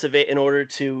and outs of it in order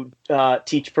to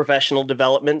teach professional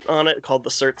development on it, called the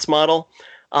CERTS model.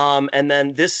 And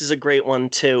then this is a great one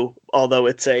too, although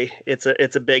it's a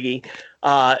biggie.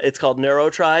 It's called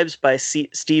Neurotribes by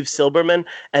Steve Silberman,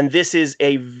 and this is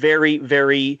a very,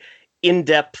 very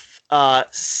in-depth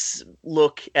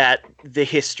look at the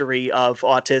history of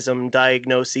autism,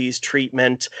 diagnoses,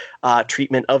 treatment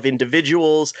of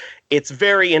individuals. It's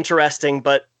very interesting,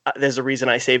 but there's a reason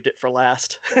I saved it for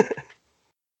last.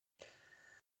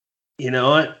 You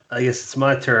know what? I guess it's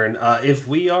my turn. If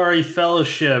we are a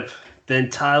fellowship,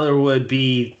 then Tyler would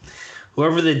be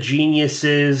whoever the genius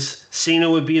is.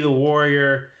 Cina would be the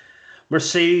warrior.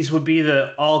 Mercedes would be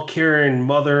the all-caring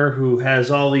mother who has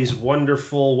all these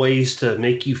wonderful ways to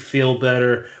make you feel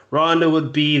better. Rhonda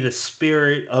would be the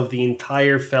spirit of the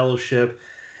entire fellowship.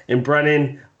 And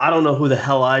Brennan, I don't know who the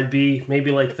hell I'd be.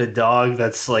 Maybe like the dog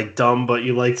that's like dumb, but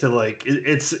you like to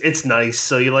it's nice,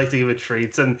 so you like to give it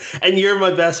treats. And you're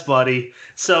my best buddy.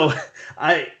 So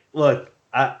I love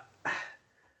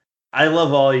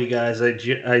all you guys.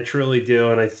 I truly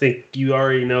do, and I think you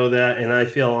already know that, and I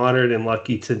feel honored and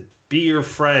lucky to be your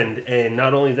friend. And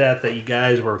not only that you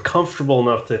guys were comfortable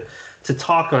enough to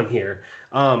talk on here.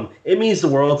 It means the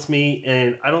world to me,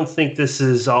 and I don't think this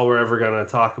is all we're ever going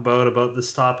to talk about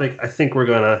this topic. I think we're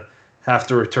going to have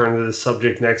to return to this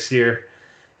subject next year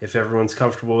if everyone's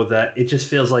comfortable with that. It just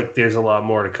feels like there's a lot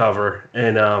more to cover,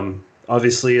 and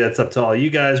obviously that's up to all you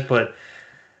guys, but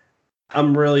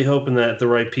I'm really hoping that the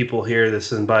right people hear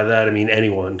this, and by that I mean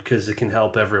anyone, because it can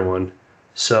help everyone.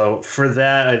 So for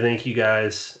that, I thank you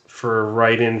guys for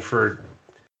writing, for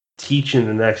teaching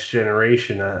the next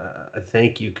generation. I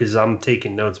thank you, because I'm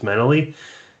taking notes mentally,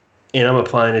 and I'm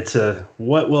applying it to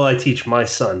what will I teach my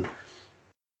son.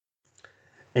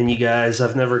 And you guys,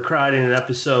 I've never cried in an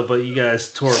episode, but you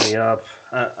guys tore me up.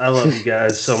 I love you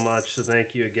guys so much, so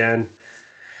thank you again.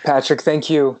 Patrick, thank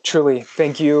you. Truly,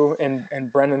 thank you,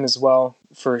 and Brennan as well,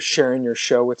 for sharing your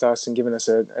show with us and giving us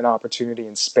an opportunity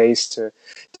and space to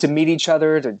meet each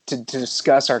other, to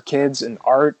discuss our kids and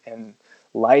art and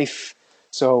life.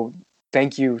 So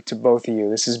thank you to both of you.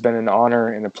 This has been an honor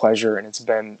and a pleasure, and it's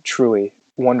been truly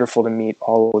wonderful to meet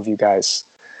all of you guys.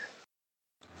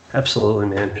 Absolutely,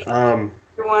 man.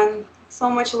 Everyone, so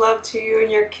much love to you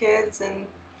and your kids, and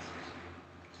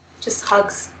just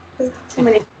hugs. Too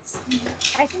many.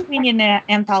 I think we need an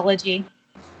anthology.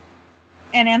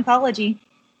 An anthology.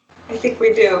 I think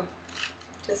we do.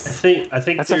 I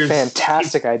think that's a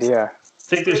fantastic idea. I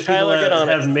think there's people that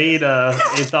have made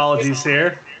anthologies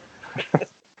here.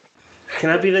 Can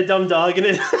I be the dumb dog in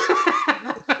it?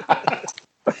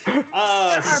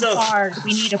 Bard.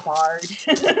 We need a bard.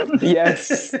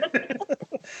 Yes.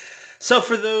 So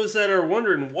for those that are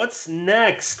wondering, what's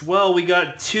next? Well, we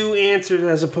got 2 answers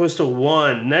as opposed to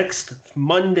 1. Next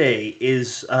Monday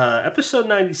is episode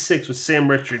 96 with Sam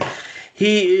Richard.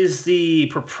 He is the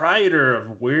proprietor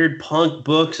of Weird Punk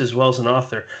Books as well as an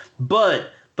author.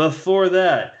 But before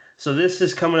that, so this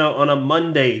is coming out on a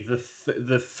Monday. The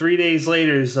 3 days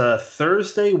later is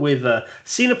Thursday with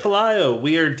Cina Pelayo.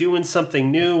 We are doing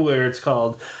something new where it's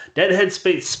called Dead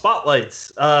Headspace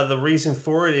Spotlights. The reason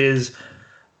for it is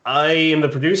I am the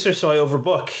producer, so I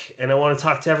overbook, and I want to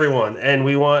talk to everyone. And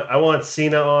I want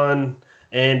Cina on,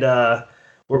 and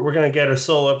we're going to get a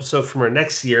solo episode from her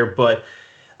next year, but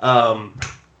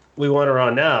we want her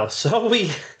on now. So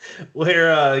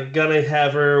we're going to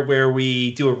have her where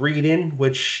we do a read-in,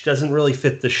 which doesn't really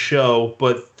fit the show,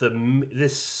 but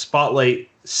this Spotlight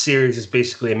series is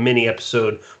basically a mini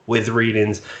episode with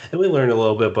read-ins, and we learn a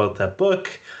little bit about that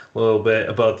book, a little bit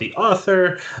about the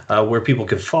author, where people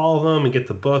can follow them and get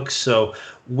the books. So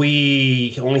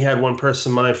we only had one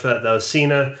person in mind for that. That was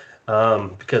Cina.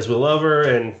 because we love her,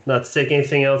 and not to take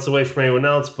anything else away from anyone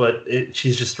else, but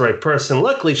she's just the right person.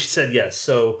 Luckily, she said yes.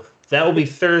 So that will be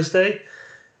Thursday.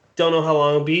 Don't know how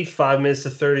long it'll be, 5 minutes to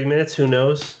 30 minutes, who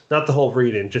knows? Not the whole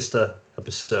reading, just a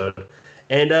episode.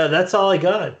 And that's all I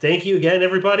got. Thank you again,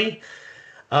 everybody.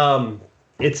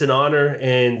 It's an honor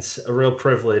and a real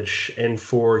privilege. And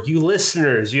for you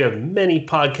listeners, you have many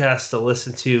podcasts to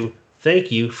listen to.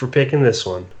 Thank you for picking this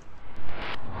one.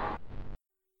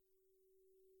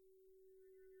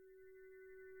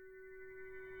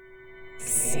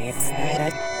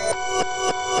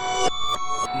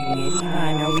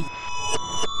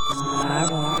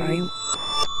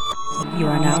 You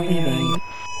are now leaving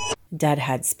Dead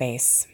Headspace.